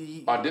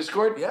he on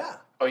Discord? Yeah.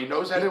 Oh, he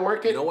knows how to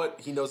work it? You know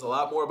what? He knows a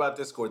lot more about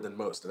Discord than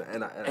most.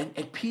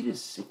 And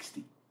Peter's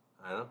 60.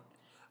 I know.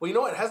 Well, you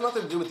know what? It has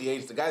nothing to do with the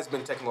age. The guy's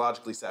been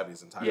technologically savvy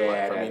his entire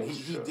life. I mean,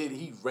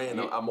 he ran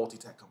a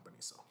multi-tech company,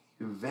 so.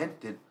 He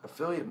invented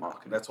affiliate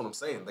marketing. That's what I'm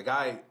saying. The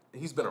guy,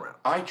 he's been around.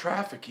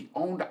 iTraffic. He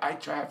owned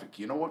iTraffic.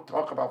 You know what?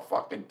 Talk about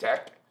fucking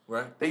tech.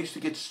 Right. They used to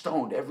get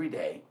stoned every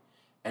day,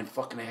 and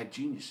fucking they had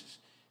geniuses.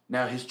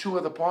 Now, his two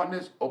other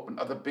partners opened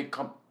other big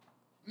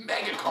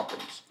mega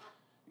companies.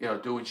 You know,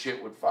 doing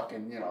shit with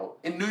fucking, you know,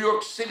 in New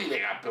York City, they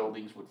got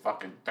buildings with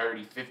fucking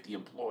 30, 50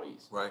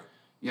 employees. Right.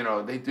 You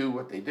know, they do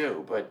what they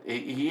do. But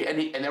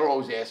and they're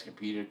always asking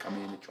Peter to come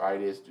in and try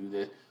this, do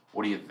this.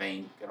 What do you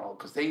think? You know,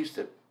 because they used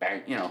to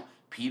bang, you know,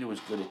 Peter was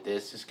good at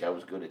this guy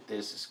was good at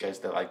this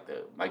guy's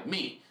like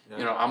me. Yeah.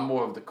 You know, I'm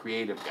more of the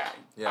creative guy,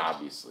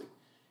 obviously.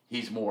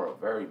 He's more a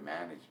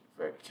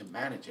can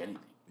manage anything.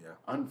 Yeah.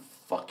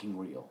 Unfucking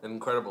real. An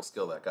incredible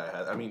skill that guy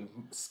had. I mean,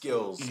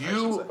 skills.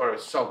 You are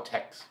so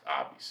tech,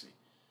 obviously.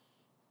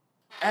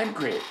 And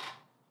creative.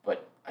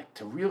 But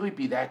to really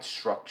be that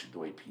structured the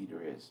way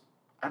Peter is,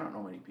 I don't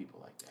know many people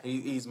like that.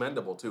 He's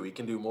mendable, too. He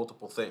can do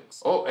multiple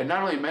things. Oh, and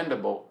not only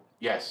mendable,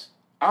 yes,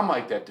 I'm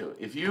like that, too.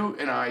 If you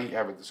and I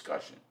have a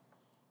discussion,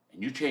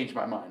 and you change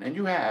my mind, and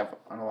you have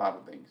on a lot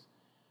of things,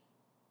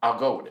 I'll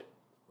go with it.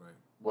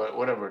 Right.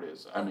 Whatever it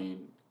is. I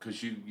mean,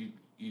 because you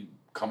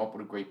come up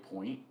with a great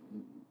point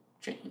and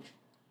change.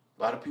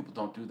 A lot of people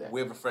don't do that.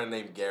 We have a friend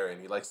named Gary,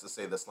 and he likes to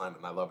say this line,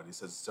 and I love it. He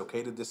says, it's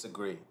okay to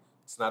disagree.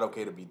 It's not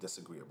okay to be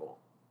disagreeable.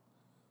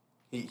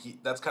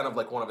 That's kind of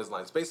like one of his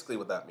lines. Basically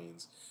what that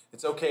means,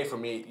 it's okay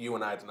for you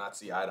and I to not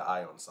see eye to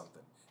eye on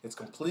something. It's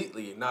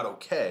completely not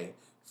okay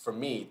for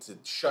me to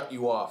shut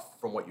you off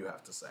from what you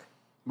have to say.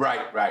 Right.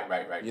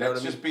 You know what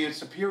I mean? Just being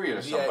superior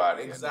to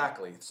somebody.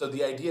 Exactly. So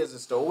the idea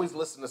is to always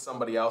listen to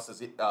somebody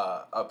else's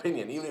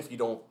opinion, even if you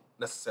don't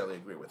necessarily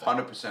agree with it.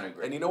 100%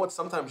 agree. And you know what?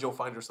 Sometimes you'll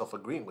find yourself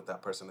agreeing with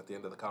that person at the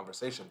end of the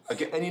conversation.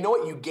 Again, and you know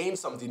what? You gained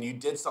something. You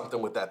did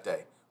something with that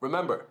day.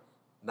 Remember,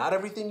 not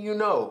everything you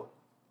know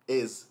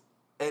is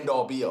end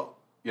all be all.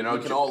 You know,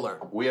 we can all learn.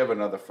 We have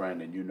another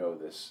friend, and you know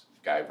this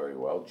guy very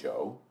well,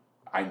 Joe.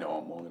 I know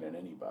him more than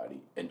anybody.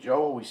 And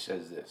Joe always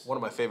says this. One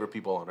of my favorite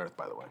people on earth,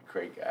 by the way.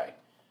 Great guy.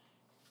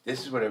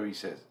 This is whatever he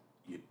says.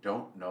 You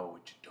don't know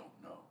what you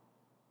don't know.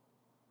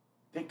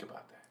 Think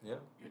about that. Yeah.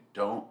 You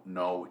don't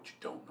know what you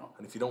don't know.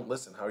 And if you don't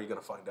listen, how are you going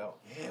to find out?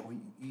 Yeah,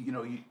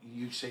 well,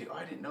 you say, oh,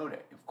 I didn't know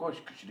that. Of course,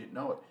 because you didn't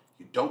know it.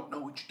 You don't know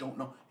what you don't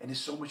know. And there's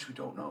so much we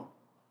don't know.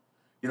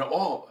 You know,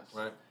 all of us.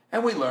 Right.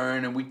 And we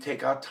learn, and we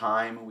take our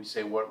time, and we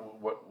say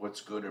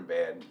what's good or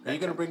bad. Are you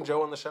going to bring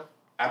Joe on the show?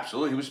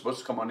 Absolutely. He was supposed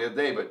to come on the other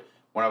day, but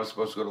when I was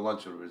supposed to go to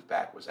lunch with him, his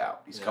back was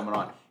out. He's coming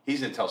on. He's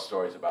going to tell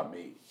stories about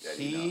me.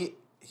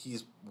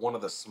 He's one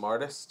of the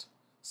smartest,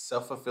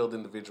 self-fulfilled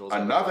individuals.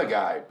 Another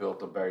guy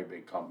built a very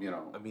big company, you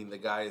know. I mean, the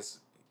guy is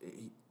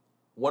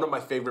one of my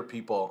favorite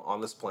people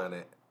on this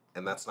planet,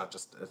 and it's not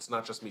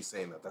just me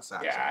saying that. That's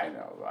actually. Yeah, I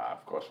know.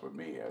 Of course, with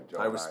me, Joe.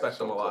 I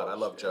respect him a lot. I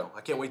love Joe. I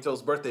can't wait till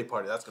his birthday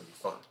party. That's gonna be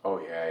fun. Oh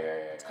yeah.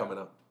 It's coming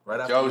up right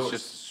after Joe's yours.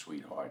 just a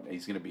sweetheart.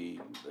 He's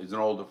an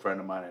older friend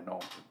of mine. I know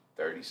him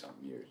for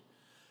 30-something years.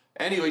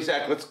 Anyway,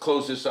 Zach, let's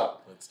close this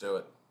up. Let's do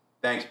it.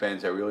 Thanks,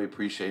 Benz. I really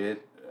appreciate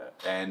it,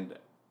 and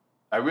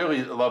I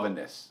really loving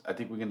this. I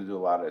think we're gonna do a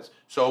lot of this.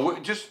 So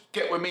just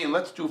get with me and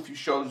let's do a few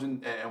shows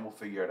and we'll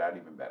figure it out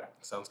even better.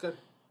 Sounds good.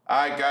 All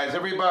right, guys,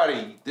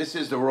 everybody, this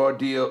is the Raw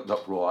Deal. The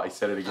Raw, I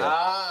said it again.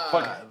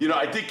 Fuck,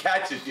 I did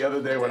catch it the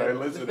other day when I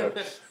listened to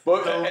it.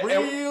 But, the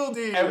real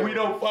deal. And we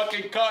don't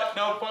fucking cut.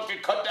 No fucking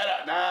cut that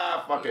out.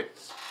 Nah, fuck it.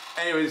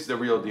 Anyway, this is the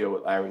Real Deal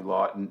with Larry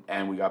Lawton,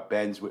 and we got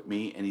Benz with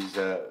me, and he's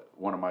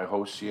one of my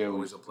hosts here.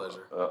 Always a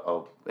pleasure.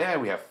 Yeah,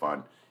 we have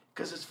fun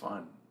because it's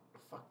fun.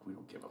 fuck? We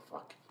don't give a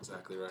fuck.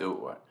 Exactly right. Do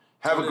what?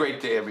 Have a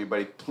great day,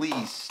 everybody.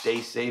 Please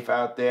stay safe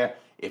out there.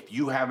 If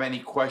you have any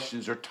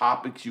questions or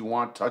topics you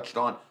want touched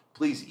on,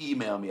 please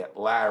email me at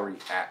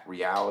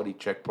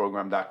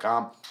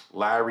larry@realitycheckprogram.com,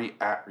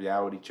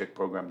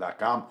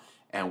 larry@realitycheckprogram.com,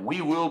 and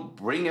we will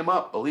bring him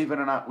up. Believe it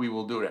or not, we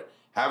will do that.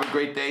 Have a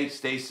great day.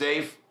 Stay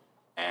safe,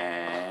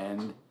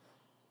 and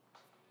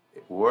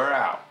we're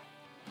out.